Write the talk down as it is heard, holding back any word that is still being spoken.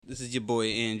This is your boy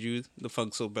Andrew, the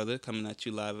Funk Soul Brother, coming at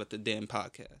you live at the D.A.M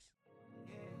podcast.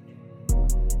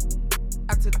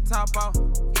 I took the top off.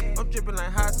 I'm dripping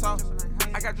like hot sauce.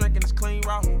 I got drink in this clean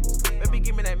raw. Baby,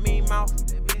 give me that mean mouth.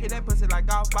 Hit that pussy like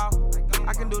golf ball.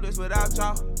 I can do this without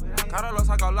y'all. Carlos,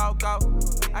 I go loco.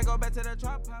 I go back to the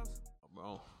trap house.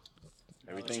 Bro,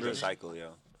 Everything's a cycle, yo.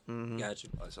 got you.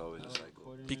 It's always a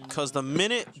cycle. Because the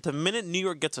minute New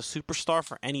York gets a superstar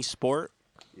for any sport,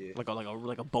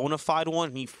 like a bona fide one,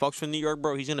 and he fucks with New York,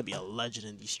 bro, he's gonna be a legend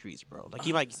in these streets, bro. Like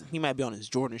he might be on his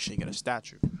Jordan shit and get a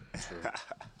statue.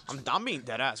 I'm being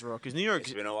dead ass, bro. Because New York.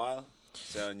 It's been a while.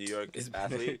 So New York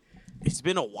athlete. It's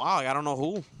been a while. I don't know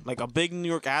who. Like a big New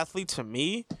York athlete to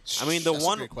me. I mean, the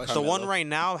one right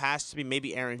now has to be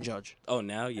maybe Aaron Judge. Oh,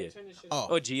 now, yeah.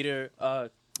 Oh, Jeter.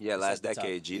 Yeah, last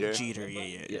decade, Jeter. Jeter,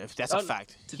 yeah. That's a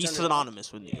fact. He's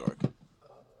synonymous with New York.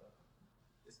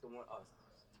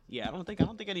 Yeah, I don't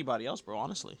think anybody else, bro.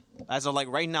 Honestly, as of like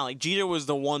right now, like Jeter was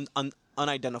the one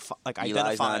unidentified, like Eli's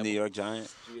identified. not a New York Giant.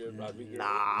 Nah,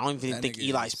 I don't even think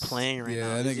Eli's playing right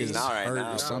now. Yeah, I think he's not right hurt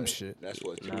now. or some shit. That's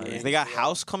what. Yeah, they got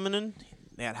House coming in.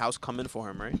 They had House come in for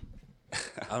him, right?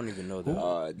 I don't even know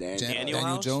that. Daniel Daniel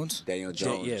House? Jones. Daniel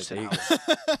Jones. Yeah, there you go.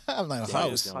 I'm like, Daniel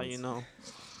House. That's how you know.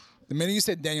 The minute you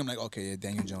said Daniel, I'm like, okay, yeah,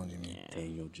 Daniel Jones. You mean?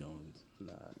 Daniel Jones.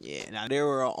 Nah. Yeah, now they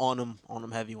were on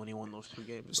him heavy when he won those 2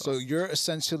 games. So you're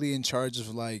essentially in charge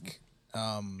of like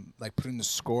putting the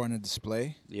score on a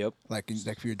display, Yep. like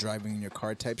if you're driving in your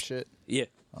car type shit. Yeah.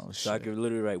 Oh shit! So I could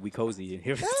literally write, we cozy in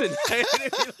here tonight.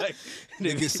 Like,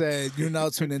 Nigga said, you're now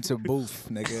tuned into Booth,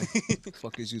 nigga.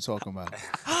 Fuck is you talking about?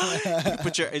 You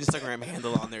put your Instagram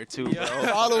handle on there too, bro.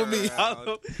 Follow me.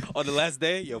 on the last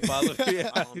day, follow me.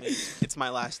 Follow me. It's my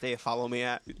last day. Follow me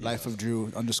at Life of Drew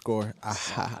 _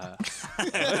 Aha.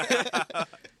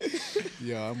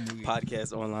 Yeah, I'm weak.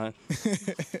 Podcast online.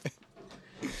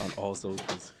 On all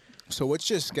socials. So what's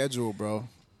your schedule, bro?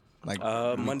 Like week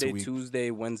to Monday, week?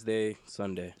 Tuesday, Wednesday,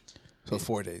 Sunday. So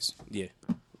 4 days. Yeah.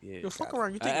 Yo, fuck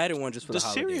around. You I think added one just for the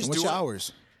series holidays. What's your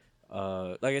hours?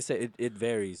 Like I said, it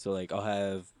varies. So like I'll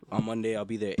have on Monday I'll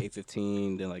be there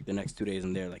 8:15. Then like the next 2 days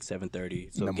I'm there like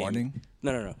 7:30. So In the morning?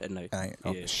 No, at night.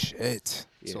 Oh Yeah. shit.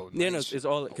 Yeah. So No, nice. it's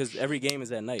all because every game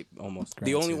is at night almost.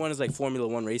 The only Granted. one is like Formula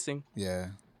One racing, Yeah.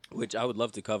 which I would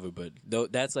love to cover, but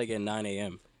that's like at 9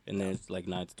 a.m. and then it's like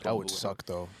 9 to 12. That would suck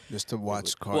though, just to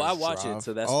watch cars. Well, I watch drive. it,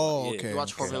 so that's Oh, why, yeah. okay. You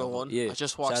watch Formula One? Yeah. I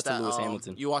just Shout out watched to that. Lewis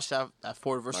Hamilton. You watched that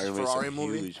Ford versus Ferrari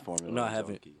movie? Huge Formula No, I One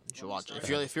haven't. junkie. You should watch it.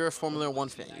 If you're a Formula One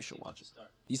fan, you should watch it.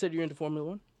 You said you're into Formula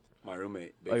One? My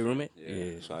roommate. Oh, your roommate? Yeah.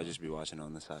 Yeah. So I just be watching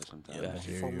on the side sometimes. Yeah.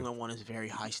 hear you. Formula One is very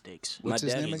high stakes. What's My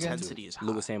his dad name hates again? it, too. Intensity is high.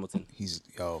 Lewis Hamilton. He's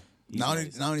not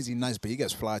nice. only is he nice, but he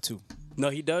gets fly too. No,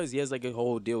 he does. He has like a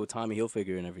whole deal with Tommy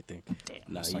Hilfiger and everything. Damn.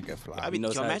 Nah, It's like a fly. I mean,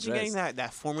 knows can you how to imagine getting dress.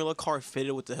 that Formula car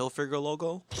fitted with the Hilfiger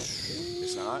logo?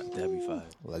 It's not. That'd be fine.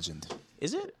 Legend.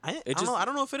 Is it? I just-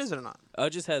 don't know if it is or not. It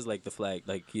just has like the flag,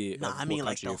 like Nah, I mean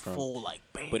like country the you're from. full like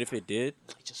bam. But if it did,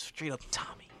 like just straight up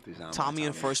Tommy. He's not Tommy my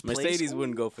in first place. Mercedes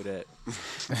wouldn't go for that.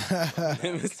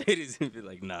 Mercedes would be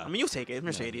like, nah. I mean, you'll take it,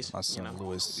 Mercedes. My You son know.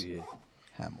 Lewis Yeah.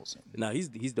 Hamilton. Nah, he's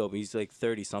dope. He's like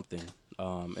 30 something.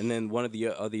 And then one of the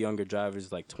other younger drivers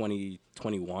is like 20,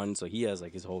 21, so he has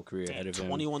like his whole career ahead of him.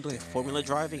 21 doing Formula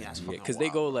driving. That's Yeah, fucking because they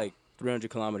wild. go like 300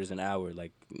 kilometers an hour.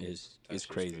 Like it's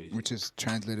crazy. Which is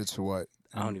translated to what?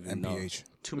 I don't even know. MPH.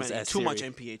 too Let's many, ask too much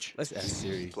Siri. MPH. Let's ask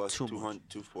Siri. Plus Too 200,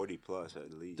 240 plus at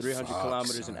least. 300 Fuck,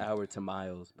 kilometers son. an hour to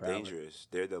miles per hour. Dangerous.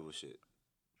 Daredevil shit.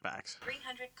 Facts.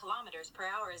 300 kilometers per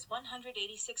hour is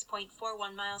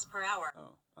 186.41 miles per hour. Oh,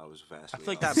 I was fast. I feel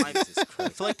like that might. I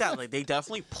feel like that. Like they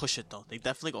definitely push it though. They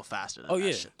definitely go faster than Oh, that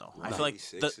yeah. shit though. I feel like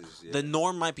 96 is, yeah. the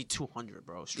norm might be 200,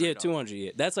 bro. straight Yeah, up. 200.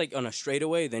 Yeah, that's like on a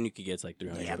straightaway. Then you could get to like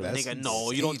 300. Yeah, but That's nigga,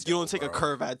 no, you insane, don't take a though,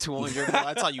 curve at 200, bro.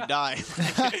 That's how you die.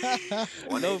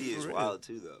 180 is for real. wild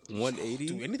too, though. 180.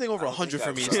 Dude, anything over I don't 100 think for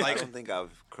I've me is crossed- I like don't think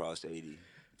I've crossed 80.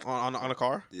 on a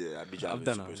car. Yeah, I'd be driving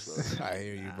done super it. slow. I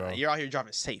hear you, bro. You're out here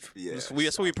driving safe. Yeah. That's what we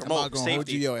I'm not promote. gonna hold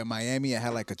you, Safety. yo. In Miami, I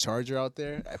had like a Charger out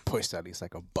there. I pushed at least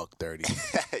like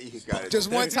 $130. You got it.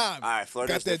 Just one time. All right,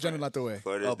 Florida's Got that different. joint out the way.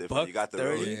 Florida's A different. You got the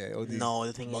road. $130? Yeah, OD. No,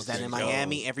 the thing is that in Buck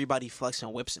Miami, everybody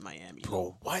flexing whips in Miami.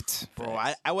 Bro, what? Bro,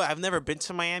 I've never been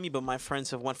to Miami, but my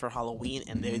friends have went for Halloween,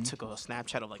 and they took a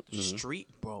Snapchat of like the street.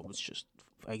 Bro, it was just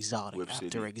exotic Whip after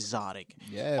City. exotic.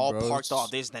 Yeah, all bro, parked it's- off.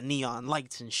 There's the neon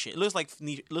lights and shit. It looks like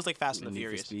Fast and the Need for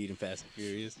Furious. Speed and Fast and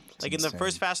Furious. Like in the insane.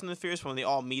 first Fast and the Furious, when they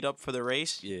all meet up for the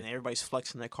race, Yeah. and everybody's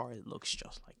flexing their car, it looks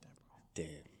just like that, bro.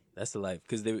 Damn, that's the life.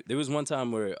 Because there was one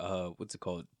time where what's it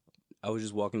called? I was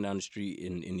just walking down the street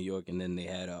in New York, and then they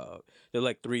had there were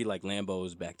like 3 like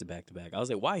Lambos back to back to back. I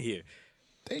was like, why here?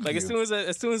 Thank Like you.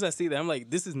 as soon as I see that, I'm like,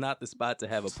 this is not the spot to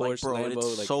have a It's like, Porsche bro, Lambo.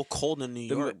 it's Like, so cold in New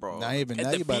York, bro. Not even and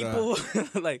now. the You better.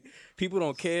 people, like people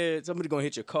don't care. Somebody gonna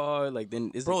hit your car. Like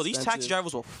then, it's Bro, these taxi expensive.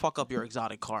 drivers will fuck up your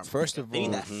exotic car. First of they need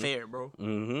all, that fare, bro.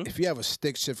 if you have a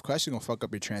stick shift clutch, you're gonna fuck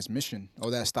up your transmission. Oh,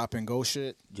 that stop and go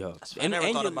shit. Yo, I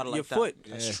never thought your, about it like your that. foot.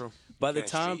 That's true. By the Yeah,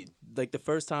 time, street. like the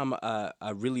first time I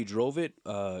really drove it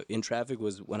in traffic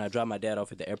was when I dropped my dad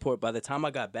off at the airport. By the time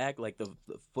I got back, like the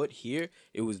foot here,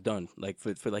 it was done. Like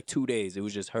for like 2 days, it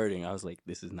was just hurting. I was like,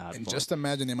 this is not And fun. just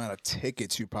imagine the amount of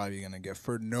tickets you're probably gonna get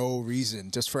for no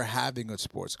reason, just for having a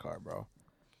sports car, bro.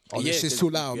 Oh, Yeah, this shit's 'cause too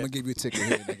loud. I'm yeah. gonna give you a ticket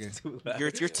here,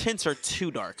 nigga. Your tints are too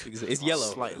dark. It's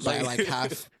yellow. Slightly. By like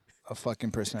half a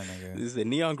fucking percent, nigga. This is a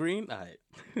neon green. All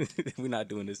right, we're not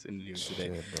doing this in New York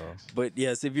today. Shit, bro. But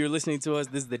yes, if you're listening to us,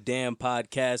 this is the D.A.M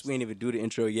podcast. We ain't even do the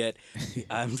intro yet.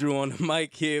 I'm Drew on the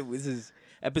mic here. This is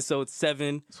episode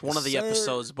 7. It's one of the Sir.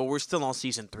 episodes, but we're still on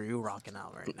season 3. We're rocking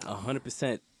out right now.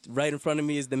 100%. Right in front of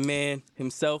me is the man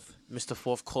himself. Mr.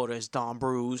 Fourth Quarter is Don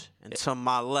Bruise, and to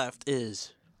my left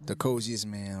is The coziest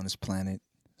man on this planet.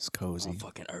 It's On cozy.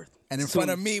 fucking earth. And in front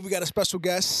of me, we got a special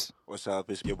guest. What's up?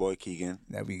 It's your boy Keegan.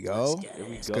 There we go. There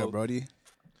we It's go. good, Brody.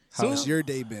 How's your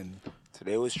day been?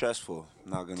 Today was stressful.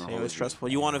 Not gonna it hold was you. stressful.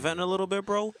 You want to vent a little bit,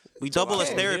 bro? We double as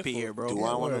I- therapy here, bro. Do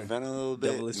I want to word. vent a little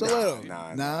bit? Double is- Just a little.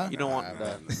 Nah. You don't want nah,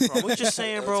 that. nah. Bro, we're just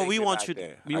saying, bro. Take We it want back you.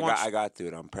 there. We I want got, I got through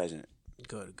it. I'm present.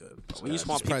 good. We just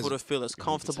want Just people to present. feel as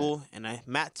comfortable. And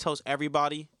Matt tells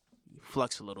everybody,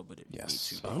 flex a little bit if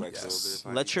Yes. you need to. Flex a little bit if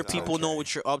I Let need your to. people know Okay.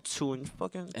 what you're up to and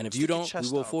fucking. And if stick you your don't, we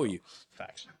chest will out, for bro. you.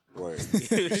 Facts. Word.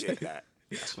 Appreciate that.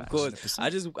 Of course. I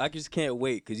just can't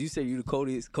wait because you said you're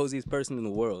the coziest person in the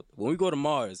world. When we go to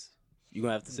Mars, you're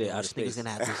gonna have to say outer This nigga's space. gonna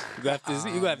have to.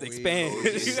 You gonna have to expand.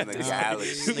 This is in the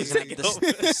galaxy. This nigga's gonna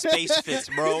get the space fits,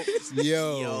 bro.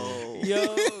 Yo.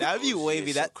 Yo, That'd be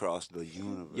wavy. It's That across the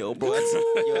universe. yo, bro.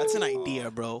 That's an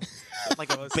idea, bro.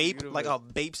 Like a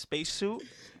bape spacesuit.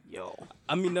 Yo,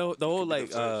 I mean the whole like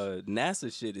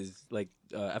NASA shit is like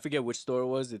I forget which store it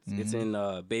was. It's in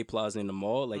Bay Plaza in the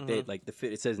mall. Like they like the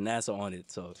fit. It says NASA on it.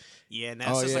 So yeah. Oh,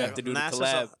 NASA's yeah. like Have to do the NASA's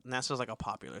collab. NASA's like a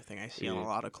popular thing I see on a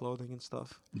lot of clothing and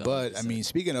stuff. But I mean,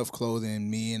 speaking of clothing,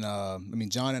 me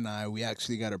and John and I, we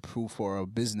actually got approved for a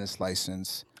business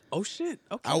license. oh shit.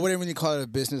 Okay. I wouldn't really call it a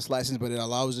business license, but it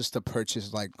allows us to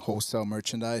purchase like wholesale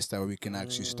merchandise that way we can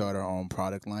actually start our own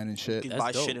product line and shit. You That's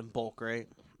buy dope. shit in bulk, right?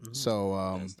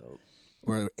 So That's dope.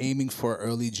 we're aiming for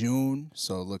early June.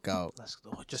 So look out. Let's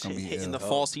go. Just gonna be hitting ill. the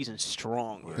fall season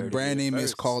strong. The Heard brand it name is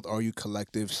first. called Are You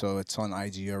Collective, so it's on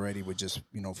IG already. We're just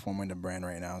forming the brand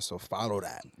right now, so follow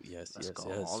that. Yes. Let's yes. go.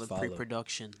 Yes. All the Follow.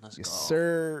 pre-production. Let's Yes, go.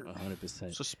 sir.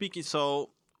 100%. So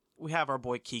we have our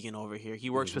boy Keegan over here. He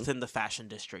works within the fashion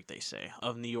district, they say,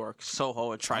 of New York,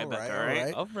 Soho, and Tribeca, right, right? all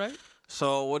right. All right.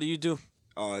 So what do you do?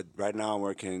 Right now, I'm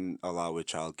working a lot with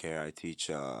childcare. I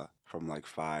teach from like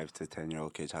 5 to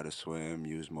 10-year-old kids how to swim,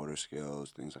 use motor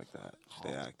skills, things like that.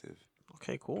 Stay active.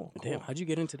 Okay, cool. Damn. How'd you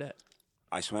get into that?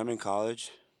 I swam in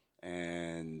college,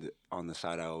 and on the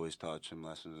side, I always taught swim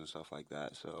lessons and stuff like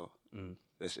that. So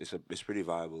it's pretty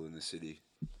viable in the city.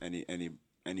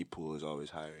 Any pool is always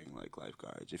hiring like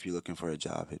lifeguards. If you're looking for a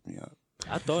job, hit me up.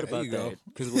 I thought There about you go. that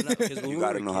because when You we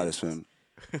gotta were know how to kids- swim,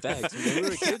 Facts. When we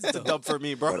were kids, though. Dub for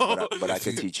me, bro. but I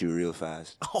could teach you real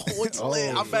fast. Oh, it's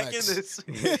lit. I'm back in facts. this.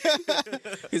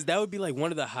 Because that would be like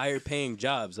one of the higher paying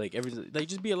jobs. Like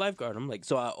just be a lifeguard. I'm like,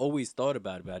 so I always thought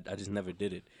about it, but I just never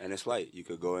did it. And it's light. You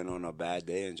could go in on a bad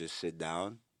day and just sit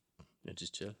down. I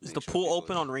just chill. Is Make the sure pool people-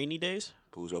 open on rainy days?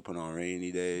 Pool's open on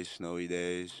rainy days, snowy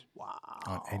days, Wow.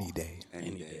 On any day.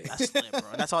 any day. That's lit, bro.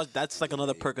 That's like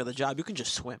another perk of the job. You can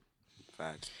just swim.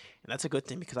 Facts. And that's a good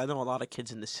thing because I know a lot of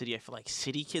kids in the city. I feel like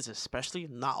city kids, especially,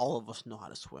 not all of us know how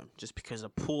to swim. Just because a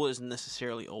pool isn't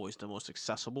necessarily always the most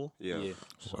accessible. Yeah. Yeah.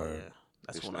 So, Word. yeah,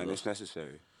 that's It's, one of and those. it's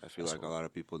necessary. I feel like a lot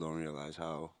of people don't realize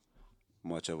how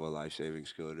much of a life-saving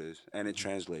skill it is. And it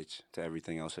translates to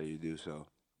everything else that you do, so.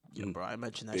 Yeah, bro, I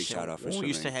mentioned that Big shit. shout out for When we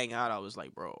used to swimming. hang out, I was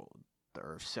like, bro, the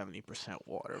Earth's 70%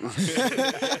 water.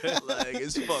 Like,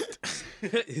 it's fucked.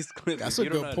 It's clear. That's a You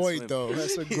don't know good how to point, swim. though.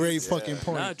 That's a great fucking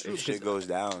point. Nah, true. If shit goes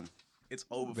down, It's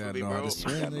over for Better me, know how bro. to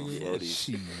swim, Got no nigga. floaties.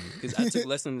 Shit. Because I took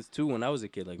lessons too when I was a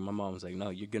kid. Like my mom was like, "No,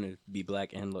 you're gonna be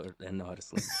black and know how to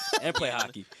swim and play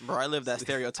hockey." Bro, I live that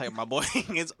stereotype, my boy.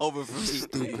 It's over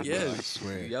for me. Yeah, I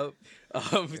swear. Yep.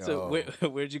 So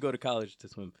where'd you go to college to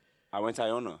swim? I went to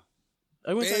Iona.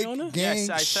 I went to Big Iona. gang Yes,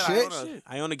 I said shit.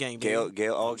 I own a gang, Gail, baby.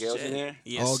 all Gales shit. in there?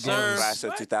 Yes, All sir. girls. Class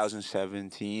of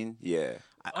 2017. Yeah.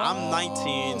 I'm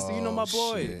 19. So you know my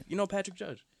boy. shit. You know Patrick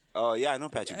Judge. Oh, yeah, I know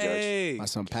Patrick Hey, My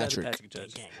son shout out to Patrick.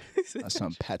 Judge. Gang. My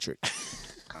son Patrick. Judge.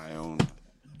 I own.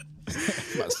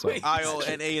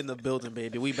 IONA in the building,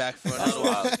 baby. We back for another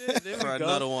wild. one. For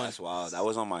another one. That's wild. I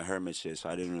was on my hermit shit, so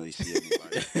I didn't really see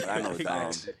anybody. But I know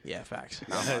Dom. Yeah, facts.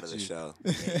 Now I'm out of the shell.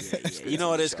 Yeah. You know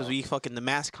what it is? Because we fucking, the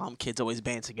mass comm kids always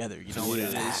band together. You know what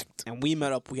it is? And we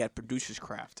met up, we had Producers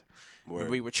Craft. Word.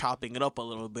 We were chopping it up a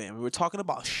little bit. And we were talking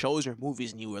about shows or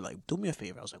movies. And you were like, do me a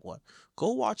favor. I was like, what?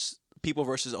 Go watch People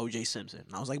versus O.J. Simpson.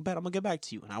 And I was like, bet, I'm going to get back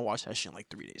to you. And I watched that shit in like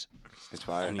 3 days. It's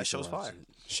fire. That show's fire.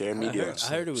 Share media.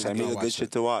 I heard it was Send me the good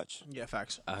shit to watch. Yeah,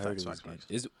 facts. I heard Facts, it was facts,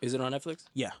 good. facts. Is it on Netflix?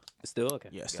 Yeah. Still okay.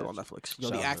 Yeah, still on Netflix. Yo,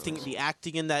 Shout the out. the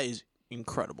acting in that is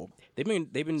incredible. They've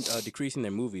been decreasing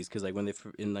their movies because like when they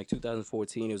in like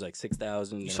 2014 it was like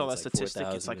 6,000. You saw that statistic.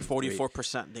 It's like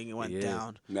 44% thing went Yeah.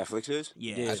 down. Netflix is?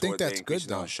 Yeah. I think that's good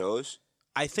though. On shows?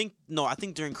 I think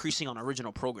they're increasing on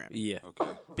original programming. Yeah.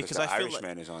 Okay. Because the I feel like-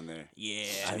 Irishman is on there. Yeah,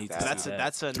 I need to that's see a that.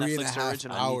 that's a 3.5 Netflix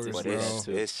original. hours, But bro.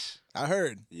 It's I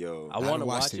heard. yo. I haven't want to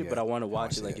watched watch it it, but yet. I want to watch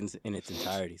Watched it like in its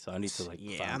entirety. So I need to like.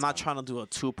 Yeah, find I'm not time. trying to do a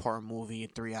 2-part movie in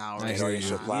 3 hours. I Get all hear your you.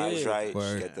 supplies Yeah. right.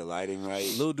 Word. Get the lighting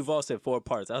right. Lil Duval said 4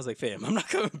 parts. I was like, fam, I'm not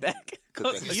coming back.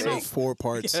 Cook that You steak. know, 4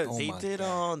 parts. Yes, Oh They my. did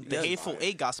the Yeah. Hateful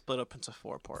Eight got split up into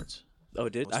 4 parts. Oh,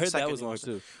 did Was I the heard that second was long one.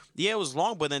 too? Yeah, it was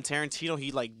long, but then Tarantino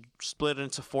he like split it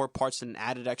into 4 parts and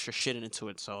added extra shit into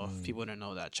it. So if people didn't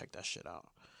know that, check that shit out.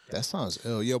 That sounds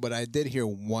ill. Yo, but I did hear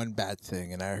one bad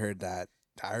thing, and I heard that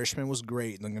The Irishman was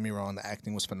great. Don't get me wrong, the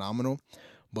acting was phenomenal.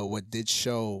 But what did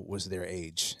show was their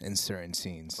age in certain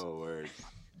scenes. Oh, word.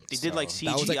 They did like So,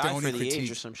 that was, like, the CGI only for the age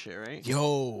critique. or some shit, right?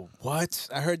 Yo, what?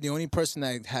 I heard the only person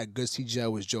that had good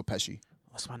CGI was Joe Pesci.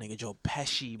 What's my nigga Joe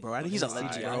Pesci, bro? I think he's a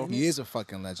legend, bro. He is a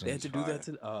fucking They had legend. to do that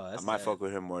to. Oh, I that's might sad. fuck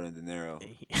with him more than De Niro.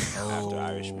 Oh. After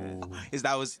Irishman.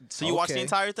 So you watched the Okay.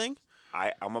 entire thing?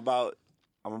 I'm about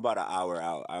an hour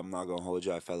out. I'm not gonna hold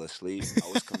you. I fell asleep.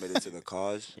 I was committed to the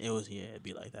cause. It'd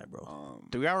be like that, bro.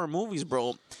 3-hour movies,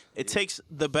 bro. It takes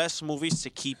the best movies to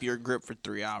keep your grip for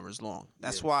 3 hours long.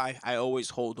 That's why I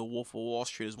always hold The Wolf of Wall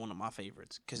Street as one of my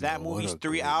favorites. Because that Yo, what movie's a 3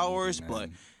 great hours, movie, but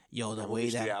man. yo, the That way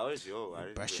movie's that 3 hours? Yo, I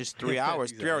didn't That's do it. just 3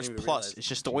 hours, Exactly. 3 hours I didn't even plus. realize. It's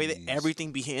just the way that Jeez.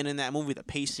 everything be hitting in that movie, the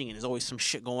pacing, and there's always some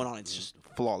shit going on. It's just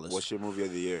flawless. What's your movie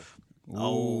of the year?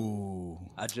 Ooh.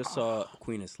 I just saw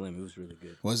Queen and Slim. It was really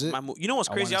good. Was it? You know what's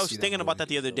I crazy? wanna I was see that thinking about movie. that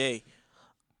the other day.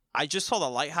 I just saw The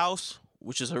Lighthouse,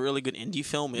 which is a really good indie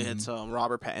film. Mm-hmm. It's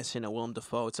Robert Pattinson and Willem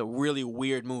Dafoe. It's a really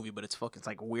weird movie, but it's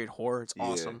like weird horror. It's Yeah.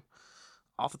 awesome.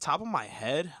 Off the top of my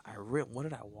head, what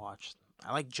did I watch?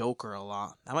 I like Joker a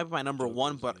lot. That might be my number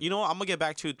one, but you know what? I'm gonna get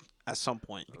back to it at some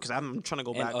point because I'm trying to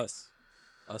go And back. Us.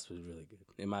 Us was really good.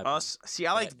 In my Us. See,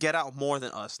 I like Get Out more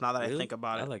than Us. Now that Really? I think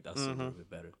about it, I liked Us a Mhm. little bit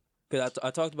better. Because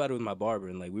I talked about it with my barber,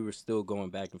 and like we were still going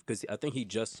back because I think he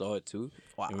just saw it too.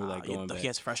 Wow, and we were like going back. he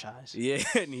has fresh eyes. Yeah,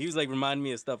 and he was like reminding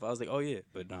me of stuff. I was like, oh yeah,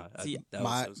 but nah. See, that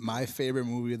my was my favorite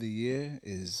movie of the year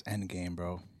is Endgame,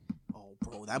 bro. Oh,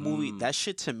 bro, that movie, that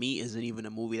shit to me isn't even a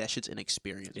movie. That shit's an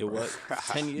experience. It bro. was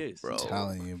 10 years, Bro. I'm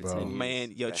telling you, bro. 10 years.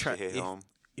 Man, yo, That shit hit home.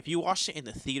 if you watched it in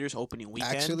the theaters opening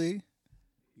weekend, Actually,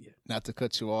 Yeah. not to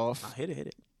cut you off, hit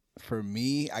it. for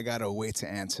me, I gotta wait to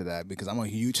answer that because I'm a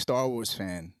huge Star Wars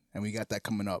fan, and we got that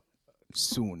coming up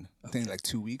soon. I think like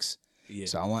 2 weeks. Yeah.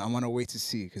 So I want to wait to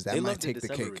see because that They might love the take the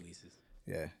December cake. releases.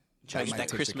 Yeah, Try to get might that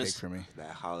take Christmas. the cake for me.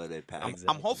 That holiday pack.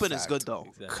 I'm hoping it's good Fact. though,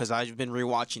 Exactly. because I've been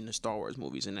rewatching the Star Wars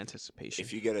movies in anticipation.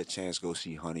 If you get a chance, go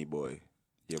see Honey Boy.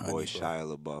 Your boy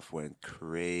Shia LaBeouf went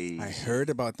crazy. I heard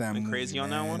about that Went movie. crazy on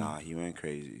that man. one? Nah, he went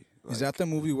crazy. Is that the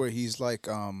movie where he's like,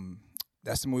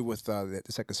 that's the movie with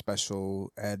it's like a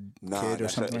special ed Nah, kid or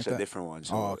that's something it's like a that? different one.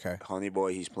 So Oh, okay. Honey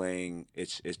Boy, he's playing.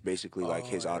 It's basically like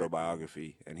his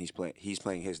autobiography, and he's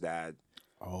playing his dad.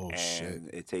 Oh And shit!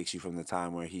 it takes you from the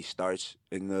time where he starts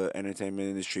in the entertainment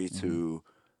industry to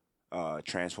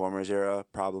Transformers era,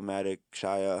 problematic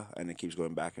Shia, and it keeps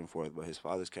going back and forth. But his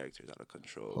father's character is out of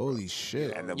control. bro. Holy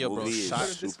shit! And the Yo, bro, movie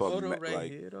Shia- is super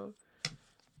like.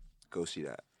 Go see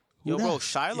that. Yo, bro, that?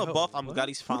 Shia Yo, LaBeouf, I'm what? glad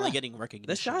he's finally that? getting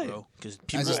recognition, Shia. bro. Because As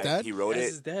people, his dad? He wrote That's it.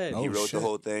 his dad. Oh, He wrote shit. the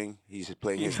whole thing. He's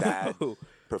playing his dad. Yo.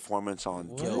 Performance on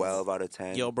What? 12 out of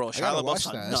 10. yo, bro, I Shia gotta watch LaBeouf's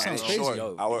a that. That nut. sounds bro. crazy. short.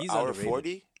 Yo, hour he's hour underrated.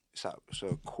 40.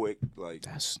 So quick, like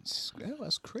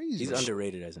That's crazy. He's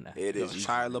underrated as an actor. it Yo, is.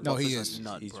 Shia LaBeouf No, he is is. a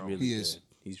nut, He's bro. really He good. is.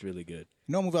 He's really good.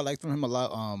 You know a movie I liked from him a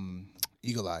lot?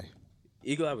 Eagle Eye.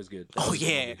 Eagle Eye was good. That Oh was a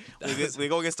good yeah, movie. we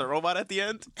go against the robot at the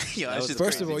end. Yo, that was shit's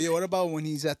First crazy. of all, yo, what about when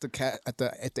he's at the at the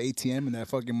ATM and that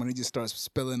fucking money just starts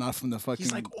spilling out from the fucking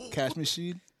like, oh, cash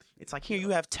machine? It's like, here, you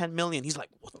have 10 million. He's like,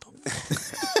 what the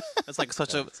fuck? That's like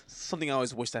something I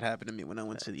always wish that happened to me when I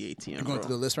went to the ATM. You going bro.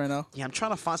 through the list right now? Yeah, I'm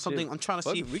trying to find something. I'm trying to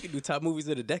Fuck see. it, we could do top movies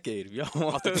of the decade if y'all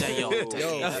want. Yo,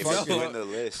 If fuck you it. win the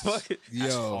list. Fuck it.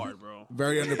 that's Yo, hard, bro.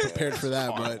 very underprepared for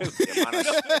that, but The amount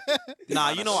of-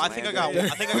 Nah, you know, I think I got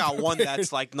slander. I think I got one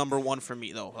that's like number one for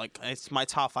me though. Like it's my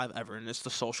top 5 ever, and it's The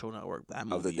Social Network. That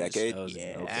movie Of the is- decade? Yeah,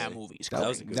 Okay. that movie's that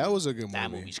crazy. was a good movie.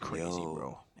 That movie's crazy, Yo.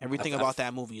 bro. Everything I- about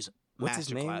that movie is What's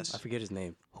his name? masterclass. I forget his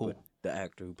name. Who? But the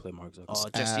actor who played Mark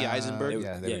Zuckerberg. Jesse Eisenberg.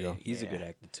 Yeah, there we go. He's a Yeah. good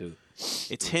actor too.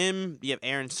 It's him. You have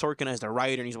Aaron Sorkin as the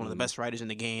writer, and he's one of Mm-hmm. the best writers in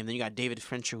the game. Then you got David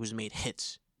Fincher, who's made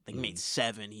hits. Like he made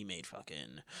Seven. He made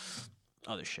fucking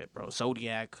other shit, bro.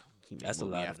 Zodiac. He made That's a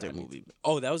movie lot after of that movie.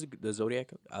 Oh, that was the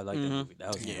Zodiac. I like that movie. That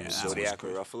was a good Yeah, movie. that was Zodiac or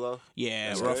Ruffalo? Yeah,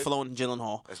 That's Ruffalo and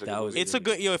Gyllenhaal. That's a That good was- movie. It's a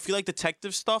good if you like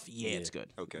detective stuff. Yeah, it's good.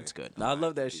 Okay. it's good. Nah, I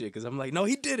love that shit because I'm like, no,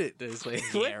 he did it. It's like,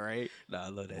 Yeah, right. Nah, I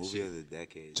love that Movie shit. of the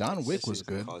decade. John Wick was Shit's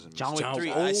good. causing me John Wick John-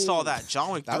 3. I saw that.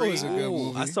 John Wick 3. That was a good Ooh,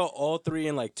 movie. I saw all 3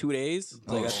 in like 2 days.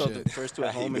 Like Oh, I saw shit. the first 2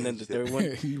 at home and then the third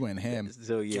one. he went ham.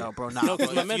 So yeah, Yo, bro, nah, no,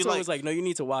 because bro, my if you mentor like- was like, no, you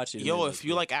need to watch it. Yo, if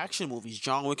you like action movies,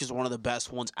 John Wick is one of the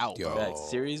best ones out, Yo. bro.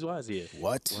 series wise, yeah,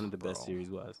 What? one of the best series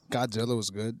wise. Godzilla was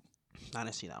good. I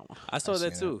didn't see that one. I saw I've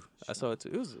that seen too. I saw it too.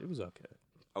 It was okay.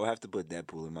 I would have to put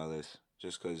Deadpool in my list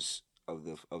just because of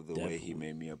the way he Deadpool.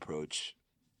 made me approach,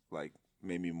 like,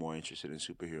 made me more interested in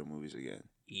superhero movies again.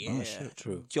 Yeah,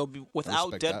 True. Yo,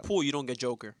 without respect that. Deadpool, you don't get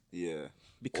Joker Yeah.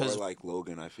 because Or like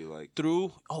Logan, I feel like.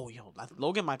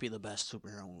 Logan might be the best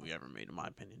superhero movie ever made in my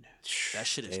opinion. That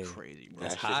shit is Hey, crazy, bro.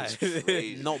 That high. shit is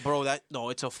crazy. No, bro,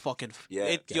 it's a fucking.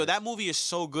 Yeah. That movie is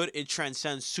so good it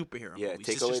transcends superhero Yeah, movies.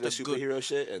 take It's away just the a good- superhero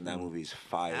shit, and that movie's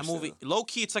fire. That movie, still. low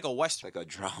key, it's like a western. It's like a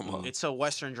drama. It's a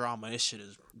western drama. This shit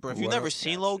is, bro. If you've What never else?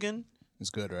 seen Logan, It's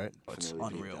good, right? it's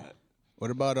Definitely need unreal. that.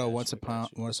 What about Once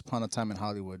Upon a Time in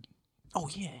Hollywood? Oh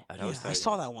yeah, that was I tight.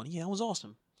 saw that one. Yeah, it was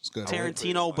awesome. It's good. Tarantino, I would put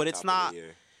it on but my it's top of not- the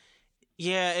year.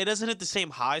 Yeah, it doesn't hit the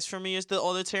same highs for me as the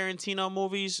other Tarantino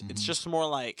movies. It's just more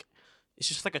like, it's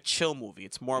just like a chill movie.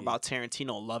 It's more about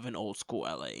Tarantino loving old school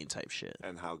LA type shit,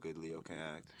 And how good Leo can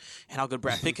act. and how good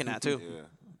Brad Pitt can act too. Yeah.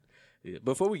 Yeah.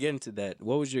 Before we get into that,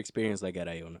 what was your experience like at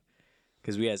Iona?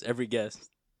 Because we asked every guest.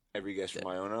 Every guest from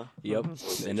Iona. Yep,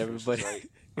 What's and the everybody.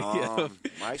 experience like?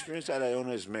 My experience at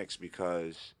Iona is mixed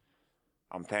because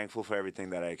I'm thankful for everything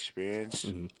that I experienced.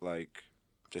 Like,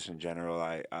 just in general,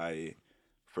 I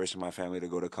first in my family to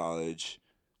go to college.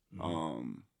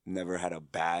 Never had a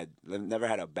bad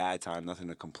time, nothing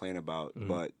to complain about.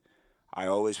 But I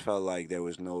always felt like there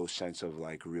was no sense of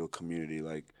like real community.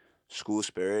 Like school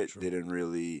spirit didn't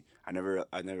really. I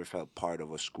never felt part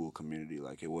of a school community.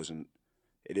 Like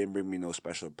it didn't bring me no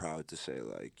special pride to say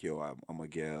like, yo, I'm a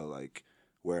Gale. Like,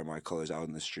 wearing my colors out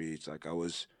in the streets. Like, I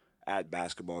was at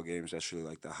basketball games. That's really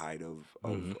like the height of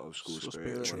school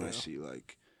spirit. When I see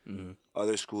like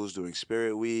other schools doing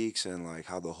spirit weeks and like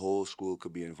how the whole school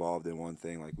could be involved in one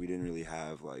thing. Like, we didn't really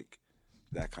have like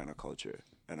that kind of culture,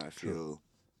 and I feel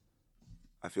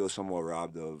somewhat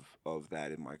robbed of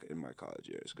that in my college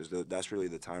years, because that's really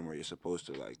the time where you're supposed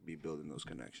to like be building those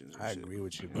connections. And I shit. agree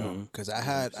with you, bro. Because I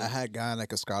had gotten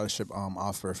like a scholarship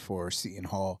offer for Seton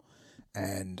Hall,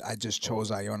 and I just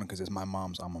chose Iona because it's my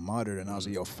mom's alma mater, and I was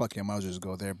like, yo, fuck it, I might as well just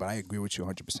go there. But I agree with you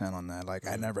 100% on that. Like,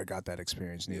 I never got that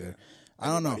experience neither. I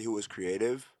don't know. Everybody who was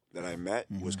creative that I met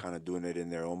was kind of doing it in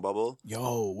their own bubble.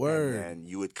 Yo, word. And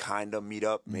you would kind of meet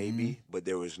up maybe, but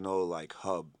there was no like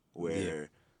hub where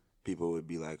people would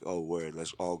be like, "Oh, word,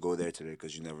 let's all go there today,"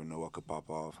 because you never know what could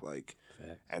pop off. Like,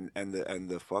 and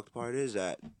the fucked part is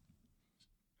that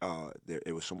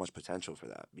it was so much potential for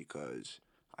that, because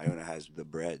Iona has the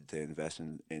bread to invest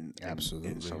in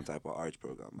Absolutely. some type of arts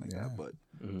program like Yeah. that. But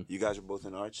you guys are both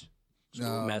in arts.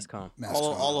 Mass comm.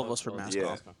 All of us were mass Yeah.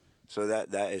 comm. So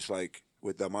that is like,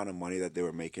 with the amount of money that they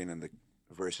were making and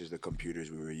versus the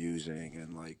computers we were using,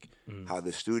 and like how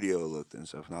the studio looked and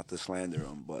stuff. Not to slander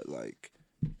them, but like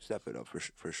step it up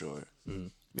for sure.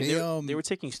 They were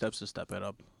taking steps to step it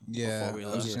up. Yeah, before we I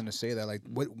was left. just gonna say that. Like,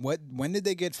 when did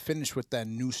they get finished with that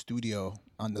new studio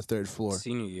on the third floor?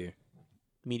 Senior year.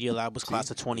 Media Lab was class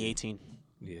of 2018.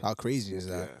 Yeah. How crazy is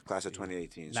Yeah, that? class of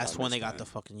 2018. That's so I when they missed got the that.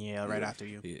 fucking right after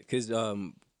you. Yeah, because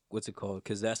what's it called?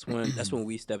 Because that's when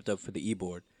we stepped up for the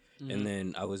e-board, and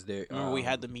then I was there. Remember, we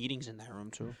had the meetings in that room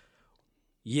too.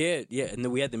 Yeah, and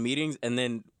then we had the meetings, and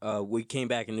then we came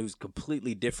back, and it was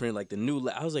completely different. Like the new,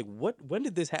 I was like, "What? When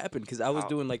did this happen?" Because I was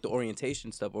doing like the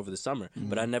orientation stuff over the summer,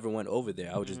 but I never went over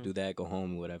there. I would just do that, go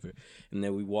home, whatever. And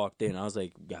then we walked in. I was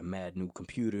like, "Got mad new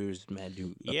computers, mad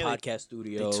new podcast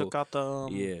studio." They took out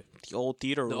the old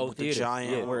theater room old with theater, the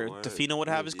giant yeah. where Word. Defino would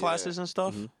have his Yeah. classes and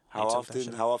stuff. How took that often?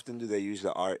 shit. How often do they use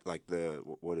the art, like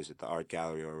what is it, the art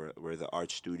gallery, or where the art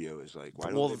studio is? Like,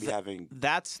 why don't they be having?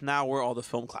 That's now where all the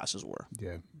film classes were.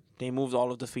 Yeah. They moved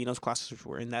all of the Finos classes, which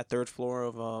were in that third floor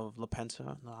of La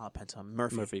Penta,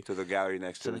 Murphy. To the gallery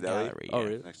next to To the the deli? gallery, Oh, yeah.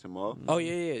 really? Next to the mall? Oh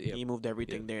yeah. He moved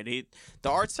everything there. The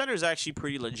art center is actually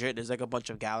pretty legit. There's like a bunch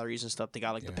of galleries and stuff. They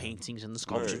got like the paintings and the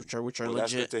sculptures, Word. which are Well,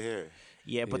 that's legit. good to hear.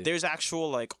 Yeah, but there's actual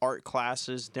like art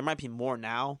classes. There might be more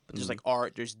now, but there's like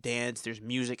art, there's dance, there's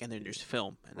music, and then there's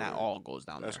film, and that all goes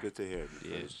down That's there. good to hear.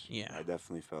 Because Yeah. I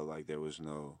definitely felt like there was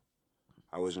no.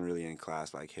 I wasn't really in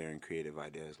class like hearing creative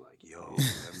ideas like, yo,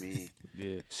 let me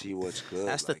see what's good.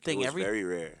 That's the Like, thing, It was very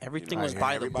rare. everything you know? was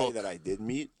by the Everybody book. that I did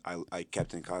meet, I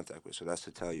kept in contact with. So that's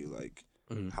to tell you like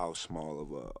how small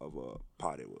of a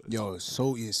pot it was. Yo, it's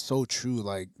so true.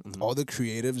 Like all the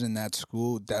creatives in that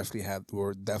school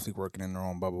were definitely working in their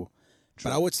own bubble.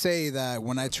 But I would say that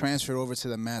when I transferred over to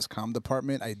the mass comm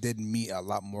department, I did meet a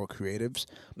lot more creatives.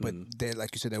 But they, like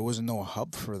you said, there wasn't no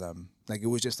hub for them. Like it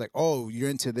was just like, oh, you're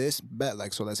into this, bet,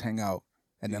 like so let's hang out.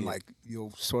 And then like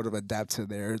you'll sort of adapt to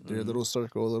their little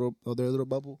circle, their little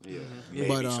bubble. Yeah, maybe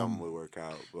But, something would work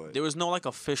out. But There was no like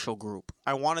official group.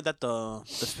 I wanted that the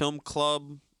film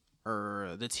club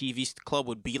or the TV club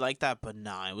would be like that, but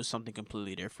nah, it was something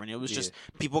completely different. It was just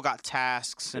people got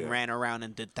tasks and ran around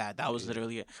and did that. That was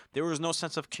literally it. There was no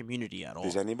sense of community at all.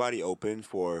 is anybody open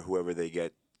for whoever they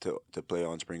get to play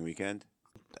on spring weekend?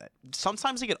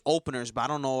 Sometimes they get openers, but I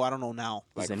don't know now.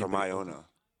 Like from anybody Iona.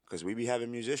 Because we be having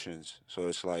musicians. So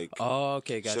it's like Oh,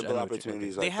 okay, gotcha. I simple know what you're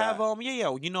opportunities They like have that.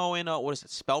 you know in what is it,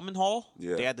 Spelman Hall?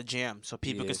 Yeah. They had the jam, so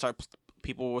people Yeah. can start.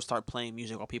 People will start playing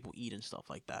music while people eat and stuff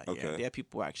like that. Yeah, Okay. they had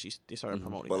people actually they started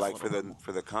promoting. But that like a little bit.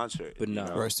 for the concert. But you no.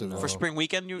 know? First of all, for spring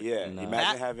weekend, Yeah, Nah.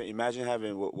 imagine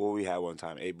having what we had one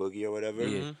time, A Boogie or whatever.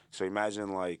 Yeah. So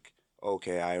imagine like,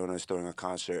 okay, Iona's throwing a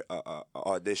concert,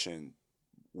 audition,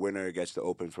 winner gets to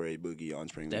open for A Boogie on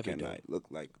spring That'd be weekend dope. night. Look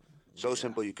like so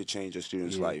simple, you could change a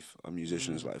student's life, a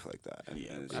musician's life like that. And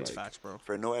it's that's like, facts, bro.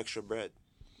 For no extra bread.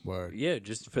 word. Yeah,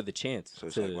 just for the chance. So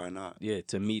it's to, like, why not? Yeah,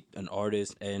 to meet an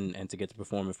artist and to get to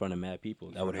perform in front of mad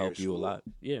people. That would front of help your you a school. lot.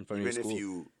 Yeah, in front Even of your if school.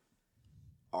 you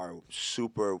are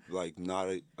super like not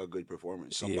a good performer,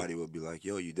 somebody will be like,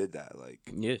 "Yo, you did that!" Like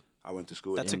Yeah, I went to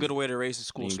school. with That's a him. good way to raise the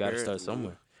school you got to spirit. start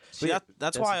somewhere. See, But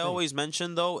that's that's why the I thing. always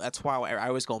mention though. That's why I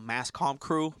always go mass comm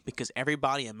crew, because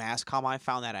everybody in mass comm I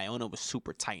found that Iona was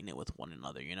super tight knit with one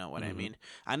another. You know what I mean?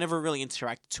 I never really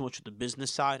interacted too much with the business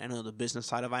side. I know the business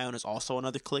side of Iona is also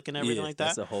another clique and everything Yeah, like that.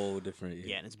 that's a whole different.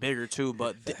 Yeah, and it's bigger too.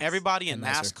 But everybody in And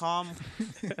mass nicer.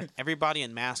 comm, everybody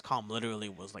in mass comm literally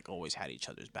was like always had each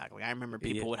other's back. Like I remember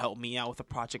people would help me out with a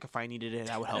project if I needed it.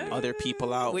 I would help other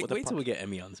people out. Wait, with a wait till we get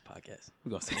Emmy on this podcast.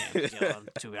 We're gonna say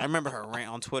Dude, I remember her rant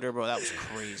on Twitter, bro. That was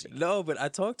crazy. No, but I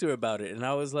talked to her about it, and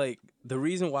I was like, the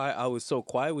reason why I was so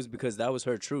quiet was because that was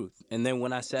her truth. And then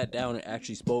when I sat down and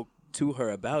actually spoke to her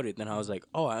about it, then I was like,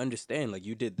 oh, I understand. Like,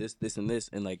 you did this, this, and this,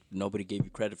 and like nobody gave you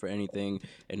credit for anything,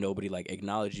 and nobody like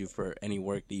acknowledged you for any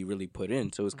work that you really put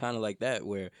in. So it's kind of like that,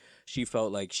 where she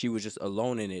felt like she was just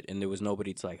alone in it, and there was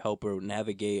nobody to like help her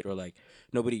navigate, or like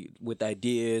nobody with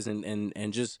ideas and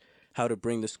just how to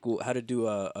bring the school, how to do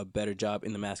a better job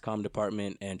in the mass comm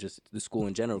department and just the school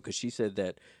in general. Because she said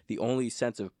that the only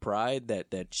sense of pride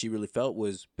that she really felt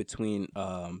was between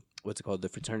what's it called, the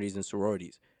fraternities and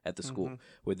sororities at the school,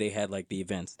 where they had like the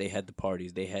events, they had the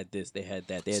parties, they had this, they had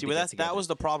that. They had See, to but get that was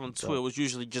together. the problem too. It was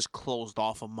usually just closed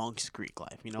off amongst Greek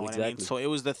life. You know what I mean? Exactly. So it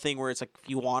was the thing where it's like, if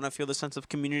you want to feel the sense of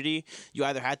community, you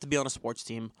either had to be on a sports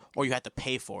team or you had to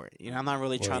pay for it. You know, I'm not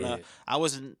really trying to.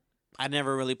 I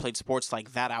never really played sports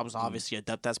like that. I was obviously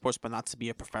adept at sports, but not to be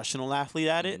a professional athlete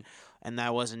at it. And I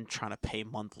wasn't trying to pay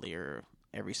monthly or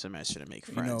every semester to make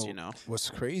friends. You know. What's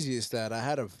crazy is that I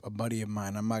had a buddy of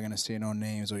mine. I'm not gonna say no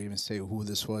names or even say who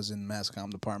this was in the mass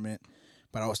comm department,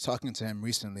 but I was talking to him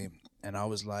recently, and I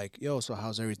was like, "Yo, so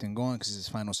how's everything going?" Because it's his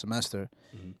final semester,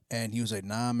 and he was like,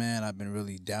 "Nah, man, I've been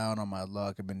really down on my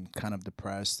luck. I've been kind of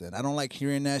depressed, and I don't like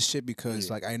hearing that shit because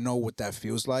like I know what that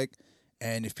feels like."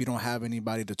 And if you don't have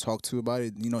anybody to talk to about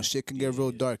it, you know, shit can get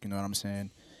real dark, you know what I'm saying?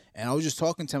 And I was just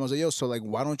talking to him. I was like, yo, so, like,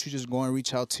 why don't you just go and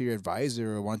reach out to your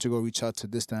advisor, or why don't you go reach out to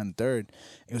this, that, and the third?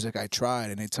 He was like, I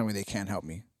tried, and they tell me they can't help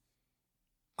me.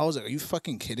 I was like, are you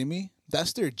fucking kidding me?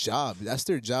 That's their job. That's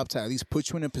their job to at least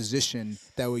put you in a position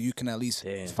that way you can at least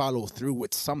follow through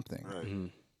with something.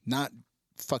 Right. Not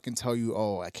fucking tell you,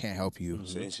 oh, I can't help you.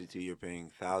 It's an institute you're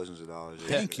paying thousands of dollars.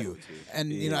 Thank you.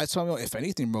 And, you know, I told him, if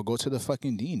anything, bro, go to the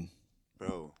fucking dean.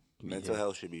 Bro, mental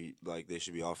health should be like, they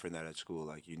should be offering that at school.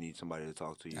 Like, you need somebody to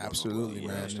talk to. You don't know Absolutely,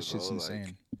 where man. else This to shit's go. insane.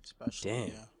 Like, Especially, Damn.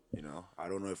 yeah. you know, I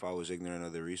don't know if I was ignorant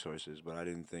of the resources, but I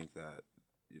didn't think that,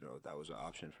 that was an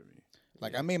option for me.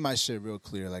 Like I made my shit real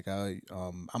clear. Like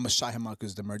I'm gonna shout him out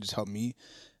because the merges helped me.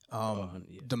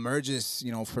 The merges,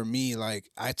 for me, like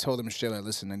I told him straight, like,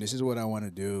 listen, and this is what I want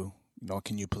to do.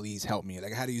 Can you please help me?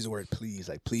 Like I had to use the word please.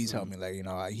 Like please help me.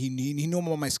 Like he knew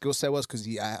what my skill set was because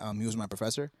he was my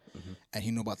professor, and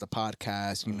he knew about the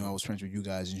podcast. I was friends with you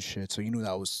guys and shit, so he knew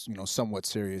that I was somewhat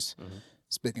serious.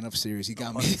 Speaking of serious, he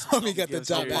got me. He got the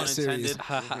job at serious.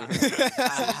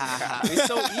 It's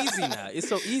so easy now. It's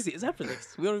so easy. It's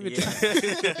effortless. We don't even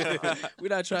try. We're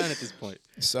not trying at this point.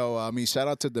 So shout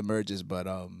out to the merges, but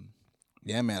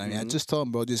yeah, man. I just told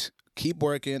him, bro, just keep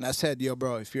working. I said, yo,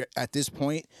 bro, if you're at this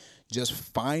point, just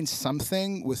find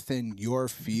something within your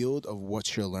field of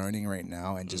what you're learning right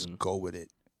now and just go with it.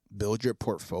 Build your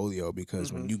portfolio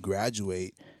because when you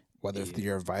graduate, whether if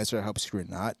your advisor helps you or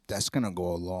not, that's going to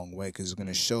go a long way because it's going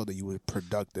to show that you were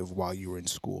productive while you were in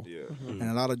school. Yeah. And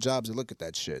a lot of jobs, they look at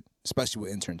that shit, especially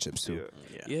with internships, too.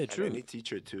 Yeah, true. And any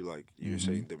teacher, too, like you were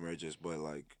saying the merges, but,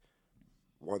 like,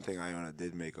 one thing Iona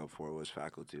did make up for was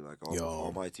faculty. Like,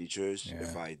 all my teachers,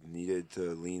 if I needed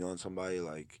to lean on somebody,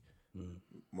 like,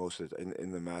 most of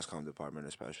in the mass comm department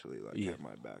especially, like, had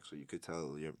my back. So you could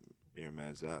tell your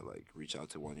man's that, like, reach out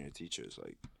to one of your teachers,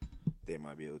 like, they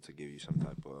might be able to give you some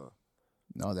type of...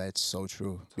 No, that's so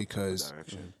true. Because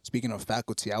speaking of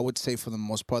faculty, I would say for the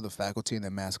most part, the faculty in the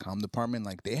mass comm department,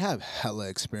 like they have hella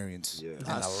experience. Yeah.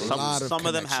 And some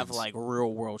of them have like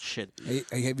real world shit. Hey,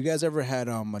 have you guys ever had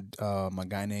a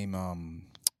guy named Logan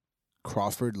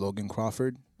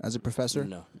Crawford, as a professor?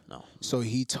 No. So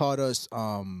he taught us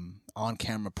on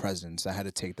camera presence. I had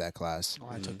to take that class. Oh,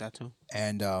 I took that too.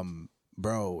 And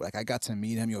bro, like I got to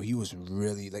meet him. He was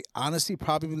really like honestly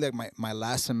probably like my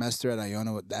last semester at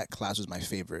Iona, that class was my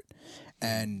favorite.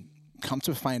 And come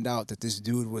to find out that this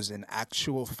dude was in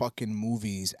actual fucking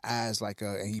movies as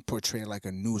and he portrayed like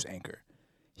a news anchor.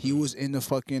 He was in the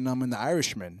fucking in The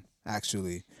Irishman,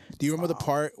 actually. Do you remember the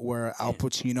part where Al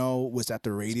Pacino was at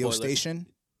the radio station?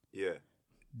 Yeah.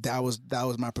 That was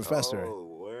my professor.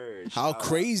 Oh, word. How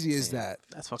crazy is that?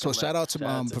 That's fucking so lit. shout out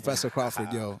to Professor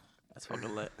Crawford, yo. That's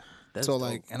fucking lit. That's so dope.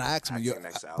 like, and I asked him, yo,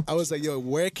 I was like, yo,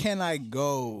 where can I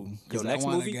go? Because I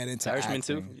want to get into Irishman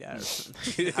acting. too. Yeah,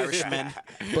 Irishman.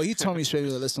 But he told me straight,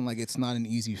 listen, like it's not an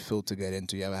easy field to get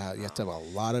into. You have to have a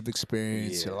lot of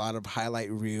experience, a lot of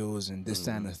highlight reels, and this,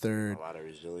 that, and the third. A lot of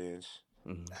resilience.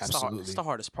 Absolutely, it's the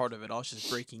hardest part of it all. It's just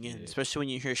breaking in, especially when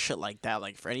you hear shit like that.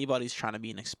 Like for anybody who's trying to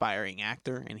be an aspiring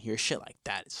actor and hear shit like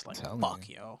that, it's like fuck,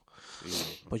 yo.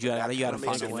 But you gotta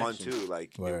find a way. Fun too.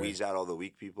 Like it weeds out all the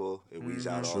weak people. It weeds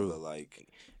out all the like.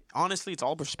 Honestly, it's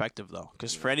all perspective though,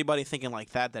 because for anybody thinking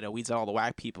like that it weeds out all the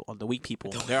weak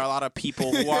people. There are a lot of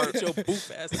people who are your boof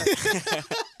ass.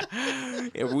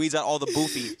 It weeds out all the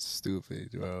boofy.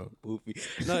 Stupid, bro.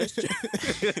 Boofy. No, it's true.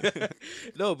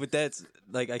 No, but that's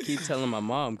like I keep telling my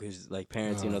mom because like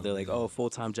parents, they're like, oh,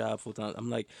 full-time job, full-time. I'm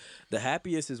like, the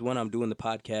happiest is when I'm doing the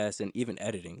podcast and even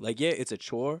editing. Like, yeah, it's a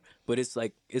chore, but it's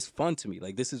like it's fun to me.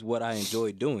 Like this is what I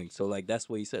enjoy doing. So like that's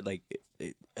what he said. Like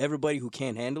everybody who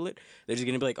can't handle it, they're just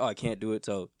gonna be like, oh, I can't do it,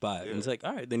 so bye. And it's like,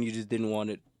 all right, then you just didn't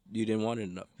want it. You didn't want it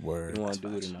enough. Word. You didn't want to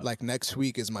do it enough. Like next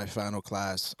week is my final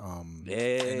class.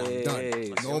 And I'm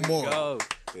done. No more.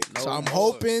 So I'm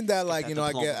hoping that like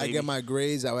I get my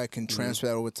grades, that way I can transfer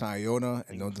that over to Iona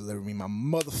and they'll deliver me my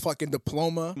motherfucking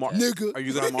diploma, nigga. Are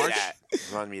you gonna march?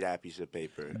 Run me that piece of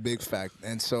paper. Big fact.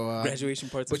 And so graduation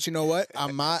party. But you know what?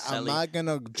 I'm not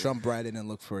gonna jump right in and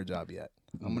look for a job yet.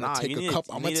 I'm gonna take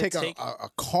a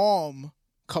calm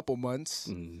couple months.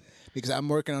 Because I'm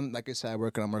working on, like I said, I'm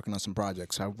working on some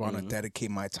projects. So I want to dedicate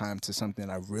my time to something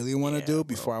I really want to do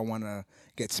before I want to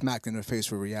get smacked in the face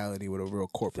with reality with a real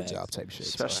corporate job type shit.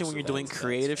 Especially when you're doing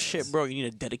creative shit, bro. You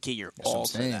need to dedicate your all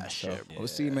to that shit. We'll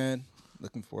see, man.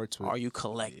 Looking forward to it. Are You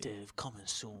Collective? Coming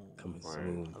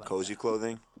soon. Like Cozy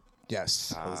Clothing?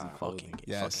 Yes. Cozy fucking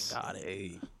got it.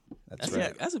 Hey.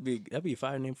 That'd be a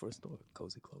fire name for a store.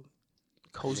 Cozy Clothing.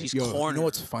 Cozy's Yo, Corner. You know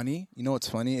what's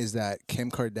funny? Is that Kim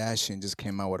Kardashian just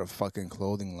came out with a fucking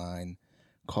clothing line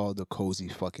called the Cozy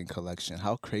fucking Collection.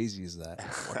 How crazy is that?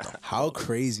 How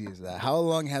crazy is that? How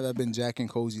long have I been jacking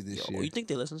Cozy this year? You think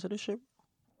they listen to this shit?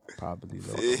 Probably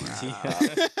though.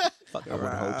 I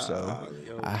would hope so.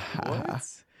 What?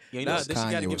 You know, this you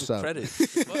gotta give him credit.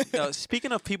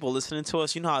 Speaking of people listening to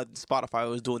us, you know how Spotify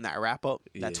was doing that wrap up,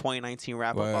 that 2019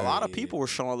 wrap up. A lot of people were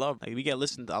showing love. Like we get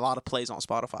listened to a lot of plays on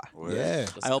Spotify. Yeah,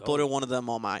 I uploaded one of them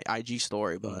on my IG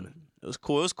story, but It was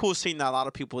cool. It was cool seeing that a lot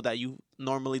of people that you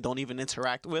normally don't even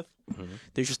interact with.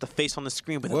 There's just a face on the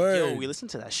screen, but they're like, yo, we listen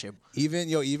to that shit. Even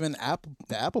the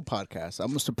Apple podcast.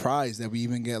 I'm surprised that we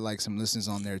even get like some listens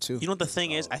on there too. You know what the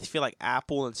thing is? I feel like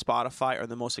Apple and Spotify are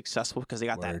the most successful because they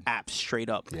got that app straight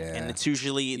up. Yeah. And it's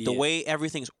usually the way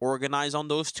everything's organized on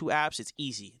those two apps, it's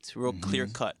easy. It's real clear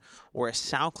cut. Whereas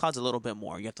SoundCloud's a little bit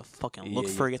more. You have to fucking look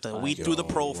for it. You have to weed through the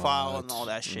profile and all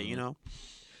that shit, you know?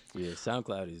 Yeah,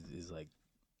 SoundCloud is like...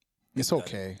 It's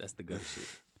okay. That's the good shit.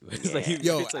 It's like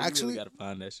actually, you gotta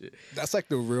find that shit. That's like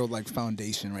the real like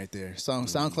foundation right there.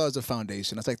 SoundCloud's the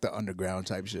foundation. That's like the underground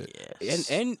type shit. Yes.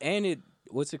 And it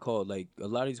what's it called? Like a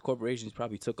lot of these corporations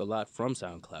probably took a lot from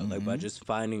SoundCloud, like by just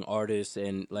finding artists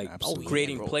and like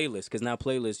creating playlists. Because now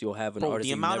playlists you'll have an artist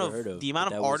you've never heard of. The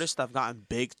amount of artists that have gotten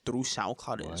big through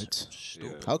SoundCloud is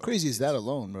stupid. How crazy is that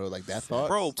alone, bro? Like that thought,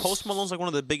 Bro, Post Malone's like one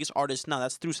of the biggest artists now.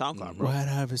 That's through SoundCloud, bro.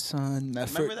 Whatever, son.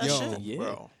 Remember that shit? Yeah.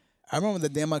 Bro. I remember the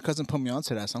day my cousin put me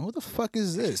onto that song. Who the fuck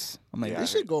is this? I'm like,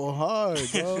 this shit go hard,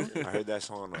 bro. I heard that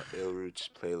song on Ill Roots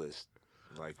playlist,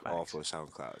 like off of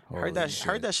SoundCloud. Heard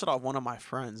that shit off one of my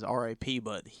friends, R.I.P.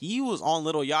 But he was on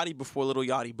Lil Yachty before Lil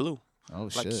Yachty blew. Oh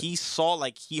shit!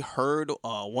 Like he heard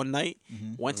one night,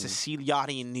 went to see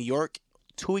Yachty in New York.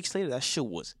 2 weeks later, that shit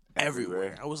was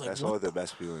everywhere. I was like, that's always the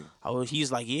best feeling. He's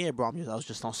like, yeah, bro. I was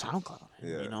just on SoundCloud.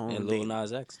 Yeah. You know, And Lil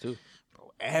Nas X too.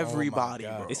 everybody,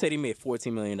 bro. They said he made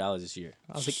 $14 million this year.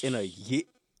 I was like, in a year.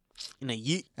 In a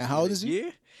year. And how old is he?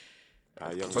 Yeah.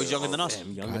 He's younger than us.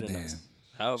 Damn, younger than us.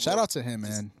 How, Shout out to him,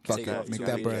 man. Fuck take it, off make two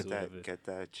that years bread. Get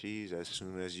that cheese as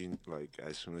soon as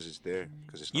it's there,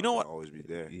 because it's You not know gonna what? always be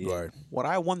there. Word. What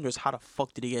I wonder is how the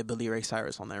fuck did he get Billy Ray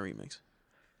Cyrus on that remix?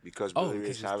 Because Oh, Billy Ray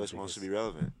because he's the Cyrus wants to be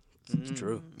relevant. It's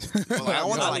true. Well, I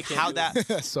wonder like how that.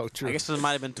 That's so true. I guess it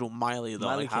might have been through Miley though.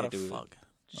 Miley Like how can't the do it. fuck?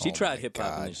 She Oh tried my hip hop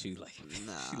and God. then she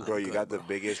like, Bro, you got the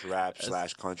biggest rap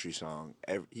 / country song.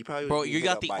 He probably Bro, was you hit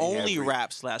got up the by only every-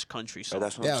 rap / country But song.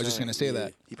 that's what Yeah, I'm I was just saying. gonna say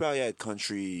that. He probably had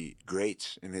country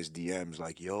greats in his DMs,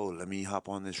 like, "Yo, let me hop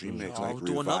on this remix." I'll Like,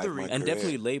 do another revive my remix. and career.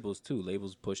 definitely labels too.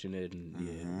 Labels pushing it, and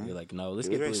yeah, you're like, no, let's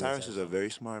Billy get Ray Billy Cyrus is a very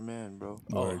smart man, bro.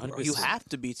 Oh, Word. 100%. You have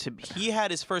to be. He had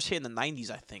his first hit in the '90s,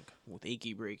 I think, with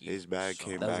 "Achy Breaky." His bag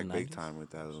came that was back the big 90s? time with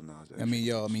that Lil Nas X. I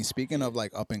mean, speaking of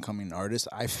like up and coming artists,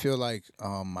 I feel like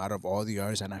out of all the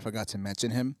artists, and I forgot to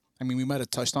mention him. I mean, we might have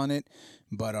touched on it,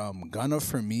 but Gunna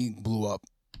for me blew up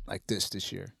like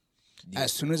this year.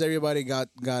 As soon as everybody got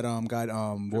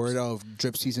word of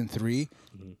Drip Season 3,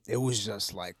 it was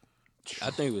just like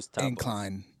I think it was top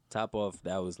incline. Top off.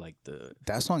 That was like the.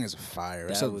 That song is fire.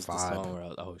 It's a That was the vibe. song where I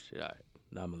was, oh shit, all right,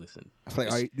 now I'm gonna listen. I feel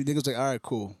like, all right, the niggas like, all right,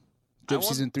 cool. Drip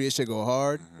Season 3, it should go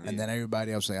hard. And then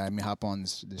everybody else like, I mean, hop on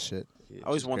this shit. I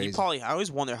always wonder. crazy. I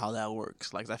always wonder how that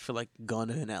works. Like I feel like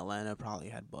Gunna in Atlanta probably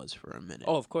had buzz for a minute.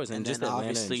 Oh, of course, and just then Atlanta in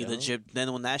obviously the general. Jib.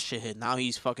 Then when that shit hit, now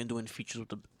he's fucking doing features with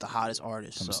the hottest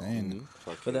artists. I'm So saying.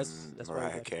 But that's why I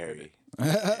Mariah got Carey.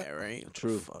 yeah, right. What the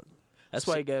True. fuck? That's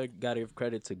why I got to give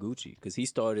credit to Gucci because he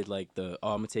started like I'm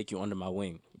gonna take you under my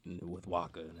wing with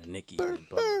Waka and Nicki and,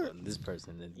 blah, blah, blah, and this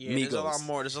person and Yeah, Migos.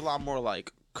 there's a lot more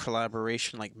like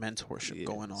collaboration, like mentorship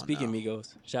going on. Speaking now. of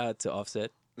Migos, shout out to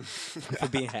Offset for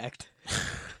being hacked.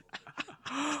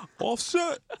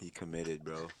 Offset. He committed,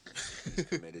 bro. He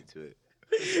committed to it.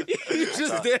 You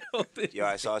just did. Yo,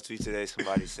 I saw a tweet today.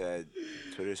 Somebody said,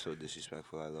 Twitter's so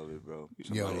disrespectful. I love it, bro.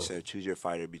 Somebody Yo. said, choose your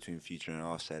fighter between Future and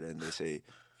Offset. And they say,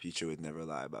 Future would never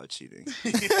lie about cheating.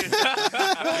 He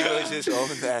was just owned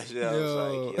that shit. I was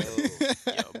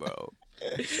like, Yo, bro.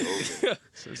 yo.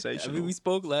 I mean, we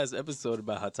spoke last episode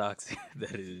about how toxic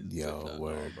that is. Yo, But,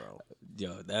 word. bro.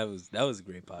 Yo, that was a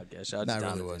great podcast. Shout out That to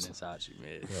really Donovan was. and Sachi,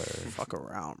 man. Fuck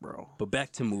around, bro. But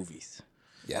back to movies.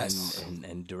 Yes.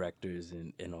 And directors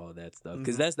and all that stuff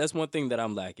because that's one thing that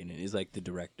I'm lacking in is like the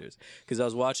directors because I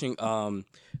was watching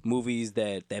movies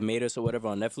that made us or whatever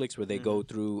on Netflix where they go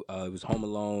through it was Home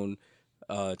Alone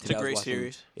today I was great watching-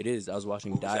 series. it is I was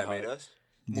watching Movies Die that Hard made us?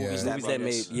 Movies Yeah. movies that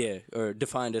made made us. or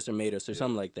defined us or made us or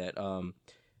something like that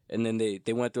and then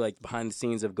they went through like behind the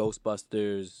scenes of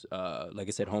Ghostbusters like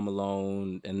I said Home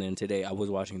Alone and then today I was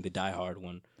watching the Die Hard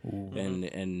one and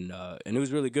it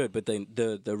was really good but then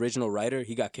the original writer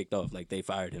he got kicked off like they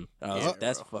fired him and I was like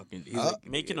that's fucking he's like,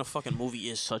 Making a fucking movie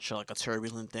is such a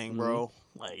turbulent thing, bro.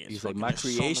 Like it's he's like fucking- my there's so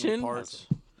many creation parts.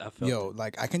 I felt Yo,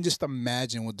 like I can just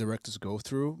imagine what directors go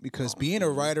through because being a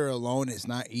writer alone is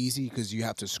not easy because you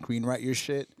have to screenwrite your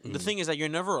shit. The thing is that you're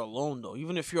never alone though.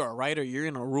 Even if you're a writer, you're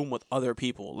in a room with other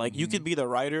people. Like you could be the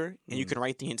writer and you can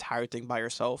write the entire thing by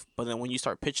yourself, but then when you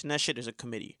start pitching that shit, there's a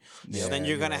committee. So then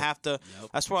you're gonna have to.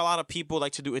 That's why a lot of people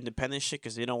like to do independent shit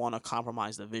because they don't want to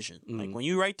compromise the vision. Like when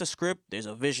you write the script, there's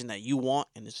a vision that you want,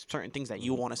 and there's certain things that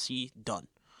you want to see done.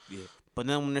 Yeah. But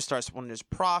then when there's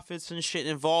profits and shit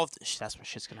involved, that's when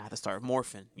shit's gonna have to start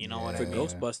morphing. You know what I For mean?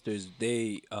 Ghostbusters,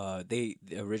 they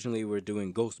originally were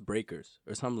doing Ghost Breakers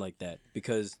or something like that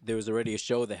because there was already a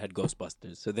show that had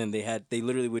Ghostbusters. So then they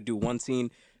literally would do one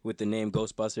scene with the name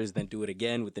Ghostbusters, then do it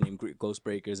again with the name Ghost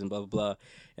Breakers and blah blah blah,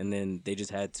 and then they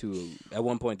just had to. At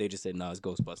one point, they just said, "No, it's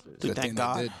Ghostbusters." Dude, Good thing thank they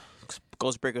God. did.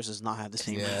 Ghostbreakers does not have the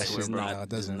same. Yeah, ring it's to it, just bro. not- it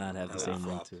doesn't. Does not have the same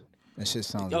ring to it. That shit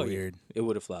sounds Oh, weird. Yeah. It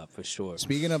would have flopped for sure.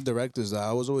 Speaking of directors, though,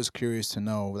 I was always curious to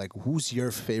know, like, who's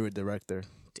your favorite director,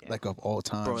 like of all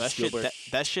time? Bro, that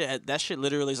shit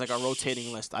literally is like a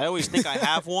rotating list. I always think I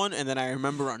have one, and then I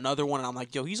remember another one, and I'm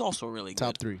like, yo, he's also really good.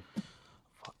 Top three.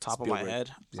 Top of my Spielberg.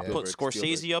 head. Yeah. I'll put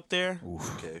Scorsese Spielberg. up there,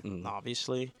 Okay.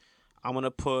 obviously. I'm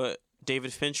gonna put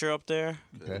David Fincher up there,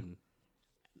 Okay.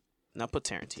 and I'll put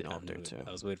Tarantino up there too.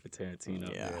 I was waiting for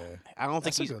Tarantino. Yeah. Yeah. I don't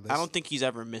think That's a he's. good I don't list. think he's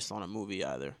ever missed on a movie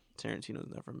either. Tarantino's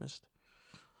never missed.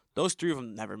 Those three of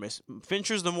them never miss.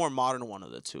 Fincher's the more modern one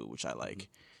of the two, which I like.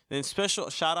 Then special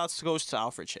shout outs goes to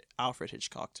Alfred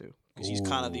Hitchcock too, because he's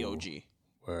kind of the Ooh. OG.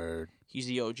 Word. He's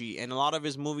the OG, and a lot of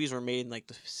his movies were made in like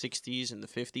the '60s and the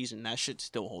 '50s, and that shit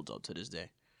still holds up to this day.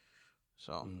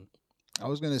 So I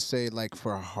was gonna say, like,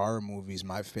 for horror movies,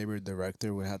 my favorite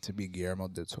director would have to be Guillermo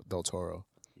del Toro.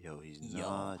 Yo, he's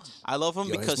nuts. I love him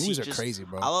Yo, his because he movies are just crazy,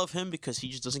 bro. I love him because he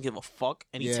just doesn't give a fuck,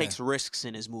 and he Yeah. takes risks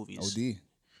in his movies. OD.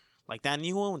 Like that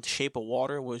new one with Shape of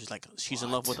Water, was like she's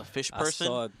in love with a fish I person.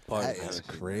 saw part That of is that.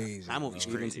 crazy. That movie's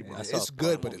bro. crazy, Yeah, bro. I saw It's part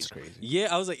good, of but that it's crazy. Yeah,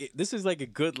 I was like, this is like a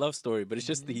good love story, but it's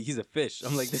just he's a fish.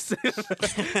 I'm like, this.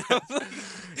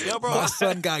 Yo, bro, My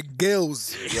son got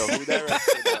gills. Yo, who directed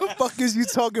What the fuck is you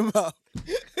talking about?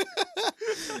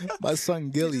 My son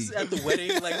Gilly. at the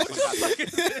wedding, like, what the fuck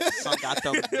is this? son got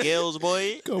them gills,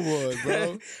 boy. Come on,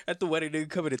 bro. At the wedding, they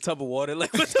come in a tub of water.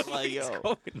 Like, what the Like, fuck yo, is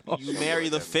going on? you marry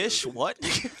the fish? What?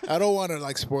 I don't want to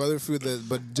like spoiler for the,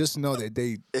 but just know that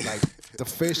they like the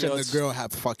fish and the girl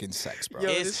have fucking sex, bro. Yo,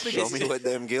 It's- this Show nigga me what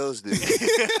them gills do.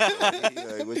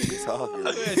 Like, what you talking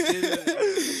about?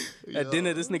 at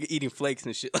dinner, this nigga eating flakes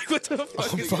and shit. Like, what the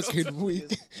fuck? I'm is fucking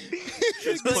weak.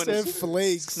 He put said his-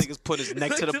 flakes. Niggas put his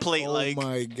neck to the plate Oh like.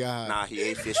 my god. Nah, he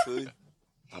ate fish food.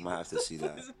 I'm gonna have to see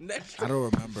that. I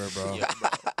don't remember, bro.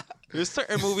 There's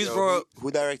certain movies, Yo, bro.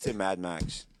 who directed Mad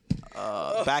Max?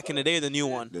 Back in the day, the new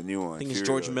one. The new one. I think it's Fury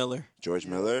George Road. Miller. George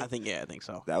Miller. I think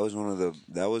so. That was one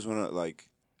of like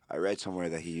I read somewhere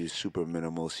that he used super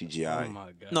minimal CGI. Oh my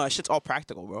god. No, that shit's all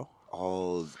practical, bro.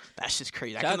 All That shit's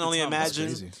crazy. I Shout out can to only Tom, that's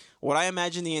imagine. crazy. What I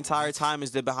imagine the entire time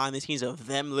is the behind the scenes of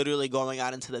them literally going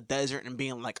out into the desert and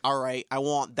being like, "All right, I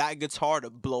want that guitar to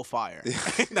blow fire."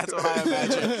 That's what I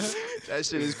imagine. That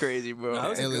shit is crazy, bro.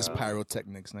 Illest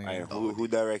pyrotechnics, nigga. who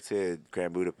directed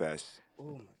Grand Budapest?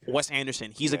 Wes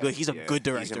Anderson. He's a good good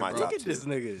director, He's in my bro. top Look at this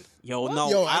nigga. Yo, no,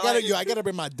 Yo, I I gotta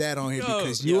bring my dad on here Yo,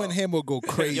 because you and him will go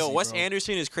crazy. Yo, Wes bro.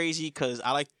 Anderson is crazy because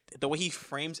I like the way he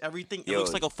frames everything. It Yo,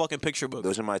 looks like a fucking picture book.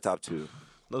 Those are my top two.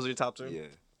 Those are your top two? Yeah.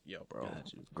 Yo, bro.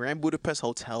 Grand Budapest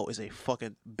Hotel is a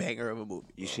fucking banger of a movie.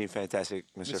 You seen Fantastic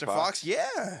Mr. Mr. Fox? Fox?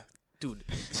 Yeah. Dude,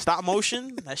 stop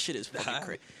motion? That shit is fucking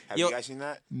crazy. Have Yo, you guys seen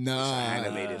that? It's Nah. an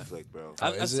animated flick, bro.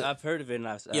 is it? I've heard of it, and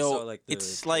I yo, saw like the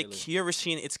it's trailer. like, you ever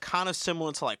seen, it's kind of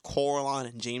similar to like Coraline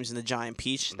and James and the Giant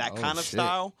Peach, that Oh, kind of shit.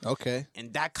 style. Okay.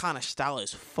 And that kind of style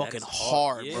is fucking is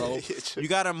hard, hard, yeah. bro. You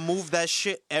gotta move that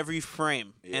shit every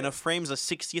frame. And a frame's a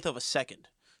 60th of a second.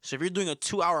 So if you're doing a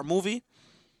 2-hour movie,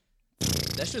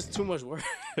 That's just too much work.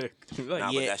 Like,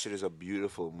 Nah, yeah. but that shit is a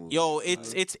beautiful movie. yo,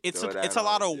 it's Throw that a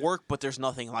lot on, of dude. work, but there's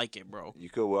nothing like it, bro. You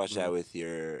could watch that with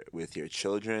your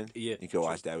children. Yeah, You could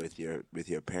watch that with your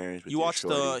parents. With You your watch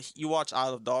shorty. you watch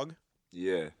Isle of Dog?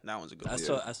 Yeah. That one's a good I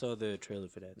one. saw the trailer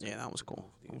for that. Yeah, that was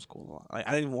cool. That was cool. I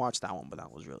didn't even watch that one, but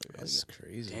that was really, really That's good.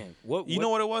 crazy. Damn. What? You know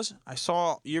what it was? I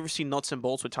saw. You ever seen Nuts and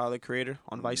Bolts with Tyler the Creator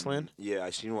on Viceland? Yeah, I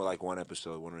seen like one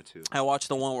episode, one or two. I watched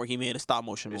the one where he made a stop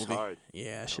motion It's movie. hard.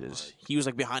 Yeah, that shit is. He was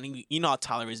like behind. You know how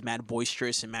Tyler is mad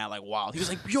boisterous and mad like wild. He was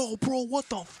like, "Yo, bro, what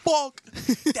the fuck?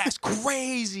 That's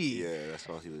crazy." Yeah, that's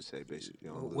all he would say basically.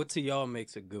 What to y'all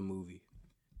makes a good movie?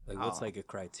 Like, what's Oh. like a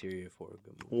criteria for a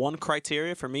good movie? One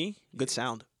criteria for me: good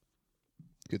sound.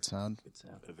 Good sound. Good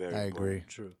sound. Very I important. agree.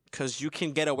 True. Because you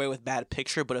can get away with bad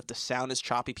picture, but if the sound is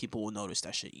choppy, people will notice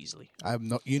that shit easily. I've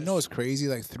no, you know, it's crazy.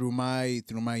 Like through my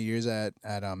years at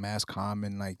Mass Comm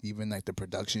and like even like the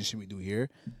production shit we do here,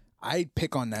 I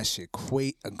pick on that shit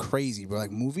crazy, bro. Like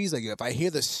movies, like if I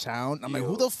hear the sound, I'm like,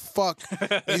 who the fuck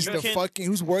is the fucking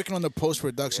who's working on the post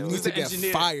production? Needs to the get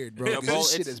engineer? fired, bro. Yo, 'cause bro,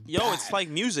 this shit it's, is yo, bad. it's like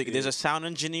music. There's a sound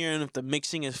engineer, and if the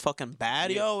mixing is fucking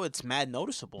bad, yo, it's mad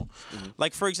noticeable.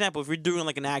 Like, for example, if you're doing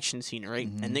like an action scene, right,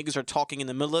 and niggas are talking in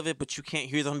the middle of it, but you can't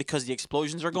hear them because the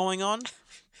explosions are going on,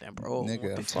 anthem, bro. Nigga, What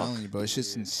I'm the fuck? telling you, bro. It's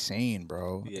just insane,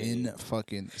 bro. Yeah.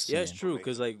 Fucking insane. Yeah, it's true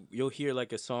because like you'll hear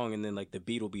like a song and then like the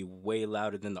beat will be way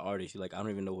louder than the artist. You're like, I don't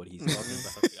even know what he's talking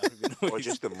about. Like, I don't even know what Or he's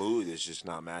just the mood is just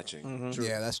not matching.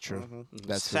 Yeah, that's true.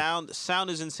 That's Sound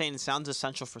is insane. Sound's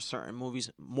essential for certain movies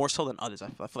more so than others. I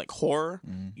feel like horror,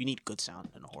 you need good sound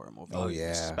in a horror movie. Oh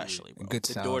yeah, especially bro. good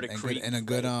The sound door to and, creep, and a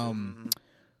good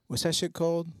What's that shit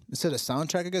called? Instead of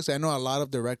soundtrack, I guess. I know a lot of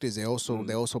directors they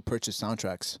also purchase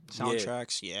soundtracks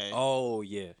Soundtracks, yeah. Oh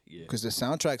yeah. because the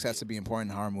soundtracks has to be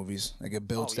important in horror movies. Like it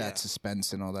builds yeah. that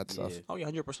suspense and all that stuff. Oh yeah,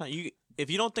 100%. You if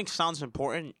you don't think sound's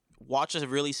important, watch a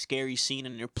really scary scene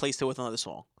and replace it with another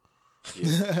song.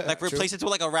 Like replace it with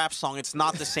like a rap song. It's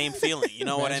not the same feeling. You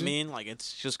know what I mean? Like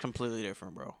it's just completely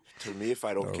different, bro. To me, if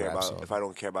I don't Or care rap about song. if I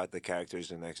don't care about the characters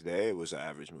the next day, it was an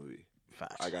average movie.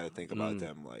 Facts. I got to think about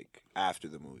them like after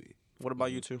the movie. What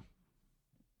about you two?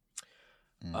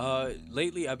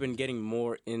 Lately I've been getting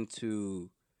more into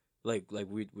like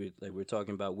we're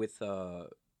talking about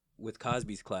with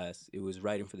Cosby's class, it was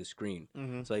writing for the screen.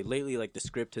 So like lately, like the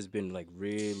script has been like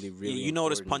really You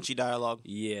notice important. punchy dialogue.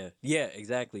 Yeah,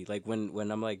 exactly. Like when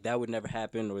I'm like that would never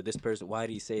happen, or this person, why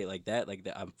did he say it like that? Like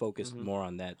that, I'm focused more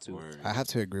on that too. I have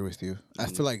to agree with you. I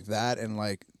feel like that and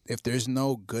like if there's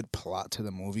no good plot to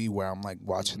the movie where I'm like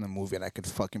watching the movie and I could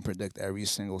fucking predict every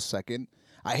single second,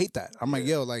 I hate that. I'm like,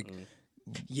 yo, like,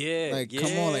 Yeah, like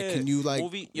come on, like, can you like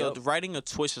Movie, writing a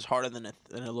twist is harder than it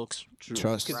looks.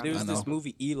 trust? Because there was I this know.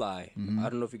 movie Eli. I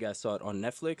don't know if you guys saw it on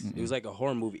Netflix. It was like a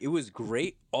horror movie. It was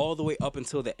great all the way up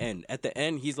until the end. At the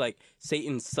end, he's like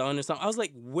Satan's son or something. I was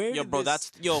like, where? Yo, did bro,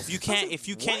 this... that's if you can't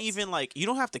what? even like you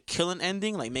don't have to kill an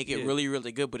ending, like make it Yeah. really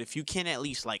really good. But if you can't at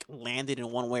least like land it in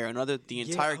one way or another, the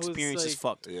entire I was experience is like-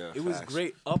 fucked. Yeah, It was facts.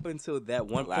 great up until that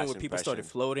one Last point where people started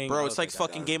impression. floating. Bro, I it's was like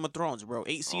fucking "Ah." Game of Thrones, bro.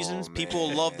 8 seasons, Oh, people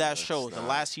man, love that that's show. The not-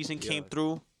 last season came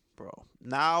through, bro.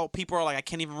 Now people are like, I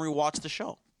can't even rewatch the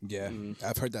show. Yeah,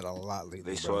 I've heard that a lot lately.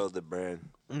 They bro. soiled the brand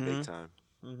big time.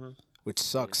 Which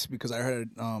sucks because I heard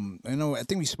I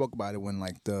think we spoke about it when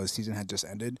like the season had just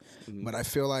ended, but I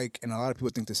feel like and a lot of people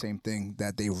think the same thing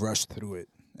that they rushed through it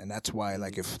and that's why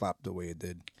like it flopped the way it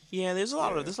did. Yeah, there's a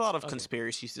lot of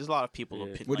conspiracies. There's a lot of people.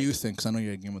 What do you think? Because I know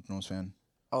you're a Game of Thrones fan.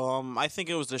 I think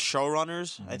it was the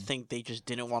showrunners. I think they just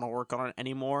didn't want to work on it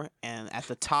anymore. And at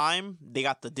the time, they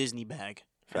got the Disney bag.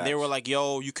 And they Facts. were like,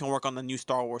 "Yo, you can work on the new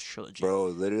Star Wars trilogy." Bro,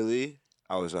 literally,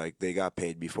 I was like, they got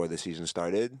paid before the season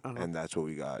started, and that's what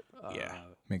we got. Yeah,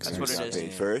 Makes That's sense. what We it got is.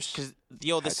 paid first. because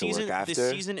yo, the Had to work season, the after,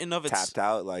 season in of its, Tapped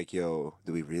out, like, yo,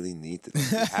 do we really need to we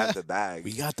have the bag?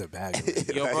 We got the bag.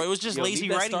 already. yo, bro, it was just Yo, lazy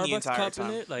leave that writing the Starbucks entire cup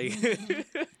time. in it, like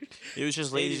It was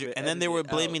just lazy, even and then they were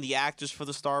edited it blaming out. the actors for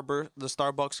the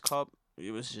Starbucks cup.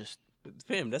 It was just,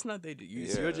 fam, that's not they.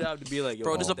 It's Yeah. your job to be like, yo,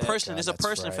 bro. There's a that person. God, There's a that's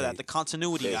person for that. right. The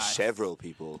continuity There's guy. several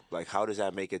people. Like, how does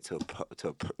that make it to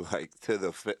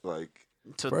the fit? Like,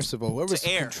 To, First of all, whoever's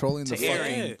air. controlling the To air.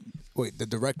 fucking wait, the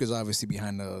director's obviously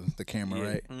behind the camera, Yeah.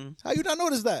 right? How you not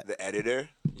notice that? the editor,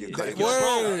 you couldn't Word.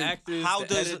 get The actors, How the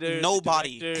does editor, the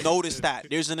nobody director. notice that?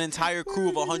 There's an entire crew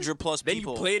of 100 plus Then you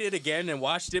people. played it again and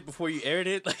watched it before you aired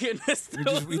it. Like, and that's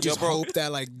We just hope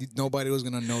that like nobody was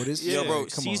gonna notice. Yo, bro,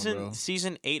 Like, come on, bro.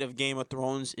 season 8 of Game of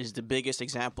Thrones is the biggest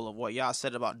example of what y'all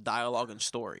said about dialogue and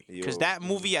story. Because Yo. that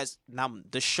movie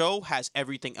the show has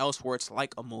everything else where it's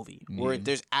like a movie, where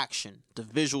there's action, the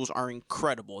visuals are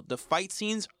incredible, the fight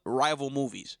scenes rival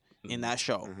movies in that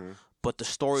show, but the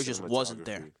story just wasn't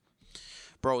there,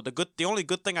 bro. The only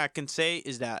good thing I can say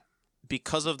is that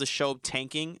because of the show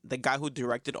tanking, the guy who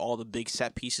directed all the big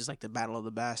set pieces like the Battle of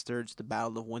the Bastards, the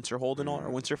Battle of Winterhold and all, or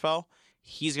Winterfell,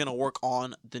 he's gonna work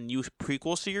on the new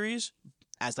prequel series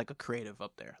as like a creative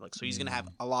up there. Like, so he's gonna have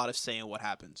a lot of say in what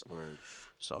happens. Word.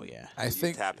 So yeah. I Did you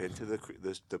think tap into the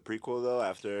prequel though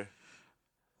after.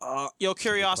 Yo,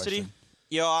 curiosity.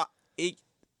 Yo,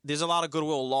 there's a lot of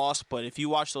goodwill lost, but if you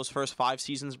watch those first 5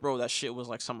 seasons, bro, that shit was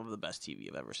like some of the best TV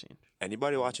I've ever seen.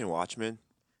 Anybody watching Watchmen?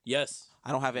 yes.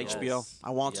 I don't have HBO.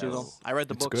 I want to though. Yes. I read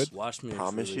the It's books. good. Watchmen.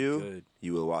 Promise really you, Good.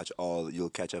 you will watch all.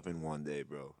 You'll catch up in one day,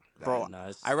 bro. Bro, Nah,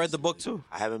 it's- I read it's the book really too.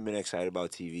 I haven't been excited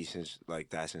about TV since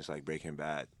Breaking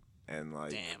Bad, and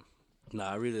like Damn.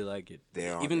 Nah, I really like it. They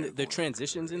are Even there the going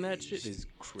transitions in that shit crazy. is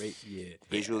great. Yeah.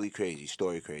 visually crazy,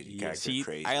 story crazy, character See,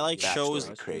 crazy. I like backstory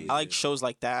shows. Crazy. I like shows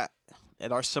like that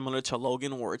are similar to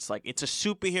Logan, where it's like it's a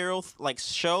superhero like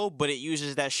show, but it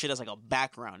uses that shit as like a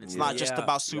background. It's not just Yeah.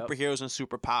 about Yep. superheroes and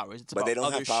superpowers. It's but about they don't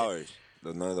other have shit. powers.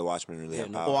 None of the Watchmen really have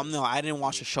no. powers. Oh, no, I didn't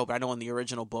watch the show, but I know in the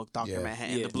original book, Dr. Yeah.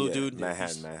 Manhattan, Yeah. the blue Yeah, dude,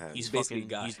 Manhattan. he's Basically fucking,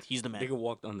 God. he's the man. Nigga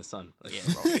walked on the sun. Like,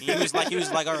 Yeah, bro. He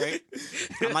was like, all right.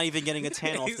 I'm not even getting a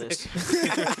tan off this.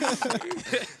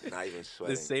 Not even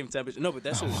sweating. The same temperature. No, but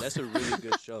that's a really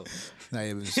good show. Not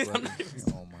even sweating.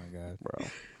 Oh my god, Bro.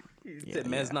 That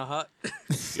man's not hot.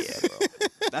 Yeah, bro.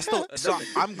 That's the. So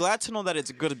I'm glad to know that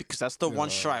it's good because that's the one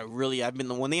show I've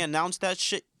been when they announced that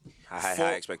shit. I had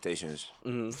high expectations.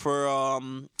 For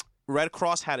Red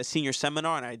Cross had a senior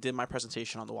seminar and I did my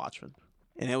presentation on The Watchmen.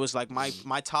 And it was like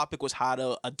my topic was how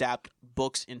to adapt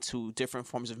books into different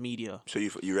forms of media. So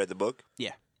you read the book?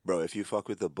 Yeah. Bro, if you fuck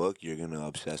with the book, you're gonna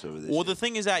obsess over this. Well, shit. the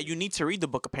thing is that you need to read the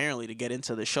book apparently to get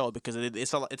into the show because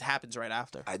it happens right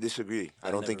after. I disagree. I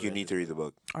don't think you need to read the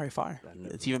book. All right, fire.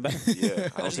 It's even better. Yeah,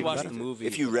 I I just think watched you the need to. movie.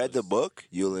 If you read the book,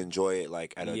 you'll enjoy it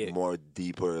like at a Yeah. more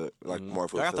deeper, like more I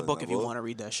fulfilling got the book if you level. want to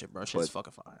read that shit, bro. Shit's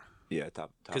fucking fire. Yeah,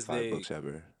 top 'Cause 5 they- books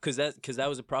ever. Because that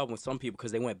was a problem with some people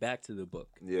because they went back to the book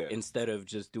Yeah. instead of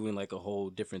just doing like a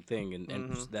whole different thing,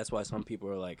 and that's why some people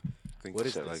are like, Think "What they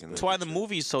is said, this?" like, in That's why the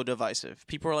movie's so divisive.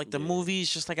 People are like, the movie's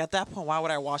just like, at that point, why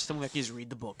would I watch the movie? Like, you just read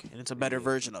the book, and it's a better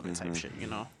version of it type shit, you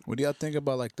know? What do y'all think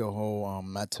about like the whole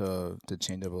not to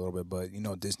change up a little bit, but you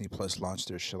know Disney Plus launched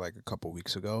their shit like a couple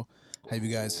weeks ago. Have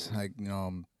you guys like do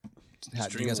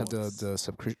you guys have the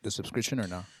subscription or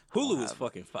no? Hulu is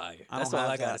fucking fire. I That's don't all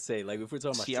have I gotta that. say. Like if we're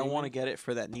talking about, See, I want to get it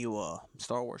for that new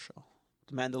Star Wars show.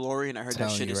 The Mandalorian, I heard that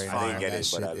Telling shit you is right I fire. didn't get That it,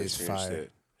 but shit I've is experienced fire.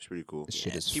 it. It's pretty cool.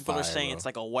 Shit is People are fire, saying bro. it's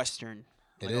like a Western.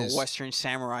 It Like is. a Western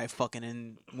samurai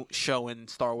fucking show in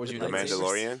Star Wars The universe.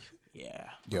 Mandalorian? Yeah.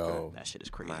 Yo, That shit is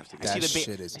crazy. have to I get see that the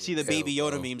shit is I see the Baby ill,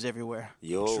 Yoda bro. memes everywhere.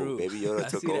 Yo, True. Baby Yoda I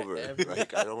took see that over. everywhere.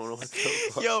 Like, I don't know what the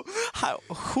fuck. Yo,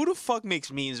 who the fuck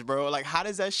makes memes, bro? Like, how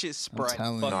does that shit I'm spread?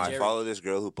 telling Fuck you. No, I Jerry. follow this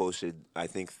girl who posted, I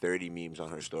think, 30 memes on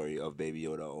her story of Baby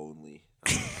Yoda only. I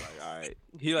was like, all right.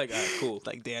 he like, all right, cool.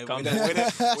 Like, damn, Calm way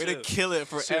down. to Chill. kill it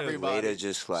for Chill. Way everybody. to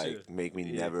just like make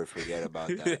me never forget about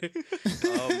that.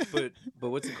 But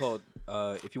what's it called?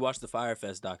 If you watch the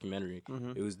Firefest documentary,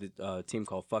 it was the team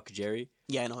called Fuck Jerry.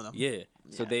 Yeah, I know them. Yeah.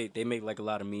 So they make like a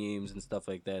lot of memes and stuff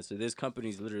like that. So there's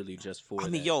companies literally just for I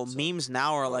mean, that. yo, So- memes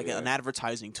now are like yeah. an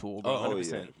advertising tool, bro. Oh, Oh,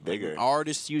 100%. yeah. Bigger.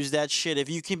 Artists use that shit. If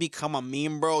you can become a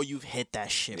meme, bro, you've hit that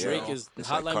shit, Yeah. bro. Drake is It's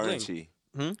Hotline like Bling. currency.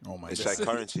 Oh my It's god. like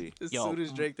currency. As Yo, soon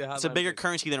as Drake the It's a Hotline bigger Bling.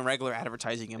 currency than regular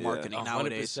advertising and Yeah. marketing 100%.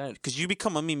 nowadays. Because you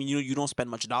become a meme, you don't spend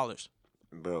much dollars.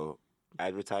 Bro,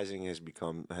 advertising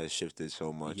has shifted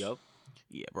so much. Yup.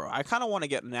 Yeah, bro. I kind of want to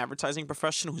get an advertising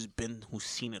professional who's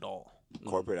seen it all.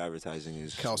 Corporate advertising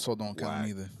is Kelso don't count whack.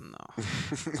 either.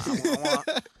 No,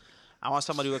 I want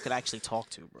somebody who I could actually talk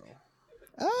to, bro.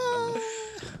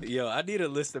 Yo, I need a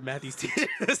list of Matthew's teachers.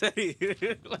 Like,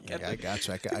 Yeah, I got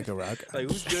you. I can rock. Like,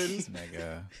 who's good?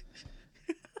 Nigga.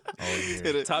 Oh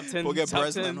yeah. Top 10, We'll get top,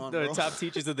 Breslin 10 on, the bro. top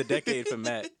teachers of the decade for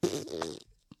Matt.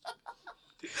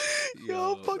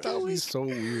 Yo, That would be so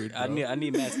weird. I Bro.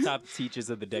 need Matt's top teachers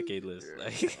of the decade list.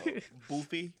 Like,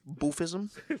 Boofism.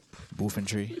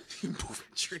 Boofentry.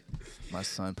 Boofentry. My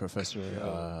son, Professor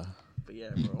But yeah,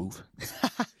 bro. Boof.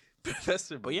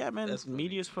 Professor. But yeah, man, That's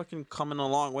media's fucking coming a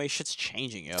long way. Shit's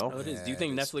changing, yo. Oh, it is. Do you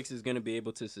think Netflix is gonna be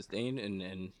able to sustain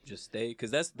and just stay?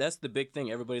 Because that's the big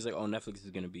thing. Everybody's like, oh, Netflix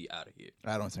is gonna be out of here.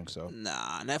 I don't think so.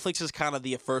 Nah, Netflix is kind of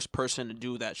the first person to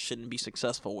do that shit and be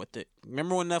successful with it.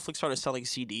 Remember when Netflix started selling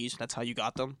CDs? That's how you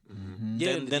got them.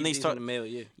 Yeah, Then they DVDs start- in the mail.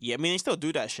 Yeah. Yeah, I mean they still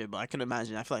do that shit, but I can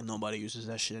imagine. I feel like nobody uses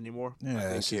that shit anymore. Yeah, I think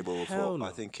it's- cable will Hell fold. no.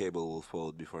 I think cable will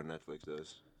fold before Netflix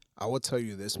does. I will tell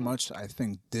you this much. I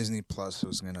think Disney Plus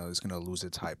is gonna lose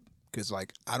its hype. Cause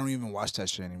like I don't even watch that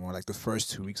shit anymore. Like the first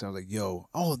 2 weeks, I was like, "Yo,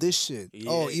 oh this shit,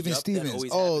 oh Yeah, even yup, that Stevens,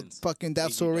 always oh happens. fucking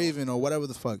That's So You don't. Raven or whatever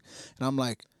the fuck." And I'm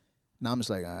like, now I'm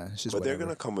just like, it's just But they're whatever.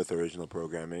 gonna come with original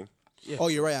programming. Oh,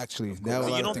 you're right. Actually, they have a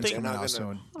But lot you of don't things think- coming out They're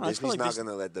soon. I feel Disney's like not this-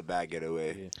 gonna let the bag get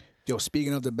away. Yeah. Yo,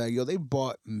 speaking of the bag, yo, they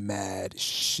bought mad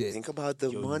shit. Think about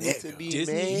the money to be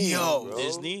Disney- made. Yo. bro.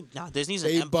 Disney's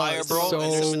They an empire, bought bro. so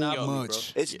It's a monopoly, bro.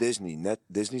 much. It's Disney.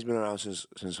 Disney's been around since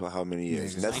how many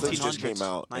years? Yeah, Netflix just 1900s. came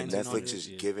out, and 1900s, Netflix is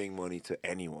yeah. giving money to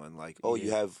anyone. Like, oh, you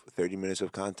Yeah. have 30 minutes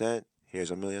of content. Here's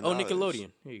 $1 million. Oh,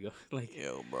 Nickelodeon. Here you go. Like,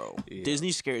 Yo, bro. Yeah.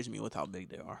 Disney scares me with how big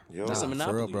they are. Yo, It's a Nah,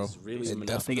 monopoly. for real, bro. It's really a It monopoly.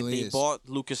 definitely They is. bought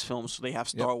Lucasfilm, so they have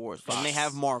Star Wars. Then they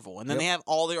have Marvel, and then they have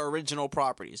all their original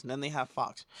properties, and then they have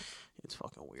Fox. It's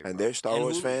fucking weird. and bro. they're Star And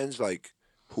Wars Hulu. fans, like,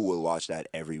 who will watch that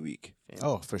every week.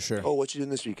 Oh, for sure. Oh, what you doing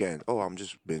this weekend? Oh, I'm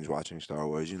just binge watching Star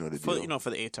Wars. You know the for deal. for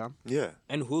the 8th time. Yeah.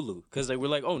 And Hulu, because like we're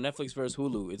like, oh, Netflix versus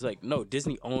Hulu. It's like, no,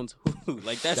 Disney owns Hulu.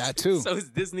 Like that's That too. So it's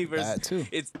Disney versus That too.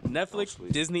 It's Netflix,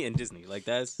 sweet. Disney, and Disney. Like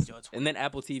that's Yo, it's and then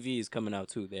Apple TV is coming out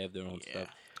too. They have their own stuff.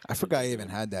 I forgot I even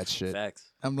had that shit.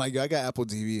 Facts. I'm like, yo, I got Apple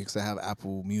TV because I have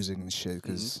Apple Music and shit.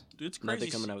 Because Dude, it's Now they're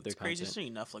crazy. coming out with their It's crazy content.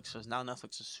 seeing Netflix because now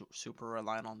Netflix is super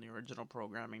reliant on the original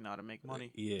programming now to make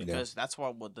money. Yeah. Because that's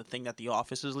why the thing that The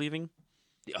Office is leaving.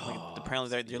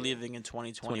 Apparently they're leaving in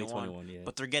 2021. 2021, yeah.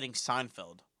 But they're getting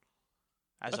Seinfeld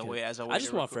as a way. I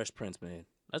just want Fresh Prince, man.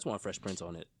 I just want Fresh Prince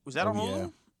on it. Was that on Hulu? yeah.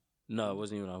 No, it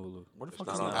wasn't even on Hulu. Where the fuck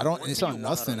not is on- that? I don't. Where It's can on you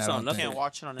nothing. It's I on don't You can't think.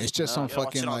 watch it on. It's just on you gotta watch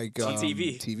fucking it on like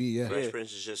TV. TV. Yeah. Fresh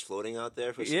Prince is just floating out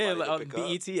there for Yeah, somebody like to on pick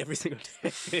up. BET every single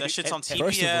day. That shit's on First of all-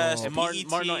 TBS, And BET.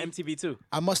 Martin on MTV too.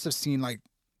 I must have seen like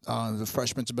the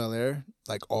Fresh Prince of Bel-Air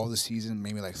like all the season,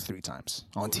 maybe like 3 times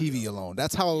on TV alone.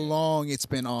 That's how long it's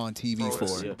been on TV Bro, for.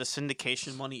 the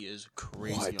syndication money is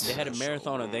crazy. What? on They had a that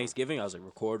marathon show, on bro. Thanksgiving. I was like,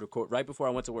 record. Right before I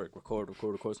went to work, record.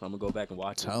 So I'm gonna go back and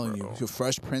watch Telling it. you, the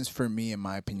Fresh Prince for me, in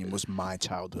my opinion, was my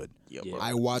childhood. Yo, Yeah. bro.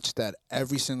 I watched that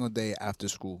every single day after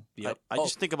school. Yep. I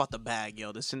just think about the bag,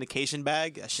 yo. The syndication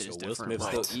bag, that shit is So Will different,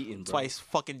 Smith's bro. still eating, That's bro. why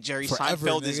fucking Jerry Forever,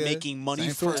 Seinfeld is nigga. making money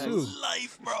Seinfeld for too.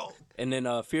 life, bro. And then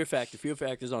Fear Factor. Fear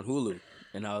Factor's on Hulu.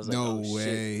 And I was like, No oh, way.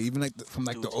 shit. Even like from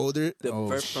like the Dude. older. The Oh,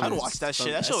 first shit. I'd watch that shit.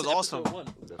 That shit was awesome.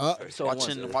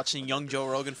 Watching young Joe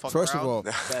Rogan fuck First around. of all,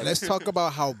 let's talk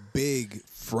about how big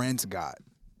Friends got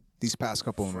these past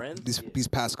couple Friends? these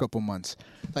past couple months.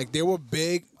 Like they were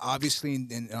big, obviously in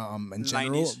general,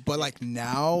 90s. but like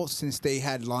now since they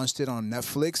had launched it on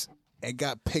Netflix, it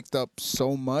got picked up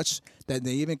so much that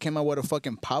they even came out with a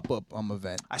fucking pop-up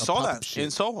event. I a saw pop-up that shit.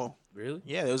 in Soho. Really?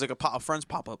 Yeah, there was like a Friends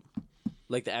pop up.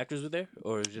 Like the actors were there,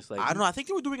 or it was just like I don't know. I think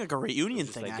they were doing like a reunion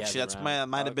just, thing. like, Actually, that's gathered around.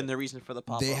 might have Okay. been the reason for the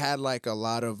pop up. They had like a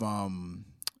lot of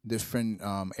different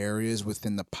areas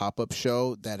within the pop-up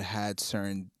show that had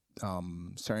certain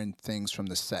things from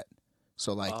the set.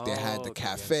 So like they had the okay,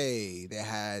 cafe, they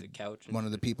had The couch and one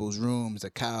of the people's rooms, the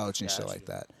couch and shit Gotcha. like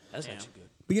that. That's Damn. actually good.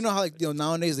 But you know how like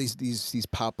nowadays these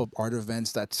pop-up art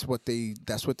events, that's what they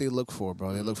look for,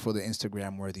 bro. They look for the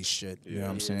Instagram worthy shit. You know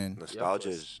what I'm saying? Nostalgia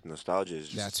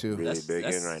is That too. really That's- big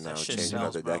in that's- right now. that shit Changing sells,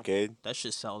 up the bro. decade. That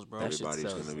shit sells, bro. That shit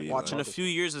Everybody's sells. gonna be Watch in a like, few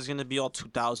years is gonna be all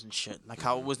 2000 shit, like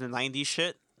how it was in the 90s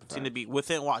shit. It's gonna be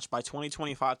within by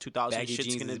 2025, 2000 Baggy shit's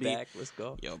jeans gonna is be. back. Let's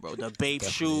go. Yo, bro, the babe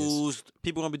Definitely shoes.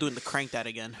 People gonna be doing the crank that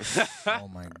again. Oh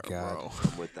my god. Bro,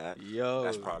 I'm with that. Yo,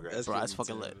 That's progress. bro, that's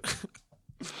fucking lit.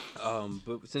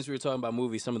 But since we were talking about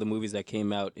movies, some of the movies that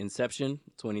came out: Inception,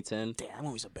 2010, Damn, that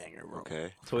movie's a banger, bro.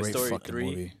 Okay. Toy Great Story fucking 3.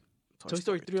 movie. Toy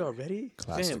Story 3 already?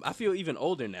 Classic. Damn, I feel even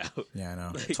older now. Yeah, I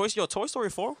know. Toy Story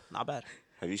 4, not bad.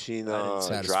 Have you seen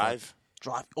Satisfied. Drive?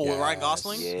 Drive. Oh, with Ryan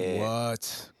Gosling. Yeah.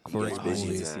 What? Great Wow. I movie. need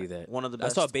to Yeah. see that. One of the I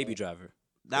best. saw Baby Driver.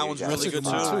 That one's That's really a good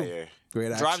good one, too. too. Fire.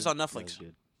 Great action. Drive's on That was Netflix.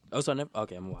 good. Oh, it's on Netflix?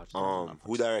 Okay, I'm going to watch it.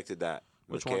 Who directed that?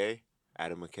 Which one? McKay?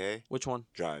 Adam McKay? Which one?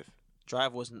 Drive.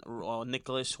 Drive was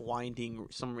Nicholas Winding,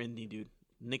 some indie dude.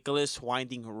 Nicholas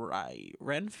Winding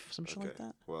Renf, some shit like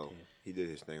that. Well, he did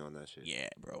his thing on that shit. Yeah,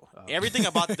 bro. Everything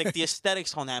about like the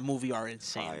aesthetics on that movie are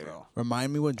insane, Fire. bro.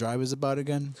 Remind me what Drive is about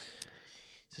again?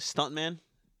 He's a stuntman.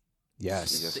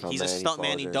 Yes. He's a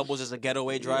stuntman. He falls doubles as a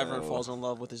getaway driver and Yo. falls in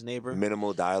love with his neighbor.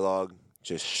 Minimal dialogue,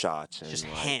 just shots and Just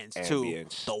like, hands ambience. too.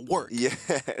 The work. Yeah.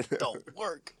 The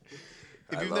work.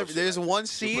 If I you've love never, shit there's like one that.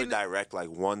 Super scene. direct, like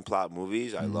one plot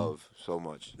movies. I love so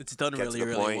much. It's done Get to really, the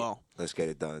really point, well. Let's get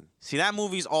it done. See, that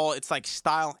movie's all, it's like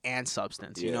style and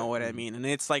substance. You Yeah. know what I mean? And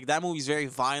it's like, that movie's very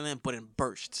violent, but in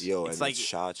bursts. Yo, it's and like, it's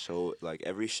shot so like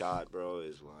every shot, bro,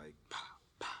 is like.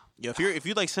 yo, if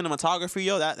you like cinematography,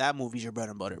 yo, that movie's your bread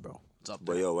and butter, bro. It's up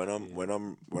But there. yo, when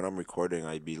I'm recording,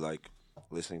 I'd be like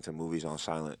listening to movies on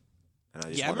silent, and I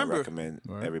just Yeah, I want to remember- recommend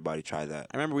Right. everybody try that.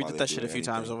 I remember we while did they're that shit a doing few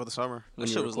times anything. over the summer. That When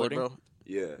shit you're was lit, recording? bro.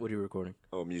 Yeah. What are you recording?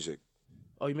 Oh, music.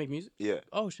 Oh, you make music? Yeah.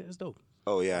 Oh, shit, that's dope.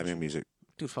 Oh yeah, I mean music.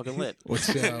 Dude, fucking lit.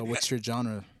 What's your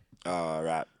genre?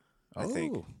 Rap. I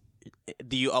think. Oh.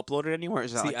 Do you upload it anywhere? Or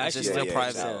is, that, See, like, I is it actually still yeah,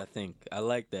 private? said, I think I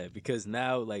like that because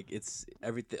now like it's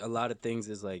everything. A lot of things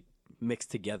is like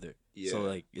mixed together. Yeah. So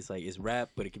like it's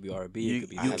rap, but it could be R&B. You, it could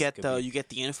be you house, it get could the be- you get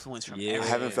the influence from Yeah. I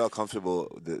everything. haven't felt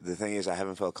comfortable. The thing is, I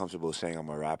haven't felt comfortable saying I'm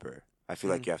a rapper. I feel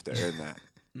like you have to earn that.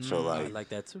 So I like, like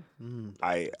that too.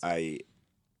 yeah.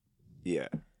 Yeah.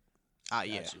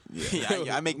 Yeah.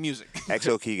 Yeah, I make music.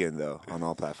 XO Keegan though on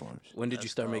all platforms. When did you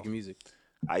start making music?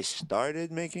 I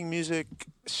started making music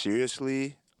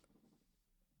seriously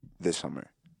this summer.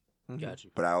 Got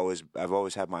you. But I've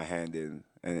always had my hand in,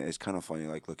 and it's kind of funny,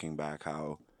 like looking back,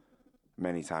 how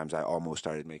many times I almost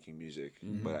started making music,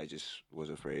 but I just was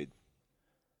afraid.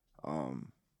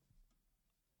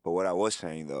 But what I was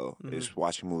saying though is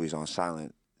watching movies on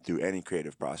silent through any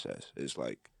creative process is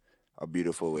like a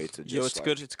beautiful way to just Yo, it's like,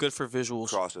 good. It's good for visuals.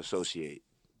 cross associate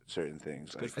certain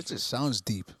things. Like, It just sounds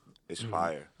deep. it's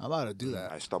fire. I'm allowed to do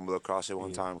that. I stumbled across it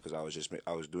one time because I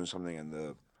was doing something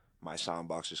and my sound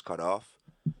box just cut off,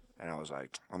 and I was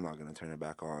like, I'm not gonna turn it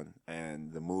back on.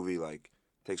 And the movie like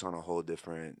takes on a whole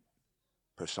different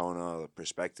persona,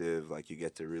 perspective. Like you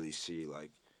get to really see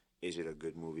like is it a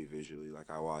good movie visually? Like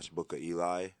I watched Book of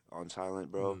Eli on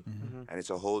silent, bro, and it's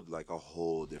a whole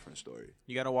different story.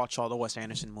 You gotta watch all the Wes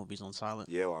Anderson movies on silent.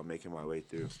 Yeah, well, I'm making my way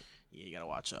through. Yeah, you gotta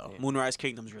watch. Moonrise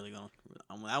Kingdom's really good.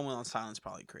 That one on silent's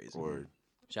probably crazy. Or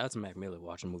Shout out to Mac Miller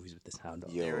watching movies with the sound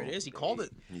off. yo, There it is. He called it.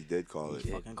 He did call it.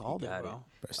 He fucking called it, got bro.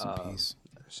 Rest in peace.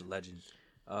 It's a legend.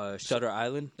 Shutter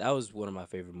Island. That was one of my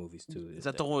favorite movies too. Is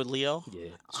that the one with Leo? Yeah.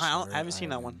 I haven't seen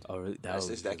that one. Oh, really? That's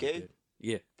this decade? good.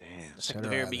 Yeah. Damn. It's like Shutter the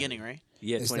very Island. beginning, right?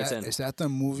 Yeah. Is 2010. that, is that the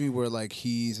movie where like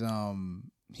he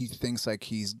thinks like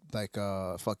he's like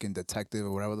a fucking detective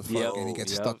or whatever the fuck, Yep. and he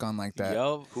gets Yep. stuck on like that?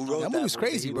 Yo. Who wrote That that movie's movie?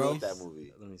 crazy, Who bro. wrote that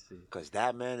movie? Let me see. Because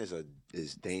that man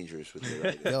is dangerous with the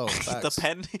writing. Yo, The facts.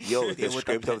 pen. Yo, Yeah, the with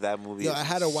script pen. of that movie. Yo, is I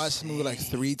had to watch the movie like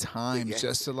 3 times Yeah.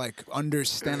 just to like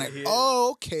understand. Like,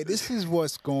 oh, okay, this is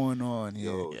what's going on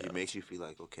here. Yo, Yeah. it makes you feel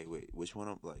like, okay, wait, which one?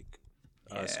 I'm like,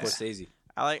 Scorsese.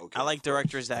 I like Okay, I like of course.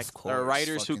 directors that Of course, or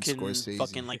writers who fucking can Scorsese.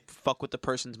 fucking like fuck with the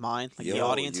person's mind, like the yo,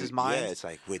 audience's mind. Yeah, it's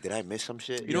like, wait, did I miss some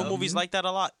shit? You know, movies like that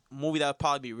a lot. A movie that would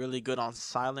probably be really good on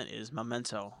silent is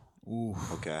Memento. Ooh,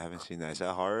 Okay, I haven't seen that. Is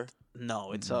that horror?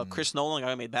 No, it's Chris Nolan, the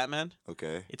guy who made Batman.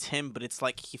 Okay. It's him, but it's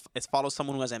like it follows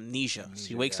someone who has amnesia. So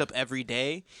he wakes up every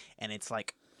day, and it's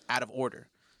like out of order.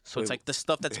 So it's like the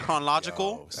stuff that's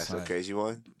chronological. That's son. a crazy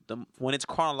one. When it's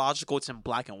chronological, it's in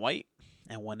black and white,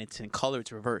 and when it's in color,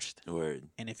 it's reversed. Word.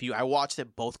 And I watched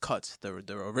it both cuts, the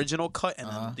original cut and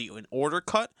then the in order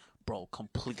cut, bro,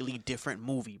 completely different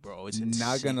movie, bro. It's insane.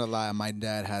 not gonna lie, my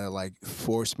dad had to like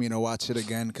force me to watch it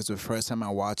again because the first time I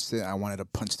watched it, I wanted to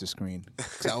punch the screen.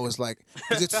 'Cause I was like,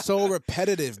 because it's so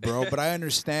repetitive, bro. But I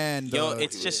understand. Yo, the-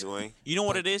 it's was just doing. you know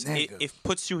what it is. nigga. It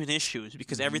puts you in issues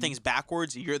because everything's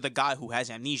backwards. You're the guy who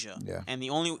has amnesia, Yeah. and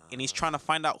he's trying to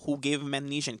find out who gave him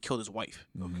amnesia and killed his wife.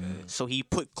 Okay, so he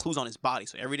put clues on his body.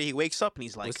 So every day he wakes up and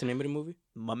he's like, What's the name of the movie?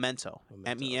 Memento,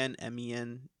 Memento.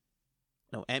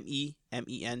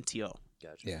 MENTO.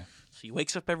 Gotcha. yeah. So he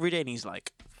wakes up every day and he's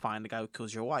like, find the guy who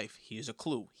kills your wife. Here's a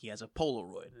clue. He has a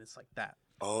Polaroid, and it's like that.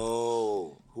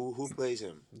 Oh, who plays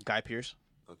him? Guy Pearce,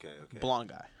 Okay. blonde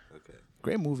guy. Okay.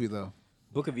 Great movie though.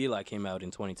 Book of Eli came out in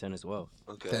 2010 as well.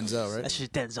 Okay. Denzel, right? That's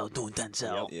just Denzel doing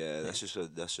Denzel. Yeah, that's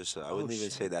just. I wouldn't even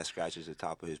say that scratches the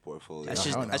top of his portfolio. That's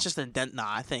hell no. that's just a dent. Nah,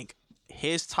 I think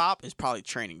his top is probably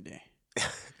Training Day.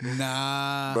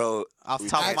 Nah, Bro, Off the we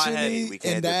top of my can't- head. we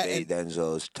can't in that- debate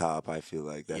Denzel's top. I feel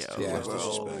like that's Yeah, too yeah, much bro.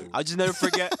 disrespect. I just never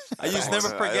forget. I just never I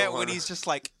don't forget when wanna- he's just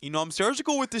like, I'm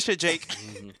surgical with this shit, Jake.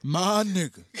 my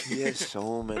nigga. He has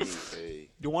so many. Hey.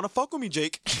 You want to fuck with me,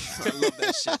 Jake? I love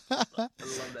that shit. I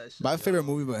love that shit. My favorite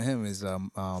movie by him is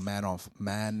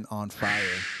Man on Fire.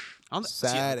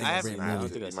 Sad and I great haven't, I don't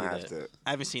movie. think I You see might have that. to. I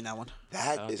haven't seen that one.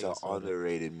 That don't is think an I saw that.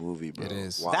 underrated movie, bro. It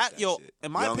is. Watch That, yo, shit.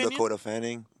 in my Young opinion- Dakota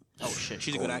Fanning. Oh shit,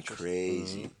 she's a good going actress.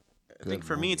 Crazy. I think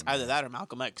for me, it's either that or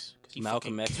Malcolm X. 'Cause he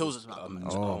Malcolm fucking X kills was his Malcolm.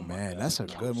 Oh, my man, God. that's a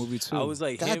good movie too. I was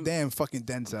like, him- goddamn fucking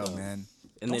Denzel, man.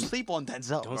 And Don't then sleep on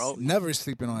Denzel, Don't bro. sleep. Never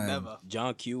sleeping on him. Never.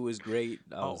 John Q was great.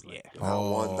 I Oh, was like, yeah.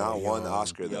 Not one yo.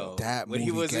 Oscar though. That When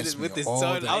movie he was in gets it with me his all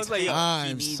son, the I was like, yo, he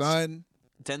time, needs- son.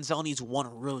 Denzel needs one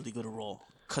really good role.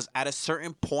 Because at a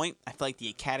certain point, I feel like the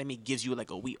Academy gives you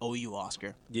like a we owe you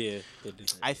Oscar. yeah. They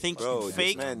did. I think Bro,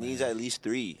 fake. this man needs at least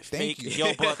 3. Thank fake. you.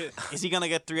 Yo, but is he gonna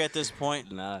get 3 at this point?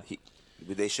 Nah.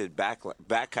 But they should back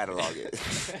catalog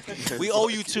it. We owe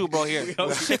you 2, bro. Here,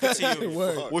 we'll ship it to you.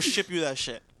 Word. We'll ship you that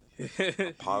shit,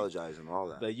 Apologize and all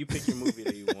that. Like, you pick your movie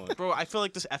that you want. bro. I feel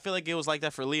like this. I feel like it was like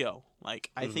that for Leo. Like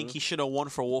I think he should have won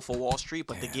for Wolf of Wall Street,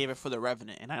 but they gave it for The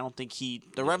Revenant, and I don't think The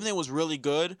Revenant was really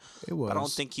good. It was. But I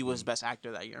don't think he was best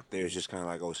actor that year. They was just kind of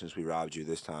like, oh, since we robbed you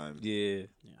this time. Yeah.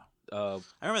 Yeah.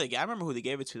 I remember who they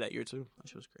gave it to that year too. That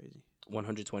shit was crazy.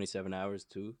 127 hours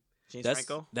too. James That's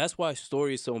Franco. that's why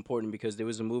story is so important, because there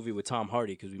was a movie with Tom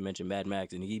Hardy, because we mentioned Mad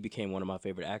Max, and he became one of my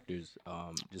favorite actors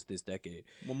just this decade.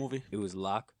 What movie? It was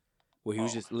Locke, where he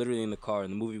was just literally in the car,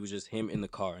 and the movie was just him in the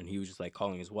car, and he was just like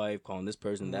calling his wife, calling this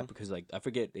person, that, because like I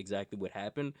forget exactly what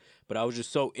happened, but I was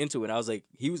just so into it. I was like,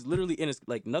 he was literally in his,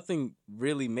 like, nothing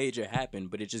really major happened,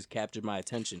 but it just captured my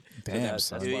attention. So Damn, that's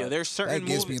son. why- Yeah, there's certain That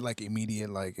gives me movies. like immediate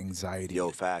like anxiety.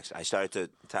 Yo, facts. I started to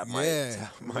tap my knee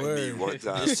word. one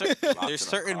time. There's, Locked in there's a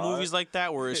certain car. movies like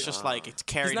that where it's just like it's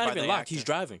carried he's not by even the locked. actor. He's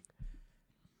driving.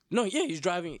 No, yeah, he's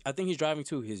driving. I think he's driving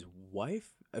to his wife,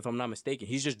 if I'm not mistaken.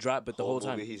 He's just driving, but the whole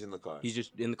time movie, he's in the car. he's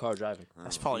just in the car driving.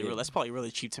 That's probably Yeah. real. That's probably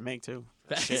really cheap to make too.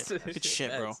 Facts. Shit, it's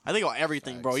shit, bro. Facts. I think about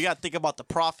everything, bro. You gotta think about the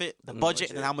profit, the budget,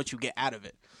 and then how much you get out of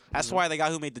it. That's why the guy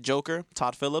who made the Joker,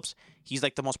 Todd Phillips, he's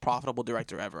like the most profitable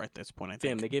director ever at this point. I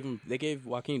think. Damn, they gave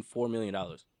Joaquin $4 million.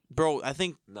 Bro, I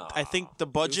think the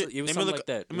budget. It was let me something look, like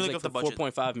that. Let me look up the budget.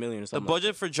 4.5 million or The something.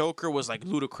 budget for Joker was like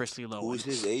ludicrously low. Who's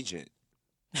his agent?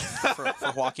 for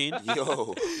Joaquin.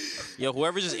 Yo,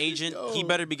 whoever's his agent, he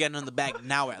better be getting in the bag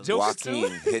now at least. Joaquin,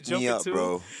 hit me Joker up, too?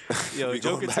 bro. Yo, We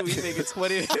Joker going 2, he making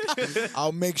 20.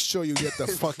 I'll make sure you get the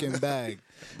fucking bag.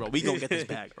 Bro, we gonna get this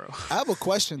bag, bro. I have a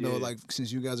question though, like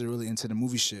since you guys are really into the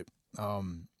movie shit.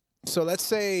 So let's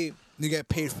say you get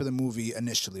paid for the movie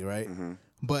initially, right? Mm-hmm.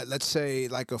 But let's say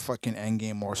like a fucking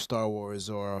Endgame or Star Wars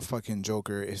or a fucking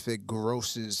Joker, if it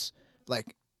grosses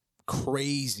like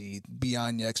crazy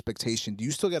beyond your expectation, do you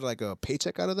still get like a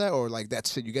paycheck out of that, or like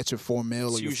that's it? You get your $4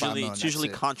 million or your $5 million. It's usually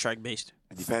that's it? contract based.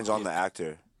 It depends on the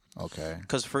actor. Okay.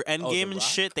 Because for Endgame and Rock?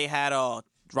 shit, they had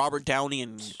Robert Downey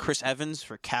and Chris Evans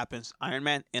for Cap and Iron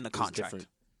Man in the contract. different.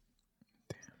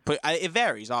 But it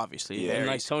varies, obviously. It And like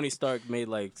varies. Tony Stark made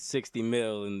like 60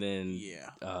 mil, and then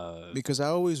Because I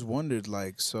always wondered,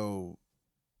 like, so,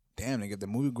 damn, nigga, the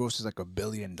movie grosses like $1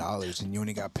 billion, and you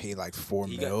only got paid like $4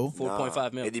 he mil. got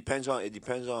 4.5 mil. It depends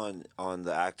on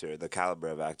the actor, the caliber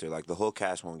of actor. Like the whole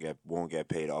cast won't get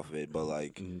paid off of it, but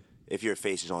like if your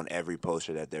face is on every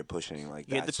poster that they're pushing, like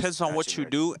Yeah, it that's- depends on that's what you in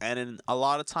do, and in a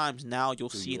lot of times now you'll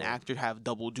see an actor have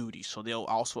double duty, so they'll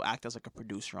also act as like a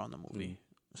producer on the movie.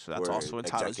 So that's Or also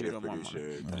entitles you to executive more money.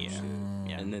 producer type Yeah. shit.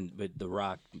 Yeah. And then, but The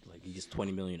Rock, like he gets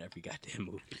 20 million every goddamn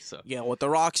movie. So Yeah, well, The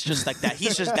Rock's just like that.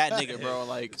 He's just that nigga, bro.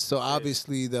 Like, So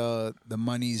obviously the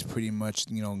money's pretty much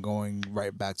going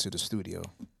right back to the studio.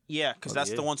 yeah, because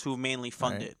that's the ones who mainly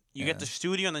fund Right. it. You get the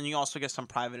studio, and then you also get some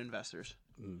private investors.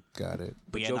 Got it.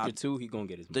 But yeah, Joker nah, 2, he gonna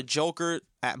get his the money. Joker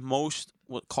at most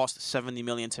would cost $70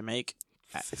 million to make.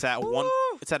 It's at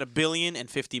It's at $1 billion and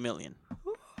 $50 million.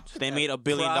 So they made $1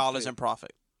 billion in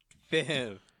profit.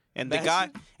 Damn. And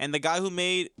the guy who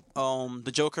made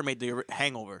the Joker made the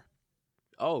Hangover.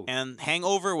 Oh, And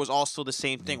Hangover was also the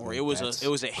same thing, where it was that's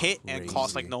a hit and it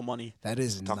cost like crazy. no money. That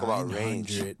is Talk about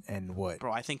range. 900 and what?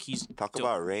 Bro, I think he's Talk dude,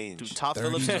 about range. Dude, Todd 30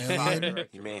 Phillips is a fire million? director.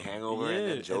 You made Hangover yeah. and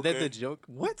then Joker. And then the joke.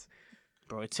 What?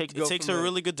 Bro, it Go takes from a the-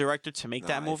 really good director to make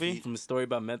that if movie. he- From a story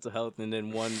about mental health, and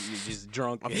then one you're just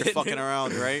drunk. If you're fucking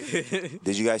around, right?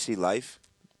 Did you guys see Life?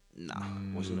 Nah.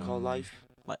 Was it called Life?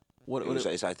 What?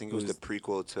 I think it was the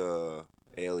prequel to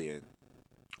Alien.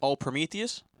 Oh,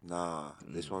 Prometheus? Nah,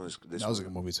 this one was. This That was a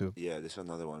one, good movie too. Yeah, this is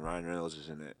another one. Ryan Reynolds is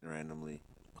in it randomly.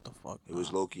 What the fuck? It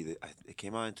was Loki. It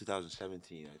came out in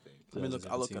 2017, I think. Let me look.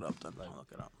 I'll look it up then. I'll look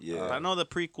it up. Yeah. But I know the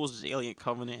prequels is Alien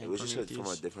Covenant. It And was just Prometheus.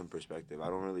 from a different perspective. I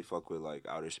don't really fuck with like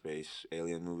outer space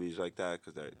alien movies like that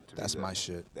because That's my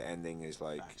shit. The ending is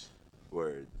like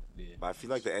word. Yeah. But I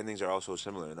feel like the endings are also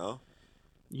similar, no?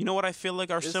 You know what I feel like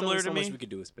are There's similar only to so me? much we could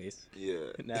do with space. Yeah.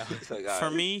 Now. It's like, For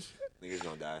alright, me, niggas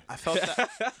gonna die. I felt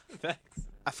that.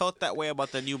 I felt that way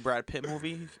about the new Brad Pitt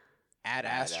movie, Ad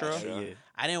Astra. Astra. Yeah.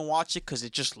 I didn't watch it because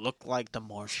it just looked like The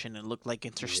Martian. It looked like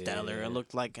Interstellar. Yeah. It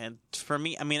looked like, and for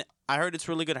me, I mean, I heard it's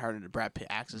really good. I heard that Brad Pitt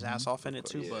acts his ass off in it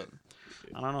too, Yeah. but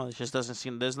I don't know. It just doesn't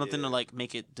seem. There's nothing to like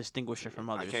make it distinguish it from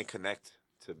I others. can't connect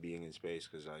to being in space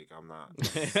because like I'm not.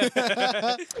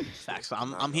 Facts.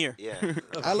 I'm here. Yeah.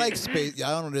 I like space. I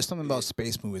don't know. There's something about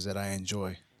space movies that I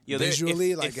enjoy. Yo, they're-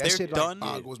 Visually, if like that they're shit done, like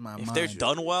boggles my if mind. they're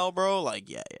done well, bro, like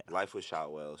yeah. Life was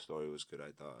shot well. Story was good.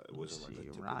 I thought it wasn't like a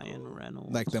typical, Ryan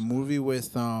Reynolds. Like the movie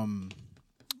with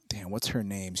damn, what's her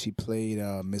name? She played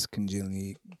Miss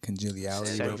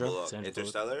Congeniality. Sandra Bullock. Sandra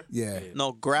Interstellar. Yeah.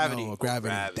 No, Gravity. No, Gravity.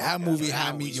 Gravity. That movie That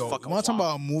had me. was Yo, fucking want to talk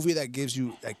wild. about a movie that gives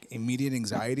you like immediate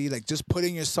anxiety? Like just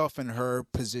putting yourself in her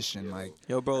position. Like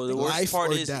Yo, bro, the worst Life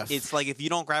part or is death. it's like if you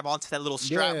don't grab onto that little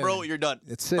strap, Yeah. bro, you're done.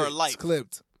 it's it. For life. It's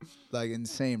clipped. Like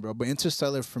insane, bro. But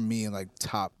Interstellar for me, like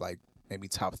maybe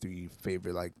top 3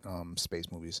 favorite like space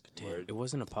movies. Damn, it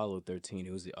wasn't Apollo 13.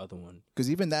 It was the other one.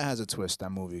 Because even that has a twist.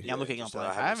 That movie. Yeah, I'm looking up Interstellar,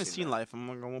 Life. I I haven't haven't seen seen that. Life. I'm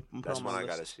gonna put That's on one my I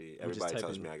gotta list. see. just Everybody type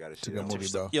tells in- me I gotta It's see a good that.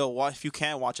 movie, bro. Yo, if you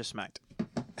can watch it, smacked.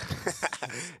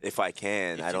 If I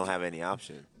can, I don't have any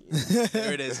option.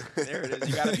 There it is. There it is.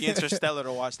 You gotta be Interstellar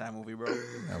to watch that movie, bro.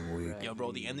 That movie. Yo,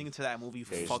 bro, the ending to that movie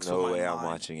There's fucks no with way my I'm mind.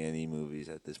 watching any movies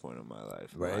at this point in my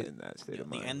life. I'm not Right. in that state Yo, of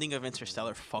the mind. ending of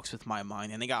Interstellar fucks with my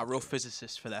mind, and they got real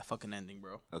physicists for that fucking ending,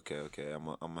 bro. Okay. I'm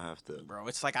gonna have to. Bro,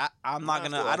 it's like I'm not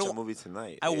gonna. I watch a don't. movie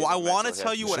tonight. I It is a want to mental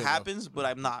tell you what shit, bro. happens, but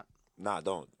I'm not. Nah,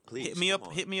 don't. Please. Hit me come up.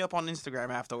 on. Hit me up on Instagram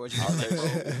afterwards. I'll text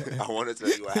you. I want to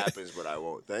tell you what happens, but I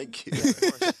won't. Thank you.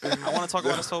 I want to talk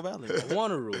about it so badly. I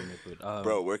want to ruin it, but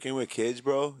Bro, working with kids,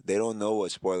 bro, they don't know what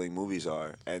spoiling movies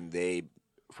are, and they,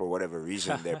 for whatever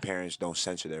reason, their parents don't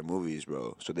censor their movies,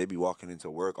 bro. So they be walking into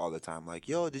work all the time like,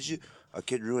 "Yo, a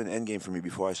kid ruined Endgame for me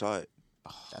before I saw it?"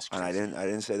 That's And crazy. I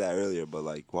didn't say that earlier, but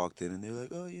like walked in and they were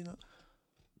like, "Oh, you know,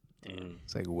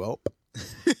 It's like, welp.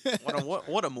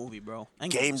 What a movie, bro. Endgame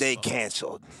game day sucks.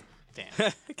 canceled."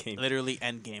 Damn. Came Literally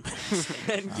Endgame.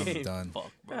 Endgame. I'm done.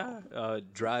 Fuck, bro.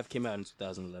 Drive came out in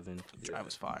 2011. Drive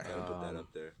was fire. Gotta put that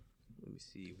up there. Let me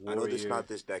see. I know this not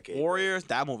this decade. but Warriors,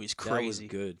 that movie's That was crazy.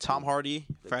 good, Tom too. Hardy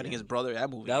fighting his brother. That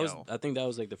movie. That was. yo. I think that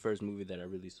was like the first movie that I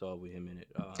really saw with him in it.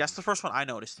 That's the first one I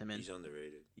noticed him in. He's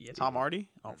underrated. Yeah, Tom Hardy.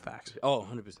 Oh, facts. Oh,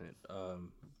 100%.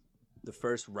 The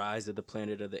first Rise of the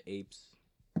Planet of the Apes.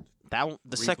 That one,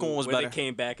 the second one was when better. they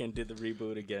came back and did the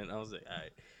reboot again. I was like,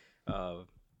 all right.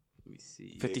 Let me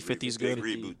see. 50-50 is Big good.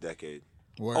 reboot decade.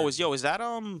 Word. Oh, is that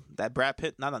that Brad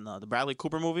Pitt? No, the Bradley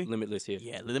Cooper movie. Limitless here.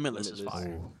 Yeah, Limitless is Limitless.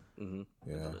 fire. Mm-hmm.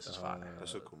 Yeah. Limitless is fire.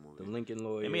 That's a cool The movie. Lincoln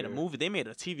Lawyer. They made a movie. They made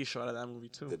a TV show out of that movie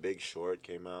too. The Big Short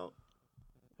came out.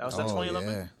 That was that Oh 2011.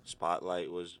 yeah. Spotlight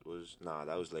was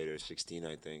that was later. 16,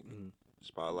 I think.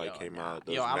 Spotlight came out.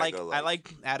 Those Yo, I mega,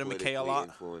 like Adam McKay a politically lot.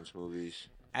 influenced movies.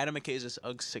 Adam McKay is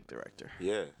a sick director,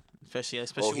 Yeah. especially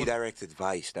Oh, he when- directed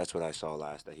Vice. That's what I saw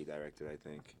last that he directed. I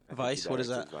think. Vice? What is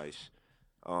directed Vice.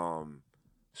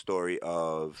 Story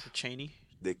of Cheney.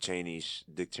 Dick Cheney's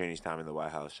time in the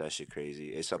White House. That shit crazy.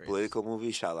 It's a political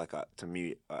movie shot like to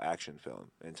me an action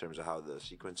film in terms of how the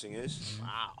sequencing is.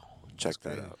 Wow. Check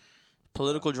that out.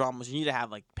 Political dramas. You need to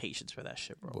have like patience for that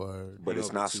shit, bro. Word. But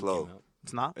it's not slow.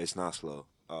 It's not. It's not slow.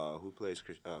 Who plays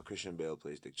Christian Bale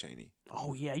plays Dick Cheney.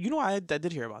 Oh yeah, you know I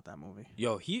did hear about that movie.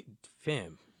 Yo,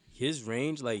 his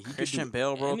range, like he Christian could do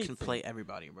Bale, bro, anything. can play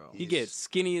everybody, bro. He gets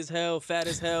skinny as hell, fat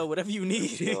as hell, whatever you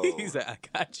need. Yo. He's like, I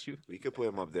got you. We could put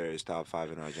him up there as top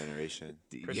 5 in our generation.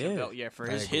 Christian Bale, yeah, for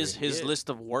I his agree. his list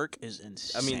of work is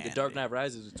insane. I mean, The Dark Knight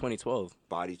Rises was 2012.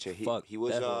 Body check. Fuck, He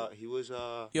was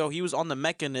that Yo, he was on the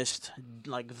Mechanist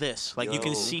like this. Like you can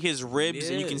Yo. see his ribs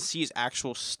and you Yeah. can see his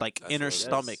actual like That's inner what-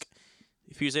 stomach.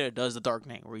 If he was there, does the Dark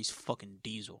Knight where he's fucking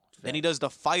Diesel. Then he does the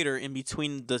Fighter in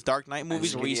between the Dark Knight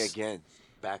movies where skinny he's again.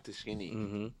 Back to skinny.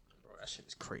 Mm-hmm. Bro, that shit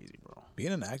is crazy, bro.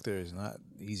 Being an actor is not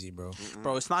easy, bro.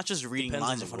 Bro, it's not just reading Depends on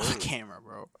lines the in front of the role. camera,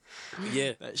 bro.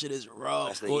 Yeah, That shit is rough.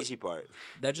 That's the Well, easy part.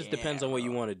 that just depends Yeah, on what you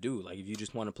bro. want to do. Like, if you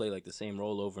just want to play like the same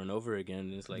role over and over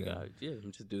again, it's like,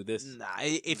 just do this. Nah,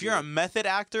 if you're a method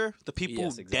actor, the people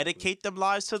Yes, who exactly. dedicate their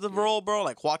lives to the role, bro,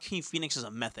 like Joaquin Phoenix is a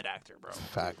method actor, bro.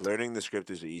 Fact. Learning the script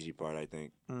is the easy part, I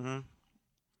think. Mm-hmm.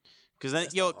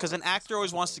 Because an actor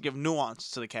always wants to give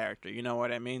nuance to the character. You know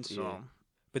what I mean? So. Yeah.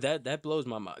 But that blows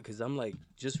my mind because I'm like,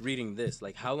 just reading this.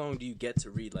 Like, how long do you get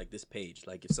to read like this page?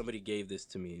 Like, if somebody gave this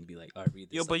to me and be like, "All right, read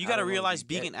this." Yo, like, but you how gotta long do realize, you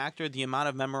being get? an actor, the amount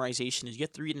of memorization is you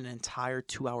have to read an entire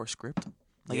 2-hour script.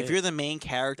 Like, if Yeah. you're the main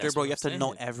character, That's bro, what you have I'm to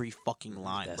know saying. every fucking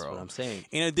line, That's bro. what I'm saying.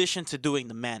 In addition to doing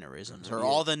the mannerisms or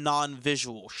all the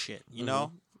non-visual shit, you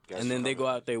know? Guys And then they coming. go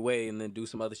out their way and then do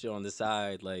some other shit on the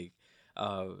side. Like,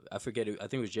 I forget. I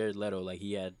think it was Jared Leto. Like,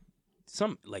 he had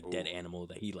some like dead animal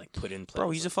that he like put in place.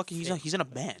 Bro, he's a fucking he's in a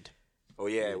band. Oh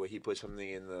yeah, where he put something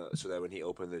in so that when he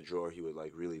opened the drawer, he would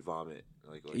like really vomit.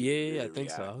 Like Yeah, really I think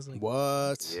so. react. I was like,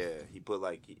 What? Yeah, he put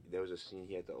like there was a scene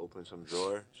he had to open some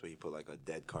drawer, so he put like a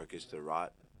dead carcass to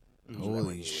rot. So that when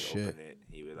Holy he would shit. Open it,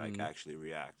 he would like actually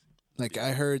react. Like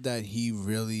I heard that he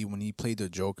really, when he played the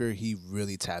Joker, he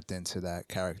really tapped into that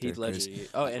character. Heath Ledger. 'cause Yeah.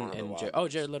 Oh, That's one of the and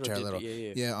wild Jared Leto. Jared did,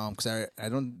 Leto. Yeah. Because I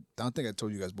don't think I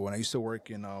told you guys, but when I used to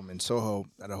work in Soho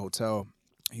at a hotel,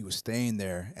 he was staying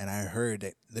there, and I heard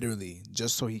that literally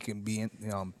just so he can be in,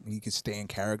 he could stay in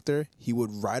character, he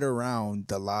would ride around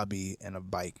the lobby in a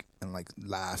bike and like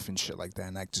laugh and shit like that,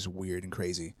 and act just weird and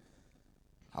crazy.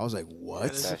 I was like,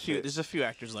 what? There's a few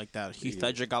actors like that. Heath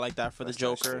Ledger got like that for the That's that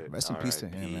Joker. shit. Rest in peace to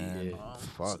him, R.I.P. man. Yeah.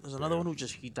 Fuck. There's another one who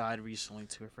he died recently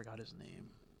too. I forgot his name.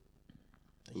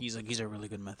 He's a really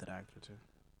good method actor too.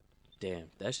 Damn,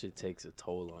 that shit takes a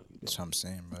toll on you. That's what I'm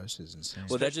saying, bro. This is insane.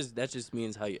 Well, that just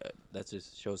means how you. That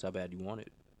just shows how bad you want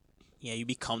it. Yeah, you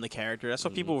become the character. That's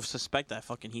what people suspect that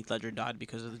fucking Heath Ledger died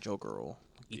because of the Joker role.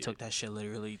 He took that shit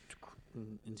literally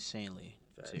insanely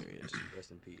serious.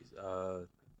 Rest in peace.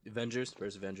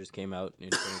 First Avengers came out in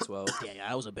 2012. Yeah,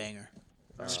 that was a banger.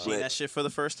 Seeing that shit for the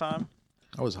first time,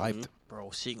 I was hyped. bro.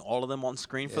 Seeing all of them on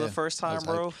screen for the Yeah, first I time, was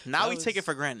bro. Now That we take it was-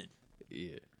 for granted.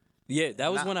 Yeah,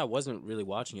 that was Not- when I wasn't really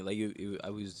watching it. Like, I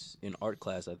was in art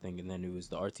class, I think, and then it was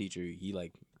the art teacher. He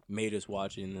like made us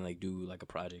watch it and then like do like a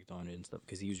project on it and stuff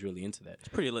because he was really into that. It's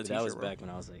pretty lit That teacher, was bro. back when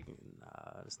I was like,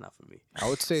 nah, that's not for me. I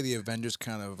would say the Avengers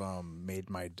kind of made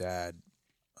my dad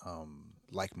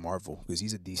like Marvel because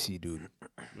he's a DC dude.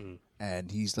 And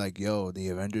he's like, yo, the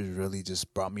Avengers really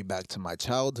just brought me back to my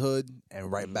childhood and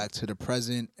right back to the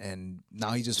present. And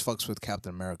now he just fucks with Captain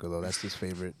America, though. That's his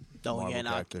favorite Marvel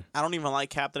character. I don't even like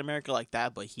Captain America like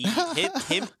that, but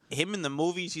him in the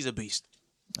movies, he's a beast.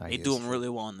 They do him really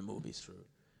well in the movies.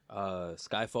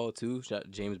 Skyfall 2,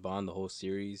 James Bond, the whole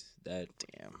series. That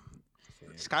Damn.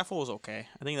 Skyfall was okay.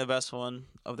 I think the best one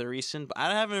of the recent. But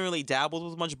I haven't really dabbled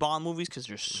with much Bond movies because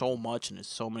there's so much and there's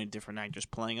so many different actors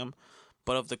playing them.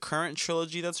 But of the current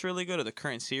trilogy that's really good, or the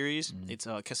current series, it's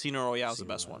Casino Royale is the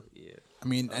best one. Yeah. I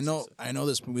mean, I know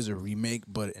this movie's a remake,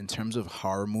 but in terms of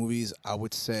horror movies, I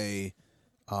would say,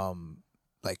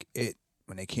 like It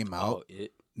when they came out,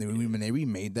 when they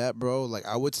remade that, bro. Like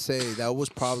I would say that was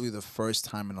probably the first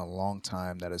time in a long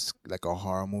time that it's like a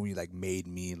horror movie like made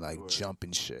me like jump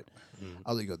and shit.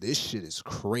 I was like, yo, this shit is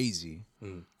crazy.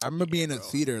 I remember being in a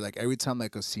theater, like every time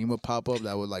like a scene would pop up,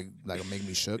 that would like make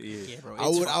me shook. Yeah, bro. I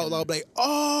would out loud be like,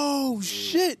 oh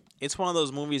shit. It's one of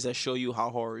those movies that show you how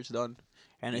horror is done,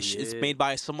 and it's made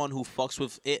by someone who fucks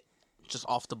with it just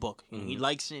off the book. He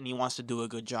likes it and he wants to do a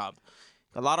good job.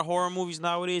 A lot of horror movies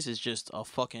nowadays is just a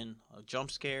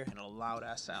jump scare and a loud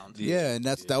ass sound. Yeah, and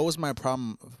that was my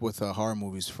problem with horror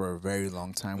movies for a very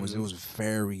long time. Was it was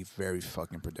very, very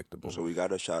fucking predictable. So we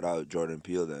gotta shout out Jordan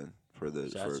Peele then for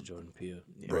Jordan Peele.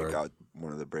 breakout,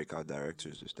 one of the breakout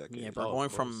directors this decade. Yeah, bro. Going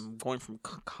from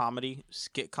comedy,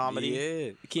 skit comedy.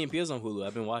 Yeah, Key and Peele's on Hulu.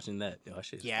 I've been watching that. Yo, that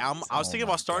shit is Yeah, I was thinking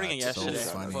about starting it God, so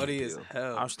yesterday. funny as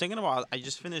hell. I was thinking about. I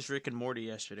just finished Rick and Morty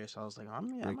yesterday, so I was like, I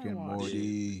might Rick and watch it.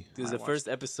 Morty. Because the first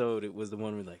episode, it was the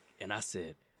one where like, and I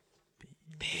said,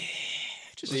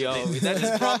 bitch. Yo, that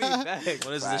just brought me back.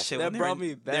 What is this shit? That When brought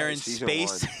me back. They're in Season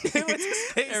space. one.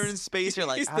 They're in space. You're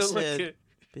like, He's I still said, looking.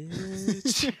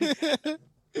 bitch.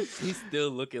 He's still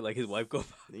looking like his wife go.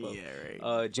 Yeah,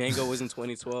 right. Django was in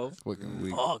 2012. Fucking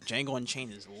weak. Oh, Django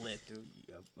Unchained is lit,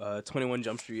 dude. 21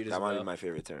 Jump Street as That might well. be my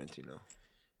favorite Tarantino.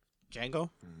 Django?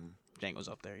 Django's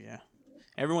up there, yeah.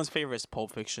 Everyone's favorite is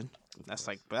Pulp Fiction. That's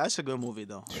a good movie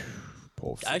though.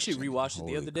 I actually rewatched it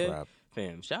the Holy other day. crap.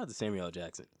 Fam, shout out to Samuel L.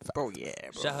 Jackson. Bro, yeah,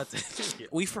 bro. Shout out to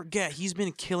We forget he's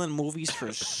been killing movies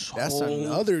for so That's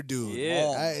another dude.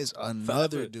 Yeah. That is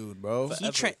another Forever. dude, bro.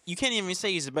 You can't even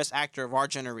say he's the best actor of our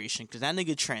generation because that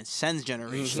nigga transcends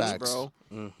generations, Facts. bro.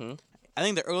 I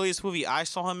think the earliest movie I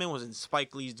saw him in was in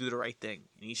Spike Lee's Do the Right Thing,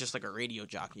 and he's just like a radio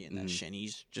jockey in that shit. And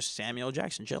he's just Samuel L.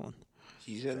 Jackson chilling.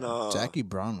 He's in Jackie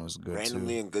Brown was good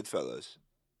randomly too. in Goodfellas.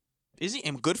 Is he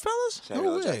in Goodfellas?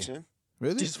 Samuel L. way. Jackson.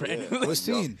 Really? just randomly. What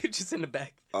scene? Just in the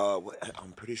back.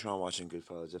 I'm pretty sure I'm watching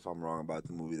Goodfellas. If I'm wrong about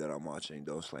the movie that I'm watching,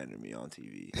 don't slander me on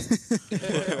TV.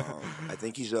 I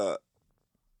think he's a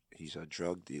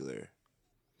drug dealer.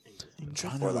 I'm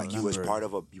trying to Or like he was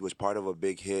remember. part of a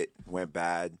big hit, went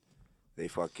bad. They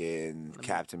fucking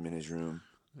capped him in his room.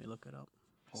 Let me look it up.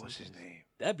 What was his name?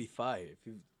 That'd be fire. If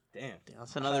you, damn.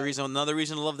 That's another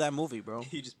reason to love that movie, bro.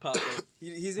 He just popped up.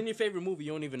 He's in your favorite movie.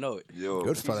 You don't even know it. Yo,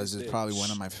 Goodfellas is probably one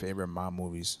of my favorite mob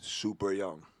movies. super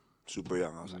young.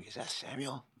 I was like, is that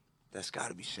Samuel? That's got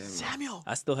to be Samuel. Samuel.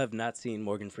 I still have not seen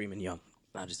Morgan Freeman young.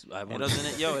 I It doesn't.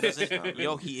 It doesn't.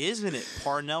 Yo, he is in it.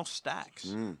 Parnell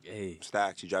Stacks. Hey,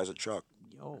 Stacks. He drives a truck.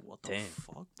 Yo, what the Damn.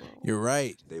 fuck, bro? You're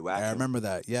right. They whack I him. remember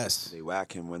that. Yes. They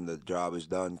whack him when the job is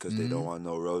done because they don't want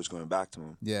no roads going back to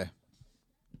him. Yeah.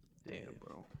 Damn,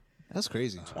 bro. That's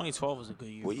crazy. 2012 was a good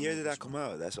year. What for year did movies, that come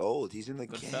out? That's old. He's in the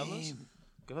Goodfellas? game.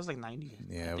 It was like 90.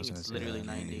 Yeah, I I think was it's gonna say literally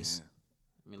that, 90s.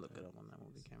 Let me look it up when that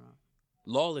movie came out.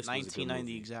 Lawless. was a good 1990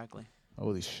 movie. exactly.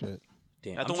 Holy shit.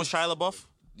 Damn. That I'm one was just- Shia LaBeouf.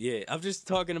 Yeah, I'm just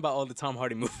talking about all the Tom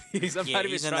Hardy movies. I'm Yeah, not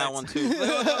even he's in trying that one to- too.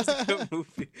 that was a good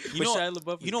movie. You But know, Shia LaBeouf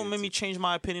was you know what good, made me too. change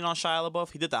my opinion on Shia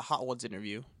LaBeouf? He did that Hot Ones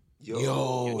interview.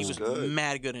 Yo, He was good.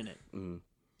 mad good in it.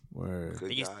 Word.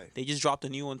 Good guy. They just dropped a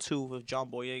new one too with John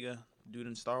Boyega, dude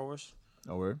in Star Wars.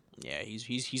 Oh, word? Yeah,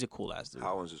 he's a cool ass dude.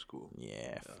 That one's is cool.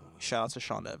 Yeah, shout out to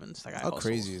Sean Evans. That guy How hustles.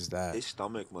 crazy is that? His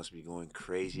stomach must be going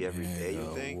crazy every day. You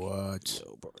Yo, think? what?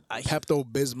 Yo, bro. Pepto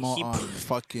Bismol he- on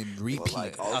fucking But, repeat.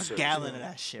 like, A ulcers. gallon of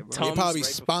that shit, bro. They Tums probably right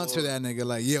sponsor before- that nigga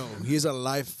like, yo, here's a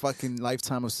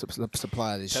lifetime of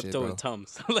supply of this shit, Pepto bro. and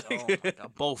Tums. Oh my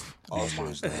God, both. Oh my You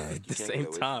god. At the can't get same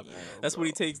away time. from that, That's what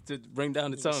he bro. takes to bring down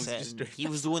the Tums. Said- Just straight- he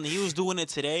was doing it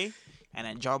today, and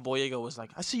then John Boyega was like,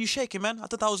 "I see you shaking, man. I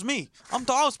thought that was me. I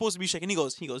was supposed to be shaking." He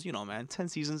goes, you know, man, 10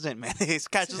 seasons in, man, it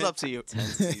catches up to you. 10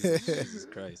 seasons. Jesus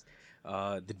Christ.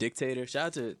 The Dictator.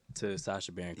 Shout out to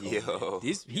Sacha Baron Cohen. Yo.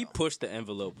 He pushed the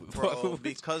envelope. Bro,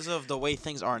 because of the way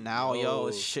things are now, yo,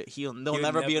 it's shit. There'll He'll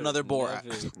never be another Borat.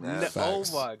 Never. Oh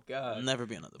Facts. my God. Never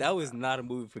be another. That Borat. was not a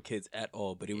movie for kids at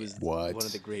all, but it was What? one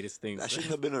of the greatest things. That shouldn't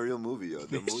have been a real movie, yo.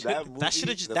 That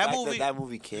should've just- the that fact movie- that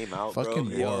movie came out, Fucking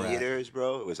bro, Borat. in theaters,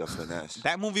 bro, it was a finesse.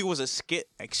 That movie was a skit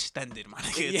extended, my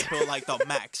nigga, Yeah. to like the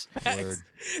max. Word.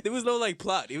 There was no like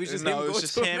plot. It was just him No, it going was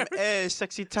just to him. America.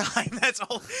 Sexy time. That's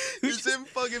all. He It's him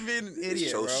fucking being an It's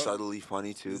idiot, so bro. subtly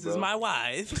funny too, This bro. is my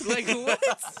wife. Like what?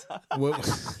 What?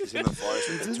 He's in the forest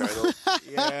with the turtle.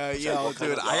 Yeah, yo, what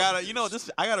kind dude, of I dog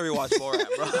gotta, I gotta rewatch Borat,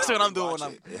 bro. That's what I'm doing Watch when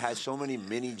I'm. it. It has so many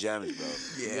mini gems, bro.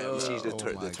 Yeah, He sees the, Oh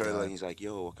the my turtle God. and he's like,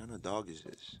 "Yo, what kind of dog is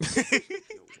this?"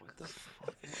 Yo, what the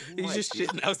fuck? He's just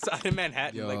shitting outside in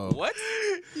Manhattan. Yo. Like what?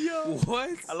 Yo,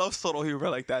 What? I love subtle humor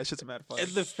like that. It's just mad fun. And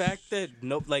the fact that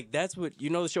like that's what you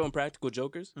know the show Impractical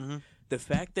Jokers. Mm-hmm. The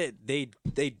fact that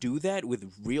they do that with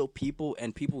real people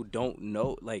and people don't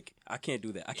know, like I can't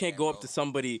do that. I can't go up to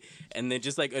somebody and then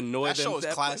just like annoy That them. show is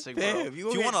Like, classic, bro. "Fam, If you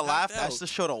gonna want to get laugh, knocked that's out." the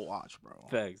show to watch, bro.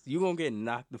 Facts. You gonna get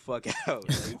knocked the fuck out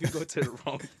like, if you go to the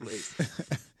wrong place.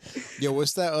 Yo,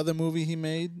 what's that other movie he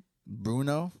made?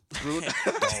 Bruno. Bruno.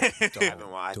 I haven't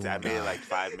watched. I made it like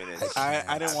 5 minutes.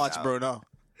 I didn't watch Bruno.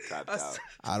 Tapped out.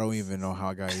 I don't even know how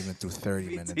I got even through 30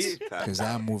 minutes because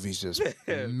that movie's just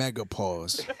mega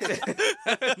pause.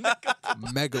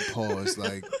 Mega pause.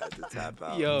 Like, Had to tap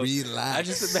out. Yo, relax. I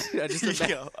just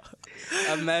imagine.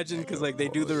 Imagine because like they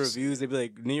do the reviews, they be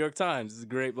like New York Times this is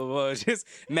great, blah blah. blah. It's just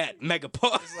Matt mega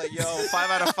pause. Like, yo, 5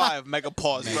 out of 5, mega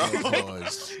pause, Mega bro.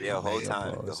 pause. Yeah, the whole Mega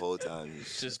time. pause. The whole time.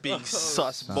 He's Just being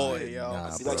sus boy, yo. Nah, I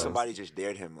feel bro. like somebody just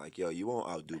dared him, like, "Yo, you won't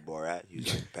outdo Borat." He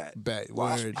was like, "Bet." Bet.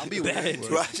 Word. I'll be weird.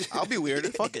 Watch. I'll be weird.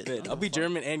 Fuck it. Man, I'll be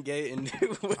German and gay and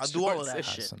I'll do all of that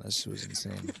shit. Son, that shit was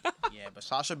insane. Yeah, but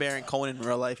Sasha Baron Cohen in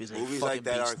real life is a Movies fucking like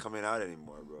that beast. aren't coming out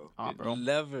anymore, bro. bro.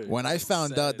 Never. When I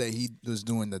found out Sad. that he was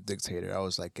doing The Dictator, I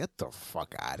was like, get the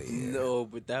fuck out of here. No,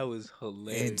 but that was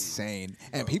hilarious. Insane.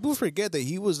 And people forget that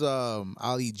he was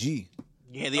Ali G.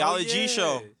 Yeah, the Oh, Ollie G yeah.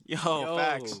 show. Yo,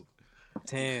 facts.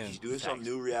 Damn. He's doing some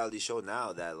new reality show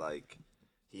now that like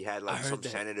he had like I heard some that.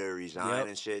 senator resign Yep.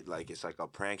 and shit. Like it's like a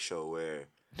prank show where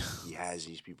he has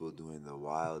these people doing the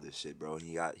wildest shit, bro. And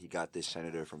he got this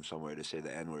senator from somewhere to say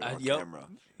the N word on Yup. camera,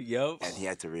 Yup. and he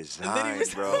had to then he resign,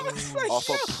 was- bro, I was like, off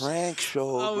a prank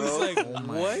show, I was bro. like, Oh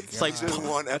my what? It's like Season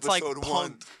one, that's like episode punked.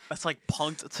 one. That's like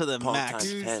punked to the Punked max.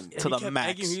 times 10. To the He kept max.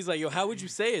 begging me. He's like, yo, how would you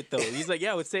say it though? He's like,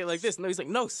 yeah, I would say it like this. No, he's like,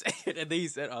 no, say it. And then he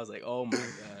said, I was like, oh my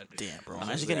god. Damn, bro. Man,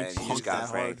 Imagine you getting just punked got that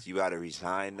hard. pranked. You gotta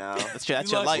resign now. That's You your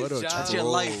lost life. your What a job. That's your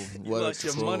troll. life. You What a lost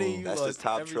your troll. money. You That's the lost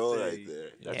top troll right everything. there.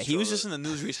 Yeah, That's he was troll. just in the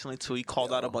news recently too. He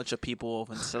called out a bunch of people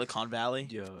over in Silicon Valley.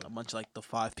 Yeah. A bunch of like the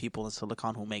 5 people in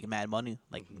Silicon who make mad money,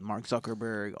 like Mark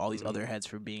Zuckerberg, all these other heads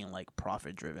for being like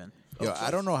profit driven. Yo,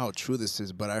 I don't know how true this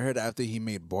is, but I heard after he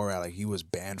made Borat, like he was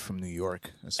banned from New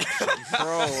York. Or some shit.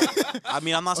 Bro, I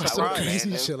mean, I'm not Some surprised. crazy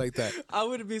him. shit like that. I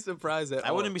wouldn't be surprised at all.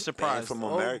 I wouldn't be Banned surprised. from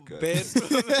Oh, America. banned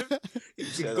from- you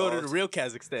said could go to all- the real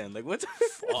Kazakhstan. Like, what the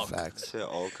fuck? Facts. Said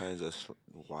all kinds of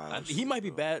wild. He shit, might be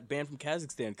bro. banned from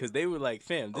Kazakhstan because they were like,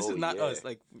 fam, this Oh, is not yeah. us.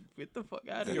 Like, get the fuck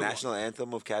out of The here. national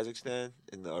anthem of Kazakhstan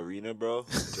in the arena, bro.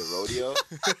 The rodeo.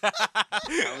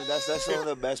 I mean, that's one of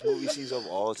the best movie scenes of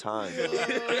all time,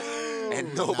 bro.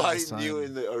 And nobody son. knew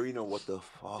in the arena what the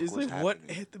fuck It's was like, happening. what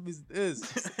anthem is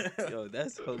this? Yo,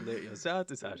 that's hilarious. Shout out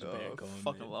to Sasha Baron Cohen.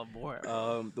 Fucking man. love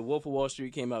Borat. The Wolf of Wall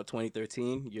Street came out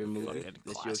 2013. Your movie. Fucking That's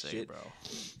your classic, shit.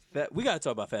 bro. We gotta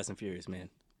talk about Fast and Furious, man.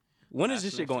 When is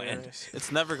this Fast shit and gonna end? Furious.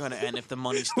 It's never gonna end if the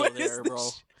money's still When is there, this bro.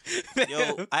 shit-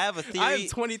 Yo, I have a theory. I am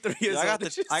 23 years Yo, old. I got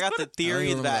This the shit's I got the gonna- I don't theory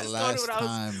remember that the started last when I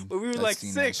was- time when we were I like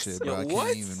seen 6. That shit, bro. Yo, I what?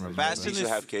 can't even remember. Fast You and should the-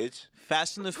 have kids.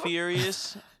 Fast and the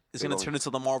Furious is gonna turn into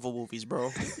the Marvel movies, bro.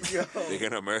 They're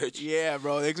gonna merge. Yeah,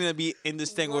 bro. They're gonna be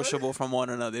indistinguishable from one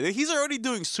another. He's already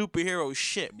doing superhero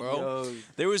shit, bro. Yo,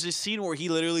 There was a scene where he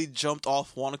literally jumped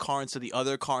off one car into the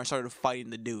other car and started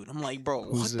fighting the dude. I'm like, bro,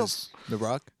 Who's what the? this? The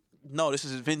Rock? No, this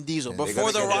is Vin Diesel. They're Before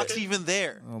gonna The get Rock's even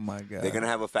there. Oh my god. They're gonna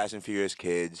have a Fast and Furious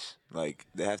kids. Like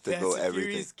they have to Fast go and everything.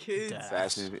 Furious kids.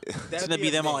 Fast and It's gonna be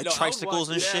them on like No, I would tricycles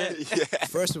watch and that. shit. yeah.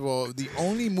 First of all, the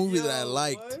only movie that I Yo,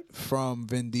 liked what? from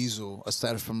Vin Diesel,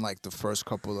 aside from like the first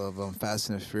couple of Fast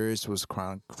and the Furious, was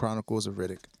Chronicles of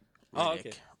Riddick. Oh,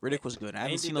 okay. Riddick was good. I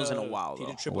haven't He seen did, those in a while he though.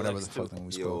 did Triple Whatever X the fuck too. that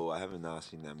we spoke. Yo, I haven't not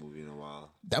seen that movie in a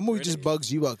while. That movie just Riddick?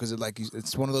 bugs you out because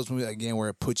it's one of those movies again where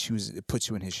it puts you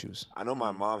in his shoes. I know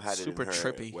my mom had Super it in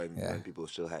her trippy. when Yeah. people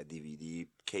still had DVD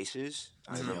cases.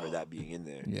 I remember that being in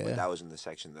there. Yeah. But that was in the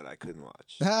section that I couldn't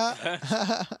watch.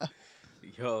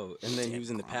 Yo, and then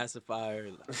using the pacifier.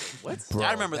 Like, what? Bro,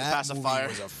 I remember the that pacifier.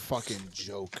 movie was a fucking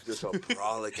joke. Just a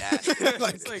brolic ass.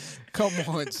 It's like, Come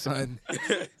on, son.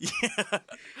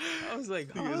 I was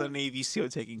like, He was a Navy SEAL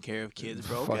taking care of kids,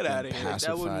 bro. Fucking Get out of here. that would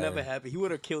pacifier. never happen. He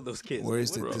would have killed those kids.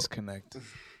 Where's Like, the what- disconnect?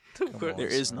 Where- on, There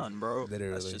is son. none, bro.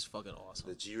 Literally. That's just fucking awesome.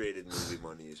 The G-rated movie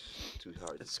money is too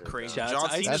hard. It's to turn crazy. down. Shout out John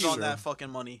to Ice Cena's Cube. on that fucking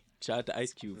money. Shout out to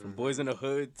Ice Cube from Boys in the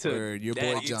Hood to Word, your boy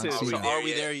Daddy John to- Cena. Are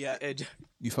we there yet?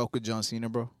 You fuck with John Cena,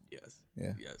 bro? Yes.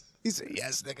 Yeah. Yes. He said,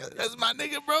 yes, nigga. That's my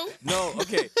nigga, bro. No,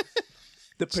 okay.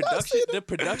 the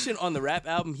production on the rap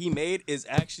album he made is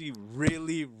actually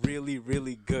really, really,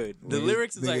 really good. The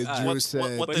lyrics is like, Nigga Drew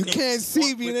said, what you the- can't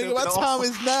see me, nigga. My time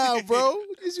is now, bro.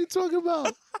 What is you talking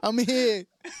about? I'm here.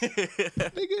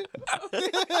 Nigga.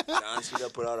 John Cena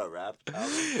put out a rap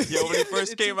album. Yo, when he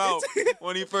first came out,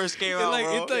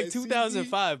 bro. it's like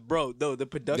 2005, bro. Though the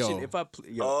production, Yo. if I play,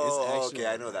 Oh, it's actually,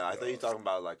 okay, I know that. I thought you were talking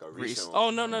about like a recent Oh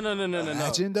one. no.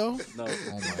 Imagine though. No.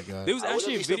 Oh my god. There was I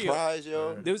actually a wouldn't be video. surprised,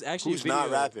 yo. There was actually Who's a video.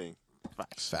 not rapping?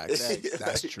 Facts.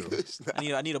 That's true.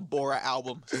 I need a Borat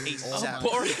album ASAP.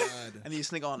 Borat. I need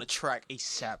this nigga on a track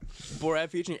ASAP. Borat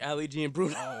featuring Ali G and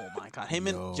Bruno. Oh my god, him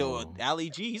and Yo. Ali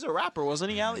G. He's a rapper,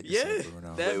 wasn't he? Ali? Yeah.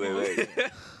 Bruno. That-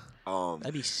 Wait.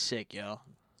 That'd be sick, yo.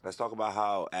 Let's talk about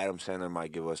how Adam Sandler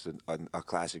might give us a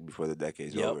classic before the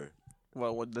decade's Yep. over.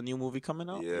 What the new movie coming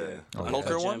out? Yeah. Oh, yeah.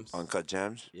 Poker one? Gems. Uncut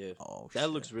Gems. Yeah. Oh, That shit.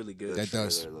 looks really good. That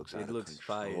does. Trailer looks It out of looks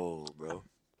fire. control, bro.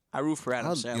 I root for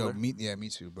Adam Sandler. Me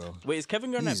too, bro. Wait, is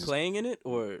Kevin Garnett Jesus. playing in it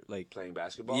or like? Playing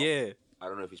basketball? Yeah. I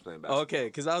don't know if he's playing basketball. Okay,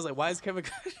 because I was like, why is Kevin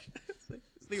Garnett?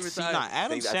 This nigga See, retired. nah,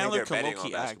 Adam I think Sandler they're can betting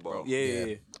low-key on act, bro. basketball.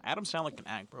 Yeah. Adam Sandler can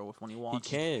act, bro, when he He wants.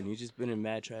 can. He's just been in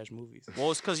mad trash movies.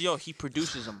 Well, it's because, yo, he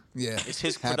produces them. Yeah. It's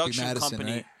his Happy production Madison,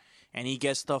 company. right? And he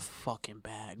gets the fucking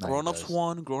bag. Nah, he Grown Ups does.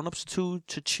 1, Grown Ups 2,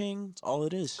 cha-ching. That's all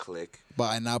it is. Click.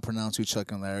 But I now pronounce you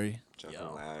Chuck and Larry. Chuck Yo.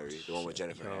 and Larry. The one with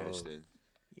Jennifer Yo. Aniston.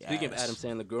 Speaking of Yes. Adam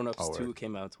Sandler, Grown Ups Oh, 2 word.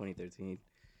 came out in 2013.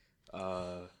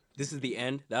 This is the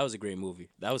end. That was a great movie.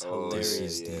 That was Oh, hilarious. This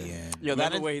is yeah. the end. Yo,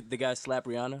 Remember that where the guy slapped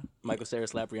Rihanna? Michael Cera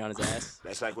slapped Rihanna's ass?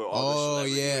 That's like where all Oh, the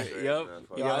yeah. celebrities are, Yup. man.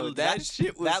 Fuck. Yo, that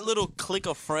shit was- that little clique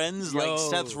of friends, Yo. like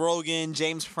Seth Rogen,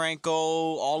 James Franco,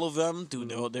 all of them,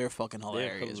 dude, they're fucking They're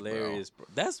hilarious, hilarious, bro.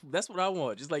 That's what I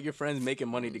want. Just like your friends making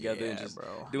money together and Yeah, just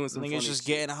bro. doing some Niggas funny just shit.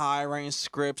 getting high, writing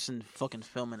scripts, and fucking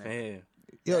filming it. Man.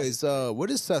 Yo, what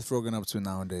is Seth Rogen up to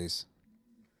nowadays?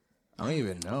 I don't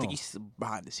even know. I think he's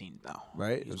behind the scenes now.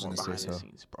 Right? I He's was more gonna say behind the so.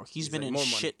 scenes, bro. He's He's been like in more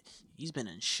money. shit. He's been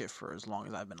in shit for as long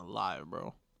as I've been alive,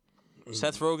 bro. Mm-hmm.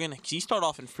 Seth Rogen, he started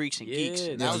off in Freaks and Geeks.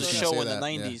 Yeah, That I was was a gonna show say in the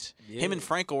that, yeah. '90s. Yeah. Him and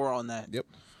Franco were on that. Yep.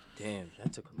 Damn,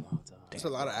 that took a long time. There's a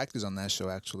lot of actors on that show,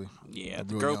 actually. Yeah, They're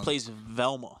the real girl young. plays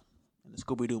Velma in the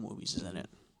Scooby Doo movies, is in it.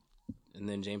 And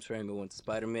then James Franco went to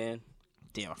Spider-Man.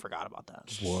 Damn, I forgot about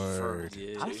that. Word.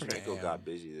 Yeah. I James forget. Franco got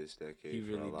busy this decade. He for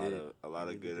really a lot did. Of, a lot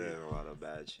of good and a lot of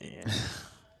bad shit. Yeah,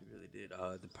 He really did.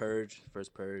 The Purge,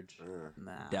 first Purge.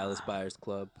 nah. Dallas Buyers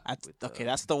Club. That's, with, okay,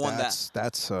 that's the one That's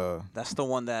that's the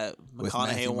one that with McConaughey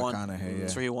Matthew won. McConaughey,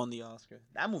 That's yeah. where he won the Oscar.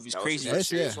 That movie's That was crazy. his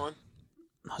first Yes, serious yeah. one?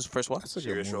 His first one? that's a good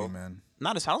Serious movie, role? man.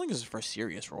 Not his. I don't think it's his first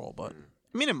serious role, but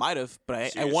I mean, it might have. But I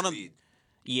Serious want to. lead.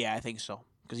 Yeah, I think so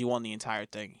because he won the entire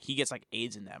thing. He gets like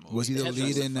AIDS in that movie. Was he the That's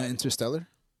lead in justified. Interstellar?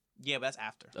 Yeah, but that's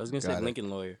after. I was gonna say Got it. Lincoln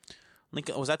Lawyer.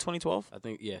 Lincoln was that 2012? I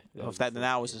think yeah. If that then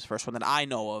that was his first one that I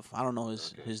know of. I don't know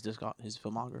his his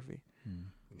filmography.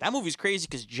 That movie's crazy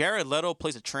because Jared Leto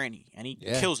plays a tranny and he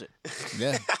Yeah. kills it.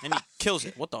 Yeah. And he kills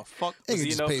it. What the fuck? Nigga you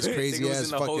just know, pays nigga crazy was ass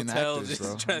in the fucking hotel actors, just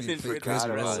bro. trying to Play infiltrate crazy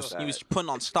the roles. rest. He was putting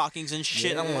on stockings and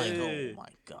shit. I'm like, Yeah. oh my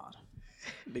god.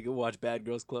 Nigga watch Bad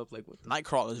Girls Club like what?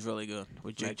 Nightcrawler is really good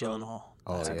with Jake Nightcrawler. Gyllenhaal.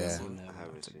 Oh, I haven't yeah. seen that. I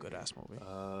haven't It's a seen good it. ass movie.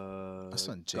 That's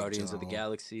on Jake Guardians of the Gyllenhaal.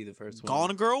 Galaxy, the first one.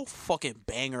 Gone Girl, fucking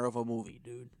banger of a movie,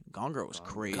 dude. Gone Girl was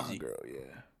crazy. Gone Girl, yeah.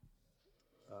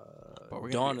 But we're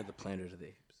gonna Dawn be- of the Planet of the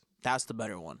Apes. That's the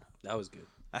better one. That was good.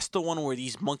 That's the one where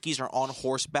these monkeys are on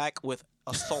horseback with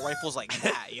assault rifles like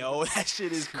that, yo. That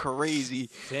shit is crazy.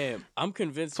 Damn, I'm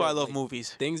convinced. That's why I that, love like,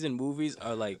 movies. Things in movies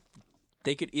are like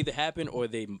they could either happen or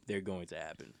they're going to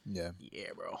happen. Yeah. Yeah,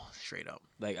 bro. Straight up.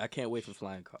 Like I can't wait for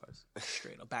flying cars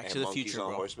Straight up. Back And to the monkeys future, on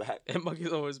bro. horseback. and monkeys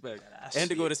on horseback That's and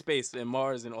to go it. to space and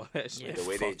Mars and all that shit. Yeah. The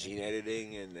way they Fuck. gene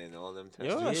editing and all them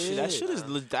tests. Yo, that shit is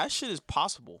Yeah. that shit is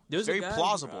possible. There's a Very guy,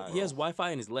 plausible. He has Wi-Fi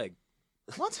in his leg.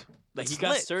 What? Like That's he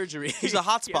got lit. surgery. He's a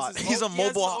hotspot. He has his He's a own- he has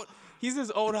his mobile- own- He's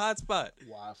his own hotspot.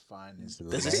 Wi-Fi in his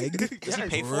Does he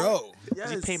pay for Bro, it?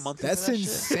 Does he pay monthly? that's for that shit?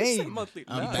 insane. Monthly.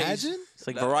 Imagine. It's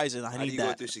like Verizon. I How do need you go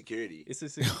that. through security? It's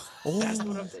a Oh,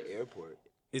 The airport.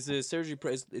 it's a surgery.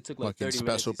 It took like Fucking 30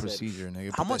 special minutes. he said. procedure,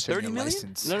 nigga. How Put that much, shit in 30 your million?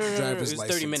 license. No, it Driver's was 30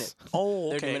 license. minutes.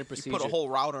 oh, 30 okay. minute He put procedure. a whole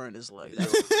router in his leg. Yo,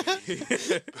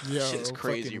 Shit is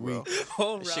crazy, fucking bro. weak.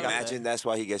 Whole That shit route. got Imagine that's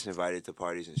why he gets invited to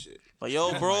parties and shit. Like,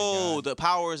 yo, bro, the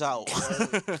power's out.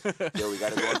 Yo, we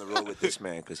gotta go on the road with this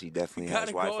man because he definitely has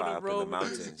Gotta go on Wi-Fi the up in road the with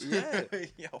mountains.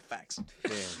 Yeah. Yo, facts.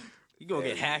 Damn. You gonna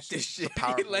get Yeah, hacked and shit.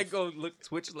 power Like go look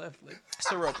switch left. Like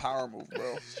It's a real power move,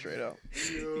 bro. Straight up.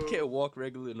 you can't walk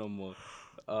regular no more.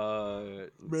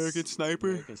 American Sniper.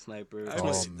 American Sniper. I Oh,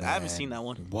 haven't man. seen that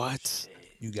one. What?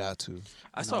 You got to.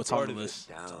 I saw it's on part the of it. list.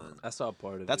 Down. I saw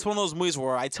part of That's it. one of those movies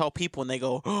where I tell people and they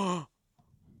go, oh.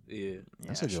 Yeah.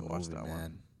 That's I a should good watch movie, that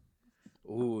man. one.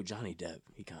 Ooh, Johnny Depp.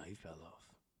 He fell off.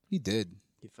 He did.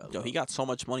 He fell Yo, off. he got so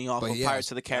much money off But of yeah,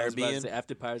 Pirates of the I was about to Caribbean. say,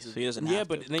 after Pirates. So he doesn't Yeah, have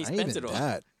but to. then he Not spent even it all.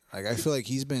 that. Like I feel like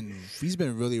he's been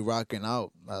really rocking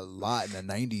out a lot in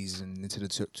the '90s and into the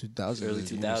 2000s. Early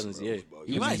 2000s, yeah.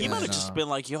 He might making, have just been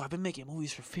like, yo, I've been making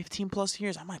movies for 15 plus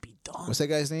years. I might be done. What's that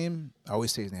guy's name? I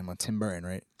always say his name. Tim Burton,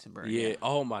 right? Tim Burton, Yeah.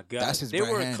 Oh my God. That's his they right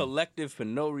were hand. a collective for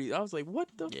no reason. I was like, what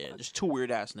the? Yeah, fuck? just two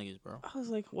weird ass niggas, bro. I was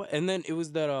like, what? And then it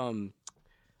was that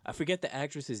I forget the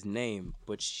actress's name,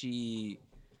 but she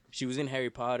was in Harry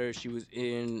Potter. She was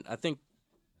in, I think,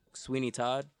 Sweeney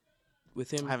Todd with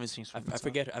him. I haven't seen Sweeney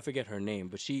Todd. I forget her name,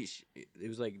 but it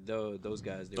was like those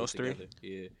guys. They Those were three? together.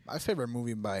 Yeah. My favorite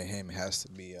movie by him has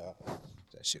to be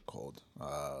that shit called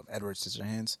Edward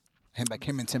Scissorhands.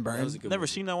 Him and Tim Burton. That was a good Never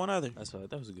movie. seen that one either. That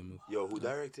was a good movie. Yo, who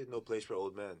directed No Place for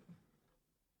Old Men?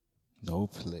 No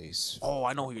Place. Oh,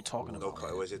 I know who you're talking No,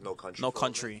 about. was it No Country? No for Old Men?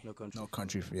 Country. No Country. No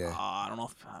Country for yeah. I don't know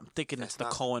if I'm thinking it's the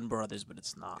not- Coen brothers, but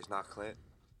it's not. It's not Clint.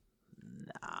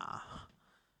 Nah.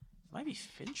 Might be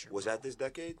Fincher. Was that this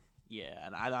decade? Yeah,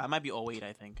 and I might be 08,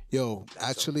 I think. Yo, That's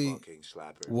actually, a fucking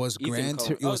slapper. was Ethan Gran Coen.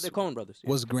 Tur- Oh, was, the Coen brothers. Yeah.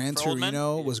 was Gran For Old Men?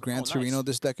 Torino Yeah. was Gran Oh, Torino nice.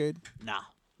 this decade? Nah.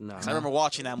 No. 'Cause I remember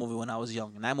watching that movie when I was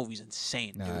young, and that movie's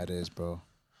insane, Nah, dude. it is, bro.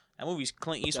 That movie's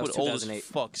Clint was Eastwood old as 2008.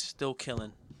 fuck, still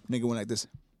killing. Nigga went like this.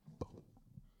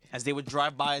 As they would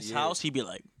drive by his Yeah. house, he'd be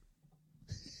like,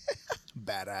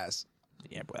 Badass.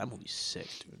 yeah, bro, that movie's sick,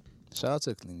 dude. Shout out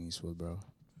to Clint Eastwood, bro.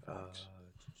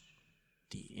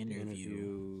 The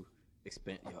interview.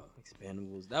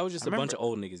 Expendables. That was just I a bunch remember- of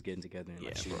old niggas getting together and Yeah,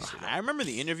 like bro. shooting shit. I remember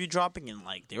the interview dropping, and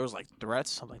like there was like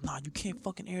threats. I'm like, nah, you can't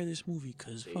fucking air this movie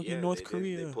because fucking North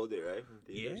Korea. They pulled it right from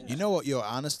theaters. You know what, yo,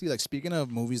 honestly, like speaking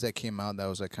of movies that came out that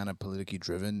was like kind of politically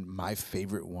driven, my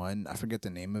favorite one, I forget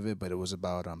the name of it, but it was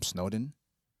about Snowden.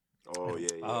 Oh yeah,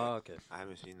 yeah. Oh, okay. I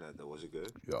haven't seen that. Though. Was it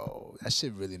good? Yo, that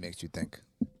shit really makes you think.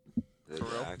 The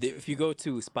actor? If you go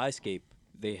to Spyscape,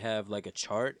 they have like a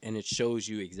chart and it shows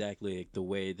you exactly like, the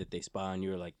way that they spy on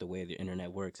you, or like the way the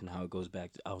internet works and how it goes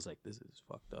back. I was like, this is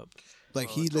fucked up. Like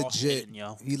Oh, he it's all legit, hidden,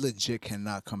 yo. he legit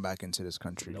cannot come back into this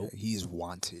country. Nope. He's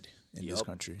wanted in this Yup.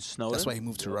 country. Snowden? That's why he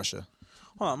moved to Russia.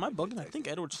 Hold on, am I bugging? I think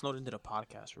Edward Snowden did a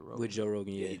podcast with Rogan. With Joe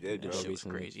Rogan, yeah, he did, that That bro. shit was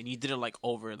recently. crazy, and he did it like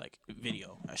over like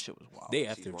video. That shit was wild. They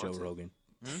after Joe wanted. Rogan.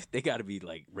 They got to be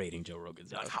like rating Joe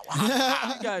Rogan's like, house.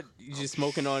 how, You just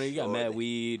smoking on it. You got Oh, mad they-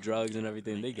 weed, drugs, and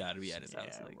everything. They got to be at his house.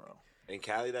 yeah, Like, bro. In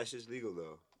Cali, that shit's legal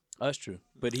though. oh, that's true.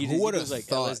 But he Who just he would've was like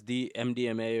thought- LSD,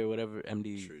 MDMA, or whatever.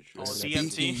 MD. True, true. Oh, whatever.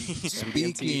 DMT.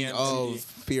 Speaking DMT. of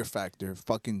Fear Factor,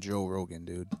 fucking Joe Rogan,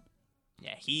 dude.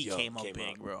 Yeah, he Yo, came up came big,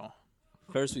 up. bro.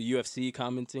 First with UFC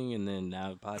commenting, and then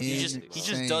now podcast. He just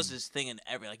Insane. does his thing in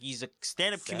every like he's a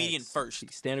stand-up comedian first.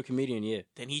 Stand-up comedian, yeah.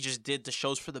 Then he just did the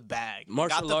shows for the bag.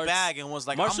 Martial got the arts- bag and was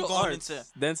like, Martial I'm going arts, into.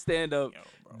 then stand-up, Yo,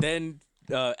 bro. then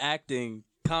acting,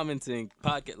 commenting,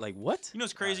 podcast. Like what? You know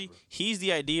what's crazy? He's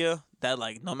the idea that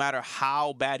like no matter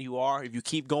how bad you are, if you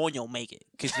keep going, you'll make it.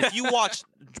 Because if you watch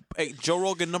Joe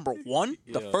Rogan #1,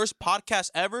 the Yeah. first podcast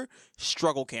ever,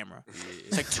 struggle camera.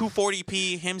 It's like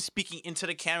 240p, him speaking into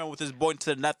the camera with his boy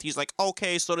to the left. He's like,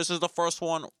 okay, so this is the first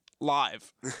one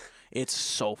live. It's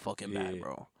so fucking bad, Yeah.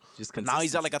 bro. Just Now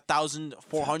he's at like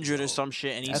 1,400 or some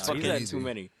shit, and he's That's he's fucking. had crazy. too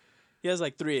many. He has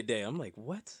like 3 a day. I'm like,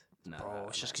 what? Nah, Bro,